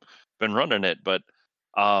because I'm been running it, but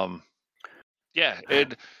so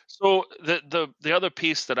the other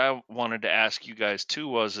piece that I wanted to ask you guys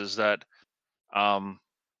too is that how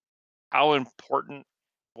important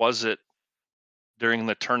was it during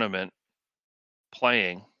the tournament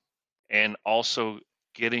playing and also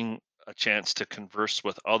getting a chance to converse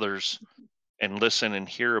with others and listen and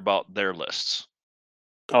hear about their lists?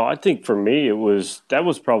 Oh, I think for me, that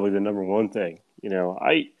was probably the number one thing.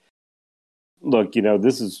 This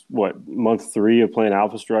is month 3 of playing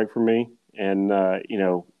Alpha Strike for me. And,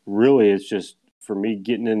 really it's just for me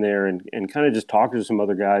getting in there and kind of just talking to some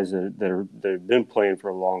other guys that have been playing for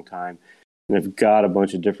a long time and have got a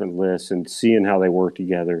bunch of different lists and seeing how they work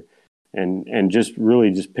together and just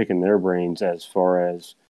really just picking their brains as far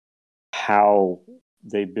as how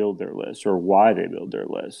they build their lists or why they build their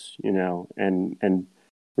lists, and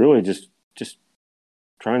really just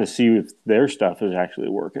trying to see if their stuff is actually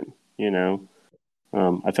working,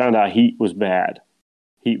 I found out heat was bad,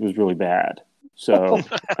 heat was really bad. So,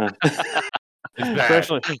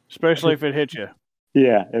 especially if it hits you.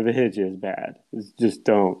 yeah, if it hits you, it's bad. Just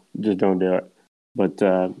don't do it. But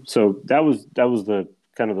so that was the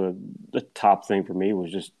kind of the top thing for me,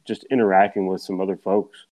 was just interacting with some other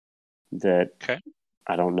folks that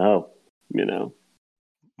I don't know,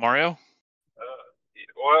 Mario?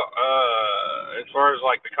 As far as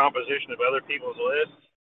like the composition of other people's lists,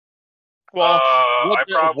 well,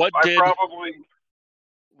 probably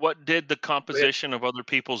what did the composition of other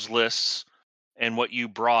people's lists and what you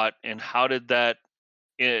brought, and how did that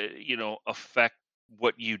affect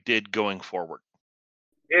what you did going forward?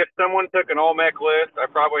 If someone took an all-mech list, I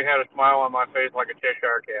probably had a smile on my face like a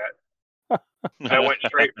Cheshire cat. I went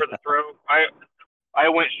straight for the throat. I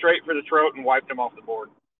went straight for the throat and wiped them off the board.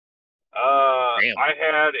 I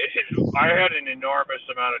had an enormous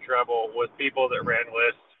amount of trouble with people that ran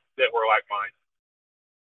lists that were like mine.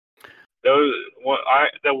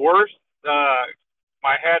 The worst.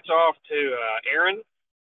 My hat's off to Aaron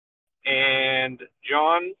and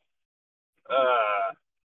John.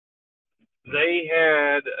 They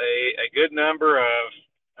had a good number of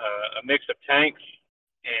a mix of tanks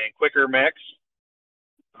and quicker mechs,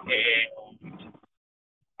 and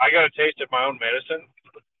I got a taste of my own medicine,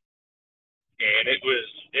 and it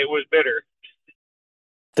was bitter.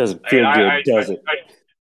 Doesn't feel good, does it?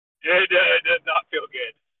 It does not feel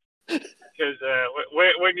good, because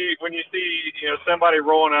when you see somebody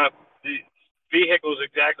rolling up the vehicles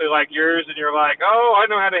exactly like yours, and you're like, oh, I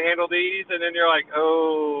know how to handle these, and then you're like,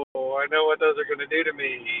 oh, I know what those are going to do to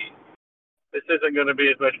me. This isn't going to be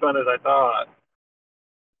as much fun as I thought.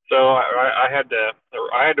 So I had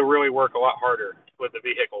to really work a lot harder with the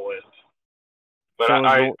vehicle list. But so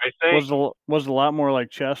I think was it a lot more like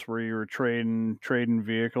chess, where you were trading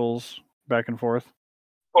vehicles back and forth?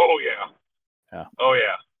 Oh yeah. Yeah. Oh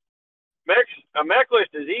yeah. A mech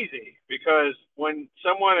list is easy, because when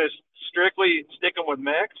someone is strictly sticking with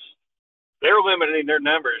mechs, they're limiting their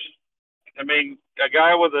numbers. I mean, a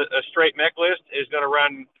guy with a straight mech list is going to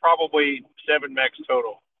run probably 7 mechs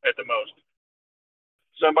total at the most.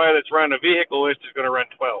 Somebody that's running a vehicle list is going to run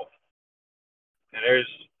 12. And there's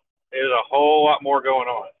a whole lot more going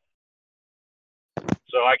on.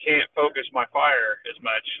 So I can't focus my fire as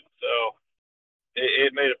much. So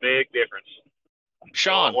it made a big difference.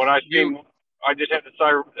 Sean, when I just had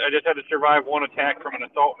to survive one attack from an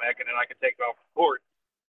assault mech, and then I could take it off the board.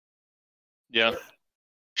 Yeah,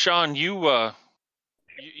 Sean, you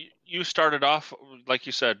started off, like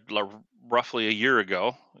you said, roughly a year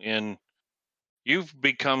ago, and you've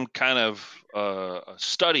become kind of a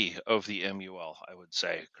study of the MUL, I would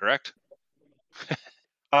say, correct?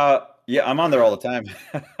 Yeah, I'm on there all the time.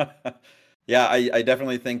 Yeah, I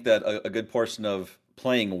definitely think that a good portion of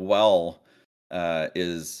playing well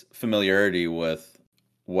is familiarity with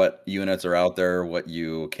what units are out there, what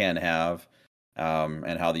you can have,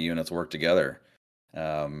 and how the units work together.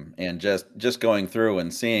 And just going through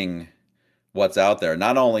and seeing what's out there,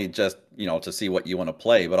 not only just to see what you want to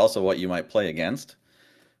play, but also what you might play against.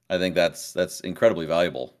 I think that's incredibly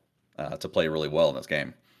valuable to play really well in this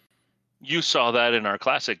game. You saw that in our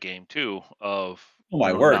classic game too, of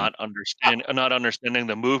word. not understanding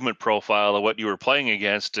the movement profile of what you were playing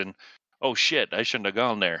against, and oh shit, I shouldn't have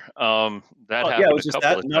gone there. That happened. Yeah, it was a just couple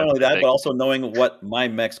that. of Not times, only I that, think. but also knowing what my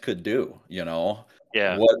mechs could do. Yeah.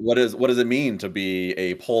 What does it mean to be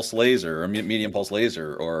a pulse laser or medium pulse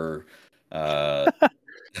laser, or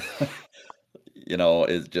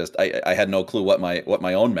it's just I had no clue what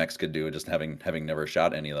my own mechs could do, just having never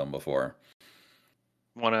shot any of them before.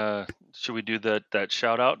 Should we do that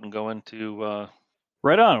shout out and go into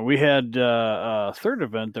Right on. We had a third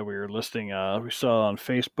event that we were listing. We saw on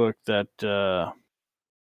Facebook that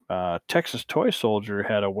Texas Toy Soldier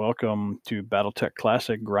had a Welcome to BattleTech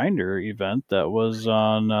Classic Grinder event that was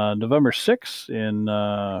on November 6th in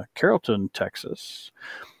Carrollton, Texas,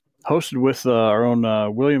 hosted with our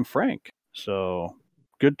own William Frank. So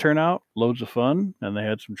good turnout, loads of fun, and they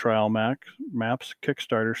had some trial maps,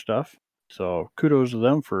 Kickstarter stuff. So kudos to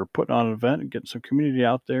them for putting on an event and getting some community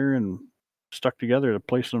out there and stuck together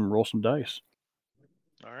to roll some dice.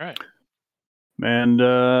 All right. And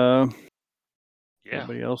yeah.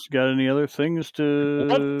 Anybody else got any other things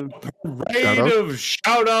to? Parade of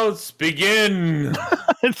shout outs begin.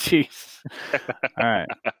 Jeez. All right.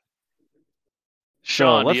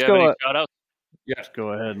 Sean, let's do you go. have any shout outs? Yeah. Let's go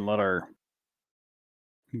ahead and let our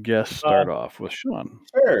guest start off with Sean.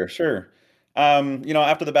 Sure.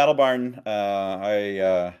 After the Battle Barn,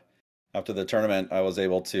 after the tournament, I was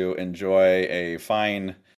able to enjoy a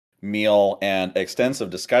fine meal and extensive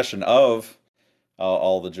discussion of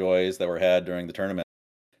all the joys that were had during the tournament.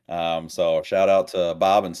 So shout out to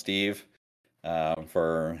Bob and Steve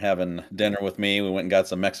for having dinner with me. We went and got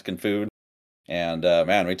some Mexican food, and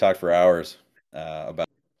man, we talked for hours about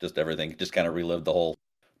just everything. Just kind of relived the whole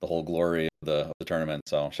glory of the tournament.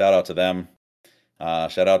 So shout out to them.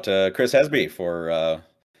 Shout out to Chris Hesby for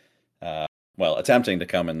well, attempting to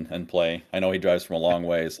come and play. I know he drives from a long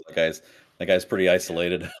ways. The guy's pretty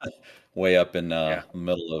isolated, way up in the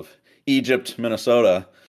middle of Egypt, Minnesota.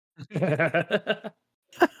 But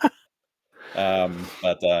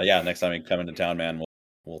yeah, next time you come into town, man,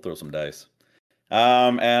 we'll throw some dice.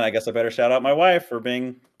 And I guess I better shout out my wife for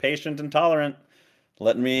being patient and tolerant,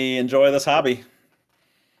 letting me enjoy this hobby.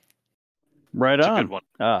 Right That's on. a good one.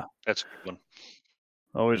 That's a good one.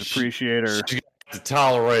 Always appreciate her. She got to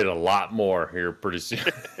tolerate a lot more here pretty soon.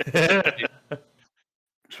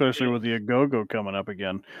 Especially with the Agogo coming up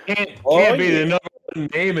again. Can't be the number one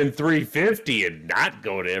name in 350 and not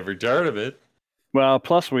go to every tournament. Well,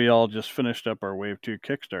 plus we all just finished up our Wave 2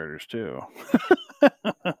 Kickstarters, too.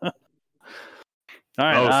 All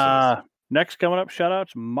right. Next coming up,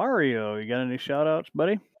 shout-outs, Mario. You got any shout-outs,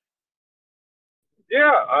 buddy?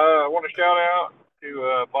 Yeah, I want to shout out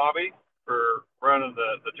to Bobby for running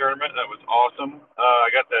the tournament. That was awesome. I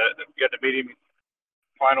got to meet him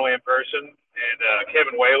finally in person, and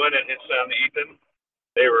Kevin Whalen and his son Ethan.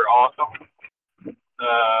 They were awesome.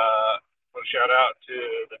 I want to shout out to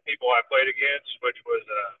the people I played against, which was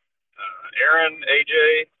Aaron,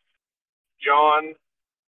 AJ, John,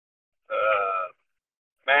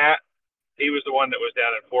 Matt. He was the one that was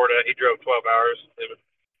down in Florida. He drove 12 hours.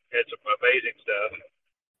 Had some amazing stuff.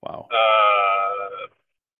 Wow.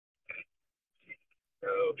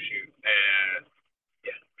 Oh shoot! And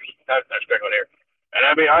yeah, that's back on air. And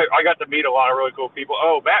I mean, I got to meet a lot of really cool people.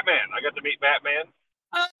 Oh, Batman! I got to meet Batman.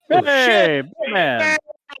 Hey, Batman!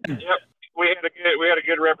 Yep, we had a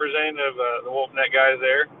good representative of the Wolfnet guys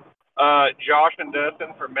there. Josh and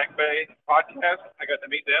Dustin from Mech Bay podcast. I got to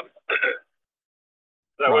meet them.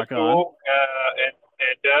 That was cool.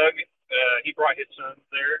 And Doug, he brought his sons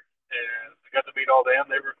there, and I got to meet all them.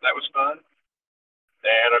 That was fun.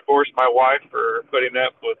 And of course, my wife for putting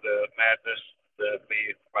up with the madness of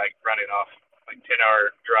me like running off like 10-hour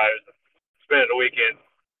drives, and spending the weekend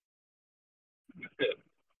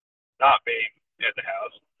not being at the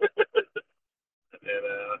house. And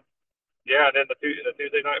and then the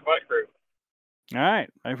Tuesday night fight crew. All right.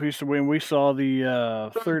 When we saw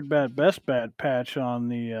the third bad, best bad patch on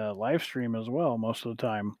the live stream as well, most of the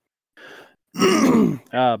time.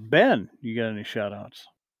 Ben, you got any shout outs?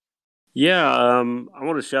 Yeah, I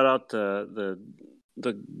want to shout out the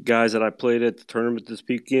guys that I played at the tournament this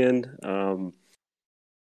weekend.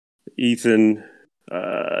 Ethan,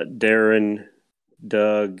 Darren,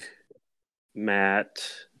 Doug, Matt,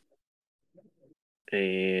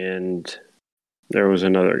 and there was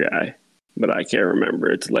another guy, but I can't remember.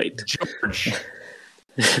 It's late. George.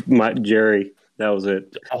 Jerry. That was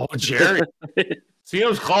it. Oh, Jerry. See, it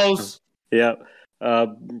was close. Yeah.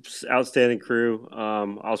 Outstanding crew. I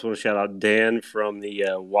also want to shout out Dan from the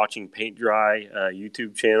Watching Paint Dry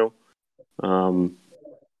YouTube channel.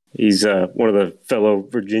 He's one of the fellow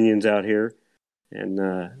Virginians out here,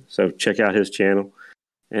 and so check out his channel.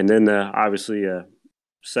 And then obviously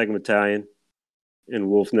 2nd Battalion in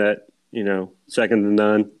Wolfnet, second to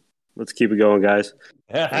none. Let's keep it going, guys.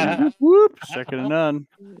 Whoop, second to none.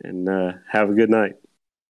 And have a good night.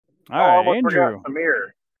 All right, Andrew.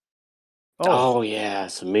 Samir. Oh yeah,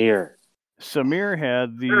 Samir. Samir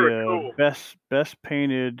had the best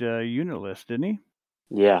painted unit list, didn't he?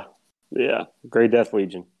 Yeah. Grey Death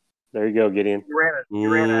Legion. There you go, Gideon. You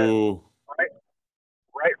ran a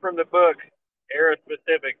right from the book, Era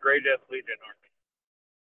Specific Grey Death Legion army.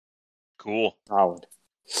 Cool. Solid.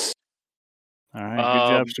 All right,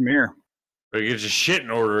 good job, Samir. Better get your shit in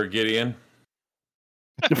order, Gideon.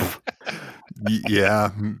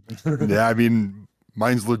 Yeah. I mean,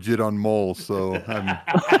 mine's legit on mole, so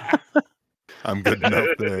I'm good enough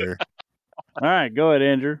there. All right, go ahead,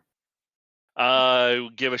 Andrew.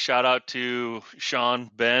 Give a shout out to Sean,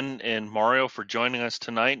 Ben, and Mario for joining us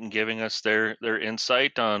tonight and giving us their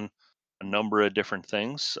insight on a number of different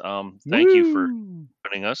things. Thank you for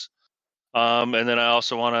joining us. And then I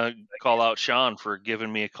also want to call out Sean for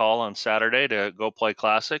giving me a call on Saturday to go play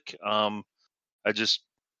Classic. I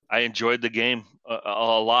enjoyed the game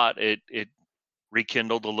a lot. It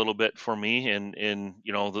rekindled a little bit for me, and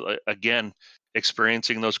again,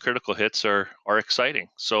 experiencing those critical hits are exciting.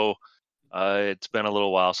 So it's been a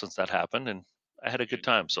little while since that happened, and I had a good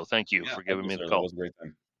time. So thank you for giving me the call. That was a great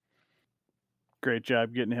time. Great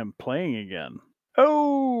job getting him playing again.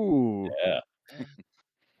 Oh, yeah.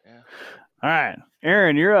 All right,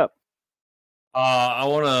 Aaron, you're up. I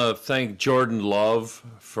want to thank Jordan Love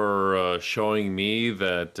for showing me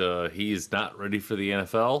that he is not ready for the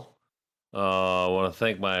NFL. I want to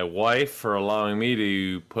thank my wife for allowing me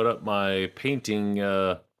to put up my painting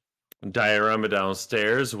diorama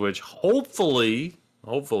downstairs, which hopefully,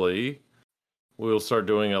 we'll start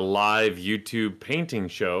doing a live YouTube painting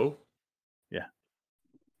show. Yeah.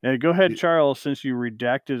 And go ahead, Charles, since you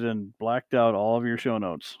redacted and blacked out all of your show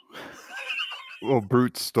notes. Well,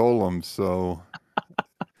 Brute stole them, so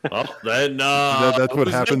then that's what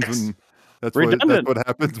who's happens next? when that's Redundant. what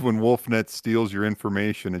happens when Wolfnet steals your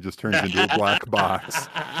information. It just turns into a black box.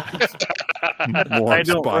 More I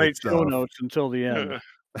don't spy write show stuff. notes until the end.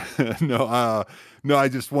 No, I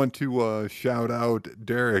just want to shout out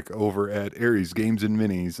Derek over at Aries Games and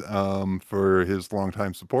Minis for his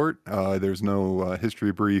longtime support. There's no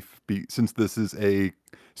history brief since this is a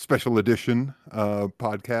special edition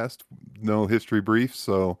podcast, no history brief.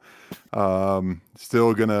 So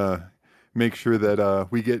still gonna make sure that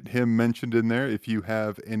we get him mentioned in there. If you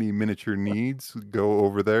have any miniature needs, go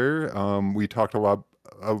over there. We talked a lot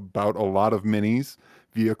about a lot of minis.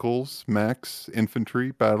 Vehicles, mechs,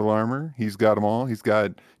 infantry, battle armor. He's got them all. He's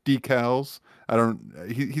got decals.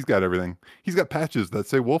 He's got everything. He's got patches that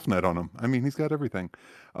say Wolfnet on them. I mean, he's got everything.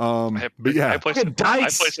 But yeah, I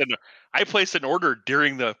placed an order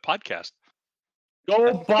during the podcast.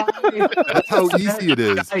 Go buy. That's how easy it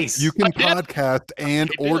is. Nice. You can podcast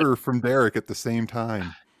and order from Derek at the same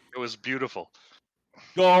time. It was beautiful.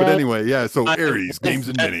 But anyway, yeah. So Aries Games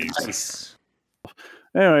and Minis. Nice.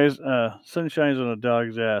 Anyways, sun shines on a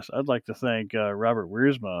dog's ass. I'd like to thank Robert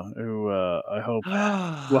Wiersma, who I hope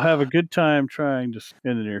will have a good time trying to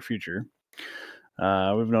in the near future.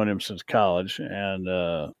 We've known him since college,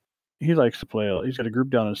 and he likes to play. He's got a group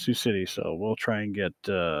down in Sioux City, so we'll try and get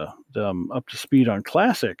them up to speed on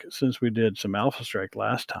Classic since we did some Alpha Strike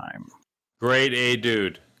last time. Great A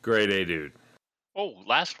dude. Oh,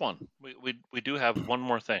 last one. We do have one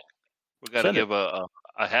more thing. We got to give a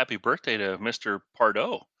happy birthday to Mr.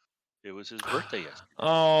 Pardo. It was his birthday yesterday.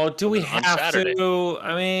 Oh, do we have Saturday. to?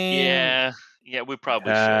 I mean, yeah, we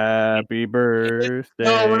probably Happy birthday!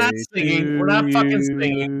 No, we're not singing. We're not fucking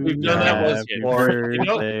singing. We've done that once Happy before.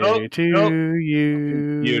 birthday to you.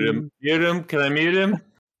 Mute him. Can I mute him?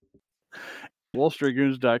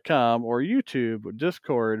 WolfStreetGoons.com or YouTube,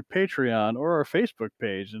 Discord, Patreon, or our Facebook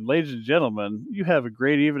page. And ladies and gentlemen, you have a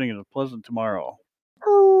great evening and a pleasant tomorrow.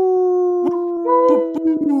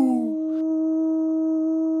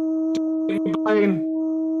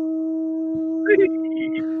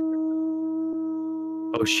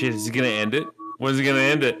 Oh shit, is he gonna end it? When is he gonna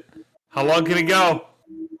end it? How long can it go?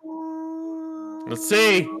 Let's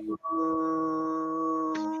see.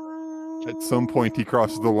 At some point, he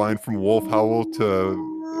crosses the line from wolf howl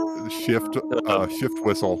to shift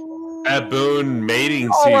whistle. Baboon mating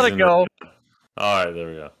I'll season. let it go. All right, there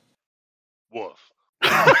we go. Woof.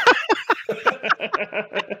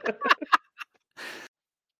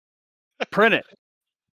 Print it.